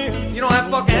no? You don't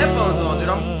have fucking headphones on, dude.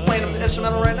 I'm playing an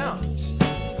instrumental right now.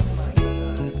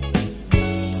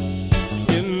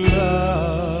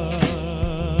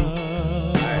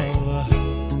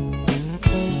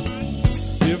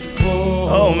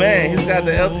 Oh man, he's got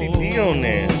the LTD on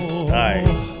there. All right,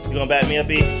 you gonna back me up,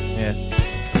 E? Yeah.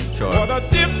 Sure.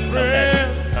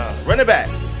 Run it back.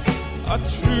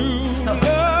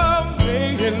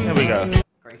 Here we go.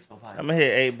 I'm gonna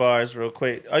hit 8 bars real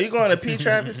quick. Are you going to P,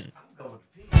 Travis?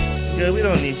 Good, we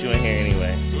don't need you in here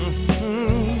anyway.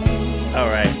 All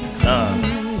right.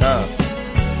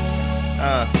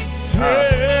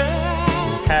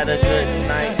 Had a good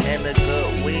night and a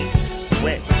good week.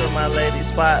 Went to my lady's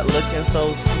spot looking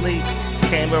so sleek.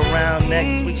 Came around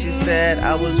next week, she said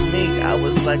I was meek. I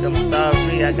was like, I'm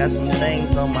sorry, I got some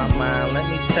things on my mind. Let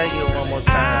me tell you one more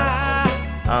time.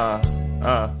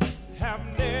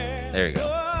 There you go.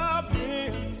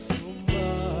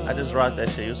 I just rocked that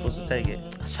shit. You're supposed to take it.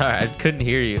 Sorry, I couldn't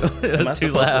hear you. It Am I was too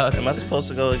supposed loud. To, am I supposed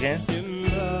to go again?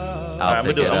 I'll Alright, I'm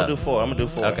pick gonna it up. do 4. I'm gonna do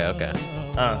 4. Okay, okay.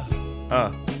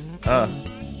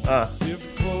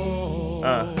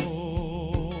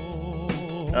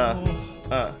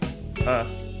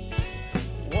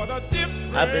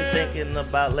 I've been thinking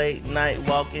about late night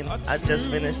walking. I just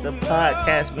finished the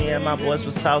podcast. Me and my boys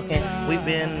was talking. We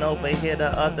been over here.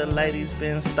 The other ladies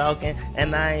been stalking,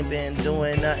 and I ain't been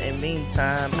doing nothing.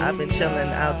 Meantime, I've been chilling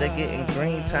out there getting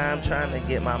green time, trying to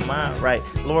get my mind right.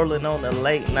 Laurelin on the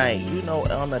late night, you know,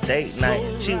 on a date night.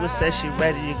 She was said she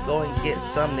ready to go and get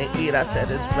something to eat. I said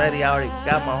it's ready. I already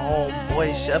got my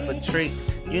homeboy chef a treat.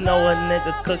 You know a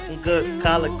nigga cooking good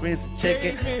collard greens and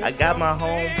chicken. I got my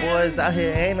homeboys out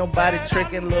here, ain't nobody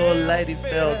tricking. Little lady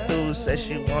fell through, said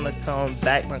she wanna come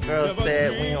back. My girl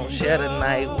said we don't share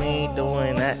tonight, we ain't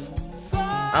doing that.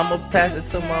 I'ma pass it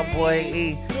to my boy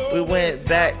E. We went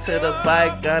back to the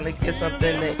bike, gonna get something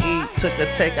to eat. Took a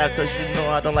takeout cause you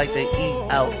know I don't like to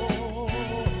eat out.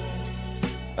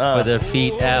 With her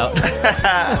feet out.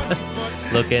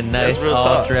 Looking nice, real all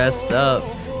talk. dressed up.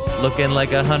 Looking like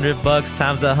 $100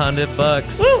 times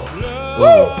 $100.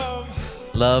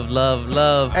 Love, love,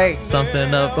 love. Hey.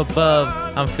 Something up above.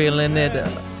 I'm feeling it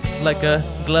like a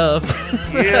glove.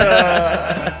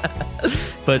 Yeah.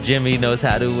 But Jimmy knows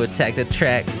how to attack the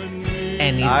track.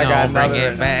 And he's I got gonna bring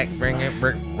another- it back. Bring it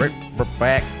back.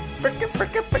 Bring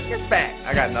it back.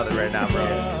 I got another right now, bro.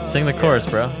 Sing the chorus,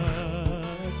 bro.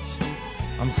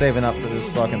 I'm saving up for this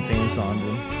fucking theme song,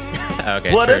 dude.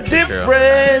 Okay. What true, a true, true.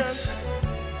 difference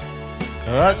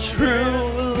a true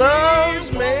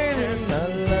love's made in my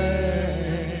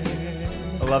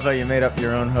life. I love how you made up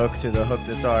your own hook to the hook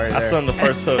that's already I there. sung the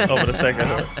first hook over the second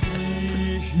hook.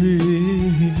 Yo,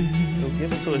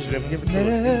 give it to us, Jimmy. Give it to us.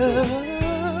 Give it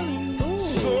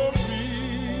to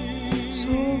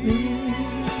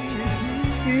us.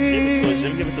 Give it to us,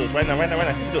 Jimmy. Give it to us right now. Give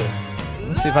it to us.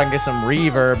 Let's see if I can get some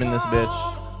reverb in this bitch.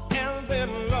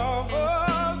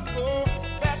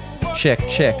 Check.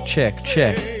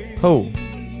 Ho.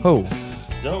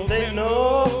 Don't they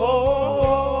know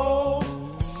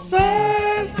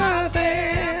sun's not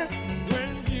there?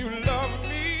 When you love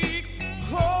me,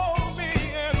 hold me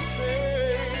and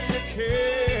say you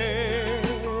care.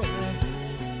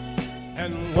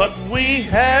 And What we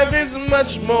have is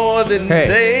much more than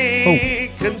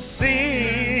they can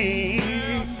see.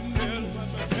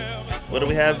 What do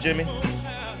we have, Jimmy?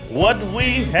 What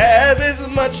we have is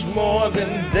much more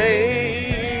than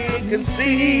they can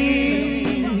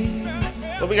see.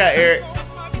 What we got, Eric?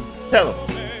 Tell them.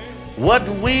 What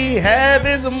we have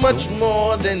is much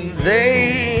more than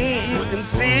they can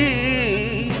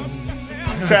see.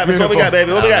 Travis, what we got,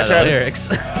 baby? What we got, Travis? Lyrics.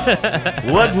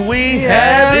 What we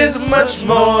have is much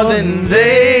more than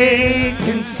they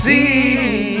can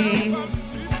see.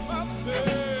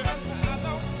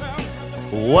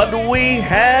 What we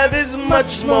have is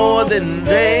much more than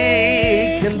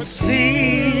they can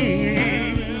see.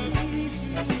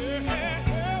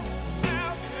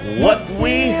 What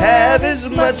we have is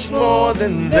much more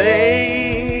than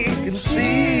they can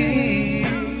see.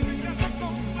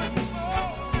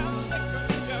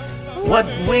 What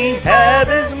we have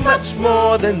is much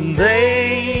more than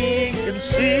they can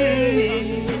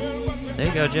see. There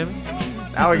you go, Jimmy.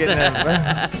 Now we're getting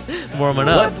there. Warming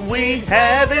up. What we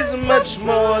have is much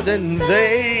more than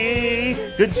they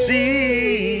could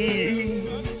see.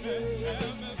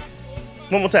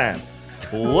 One more time.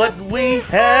 What we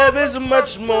have is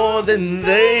much more than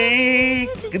they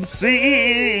can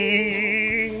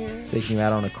see. Taking you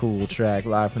out on a cool track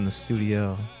live from the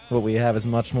studio. What we have is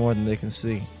much more than they can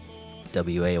see.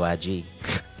 WAYG.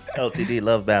 LTD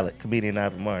Love Ballad, comedian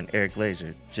Ivan Martin, Eric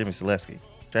Glazier, Jimmy Selesky,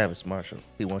 Travis Marshall.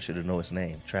 He wants you to know his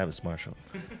name, Travis Marshall.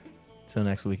 Till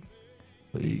next week.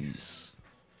 Peace.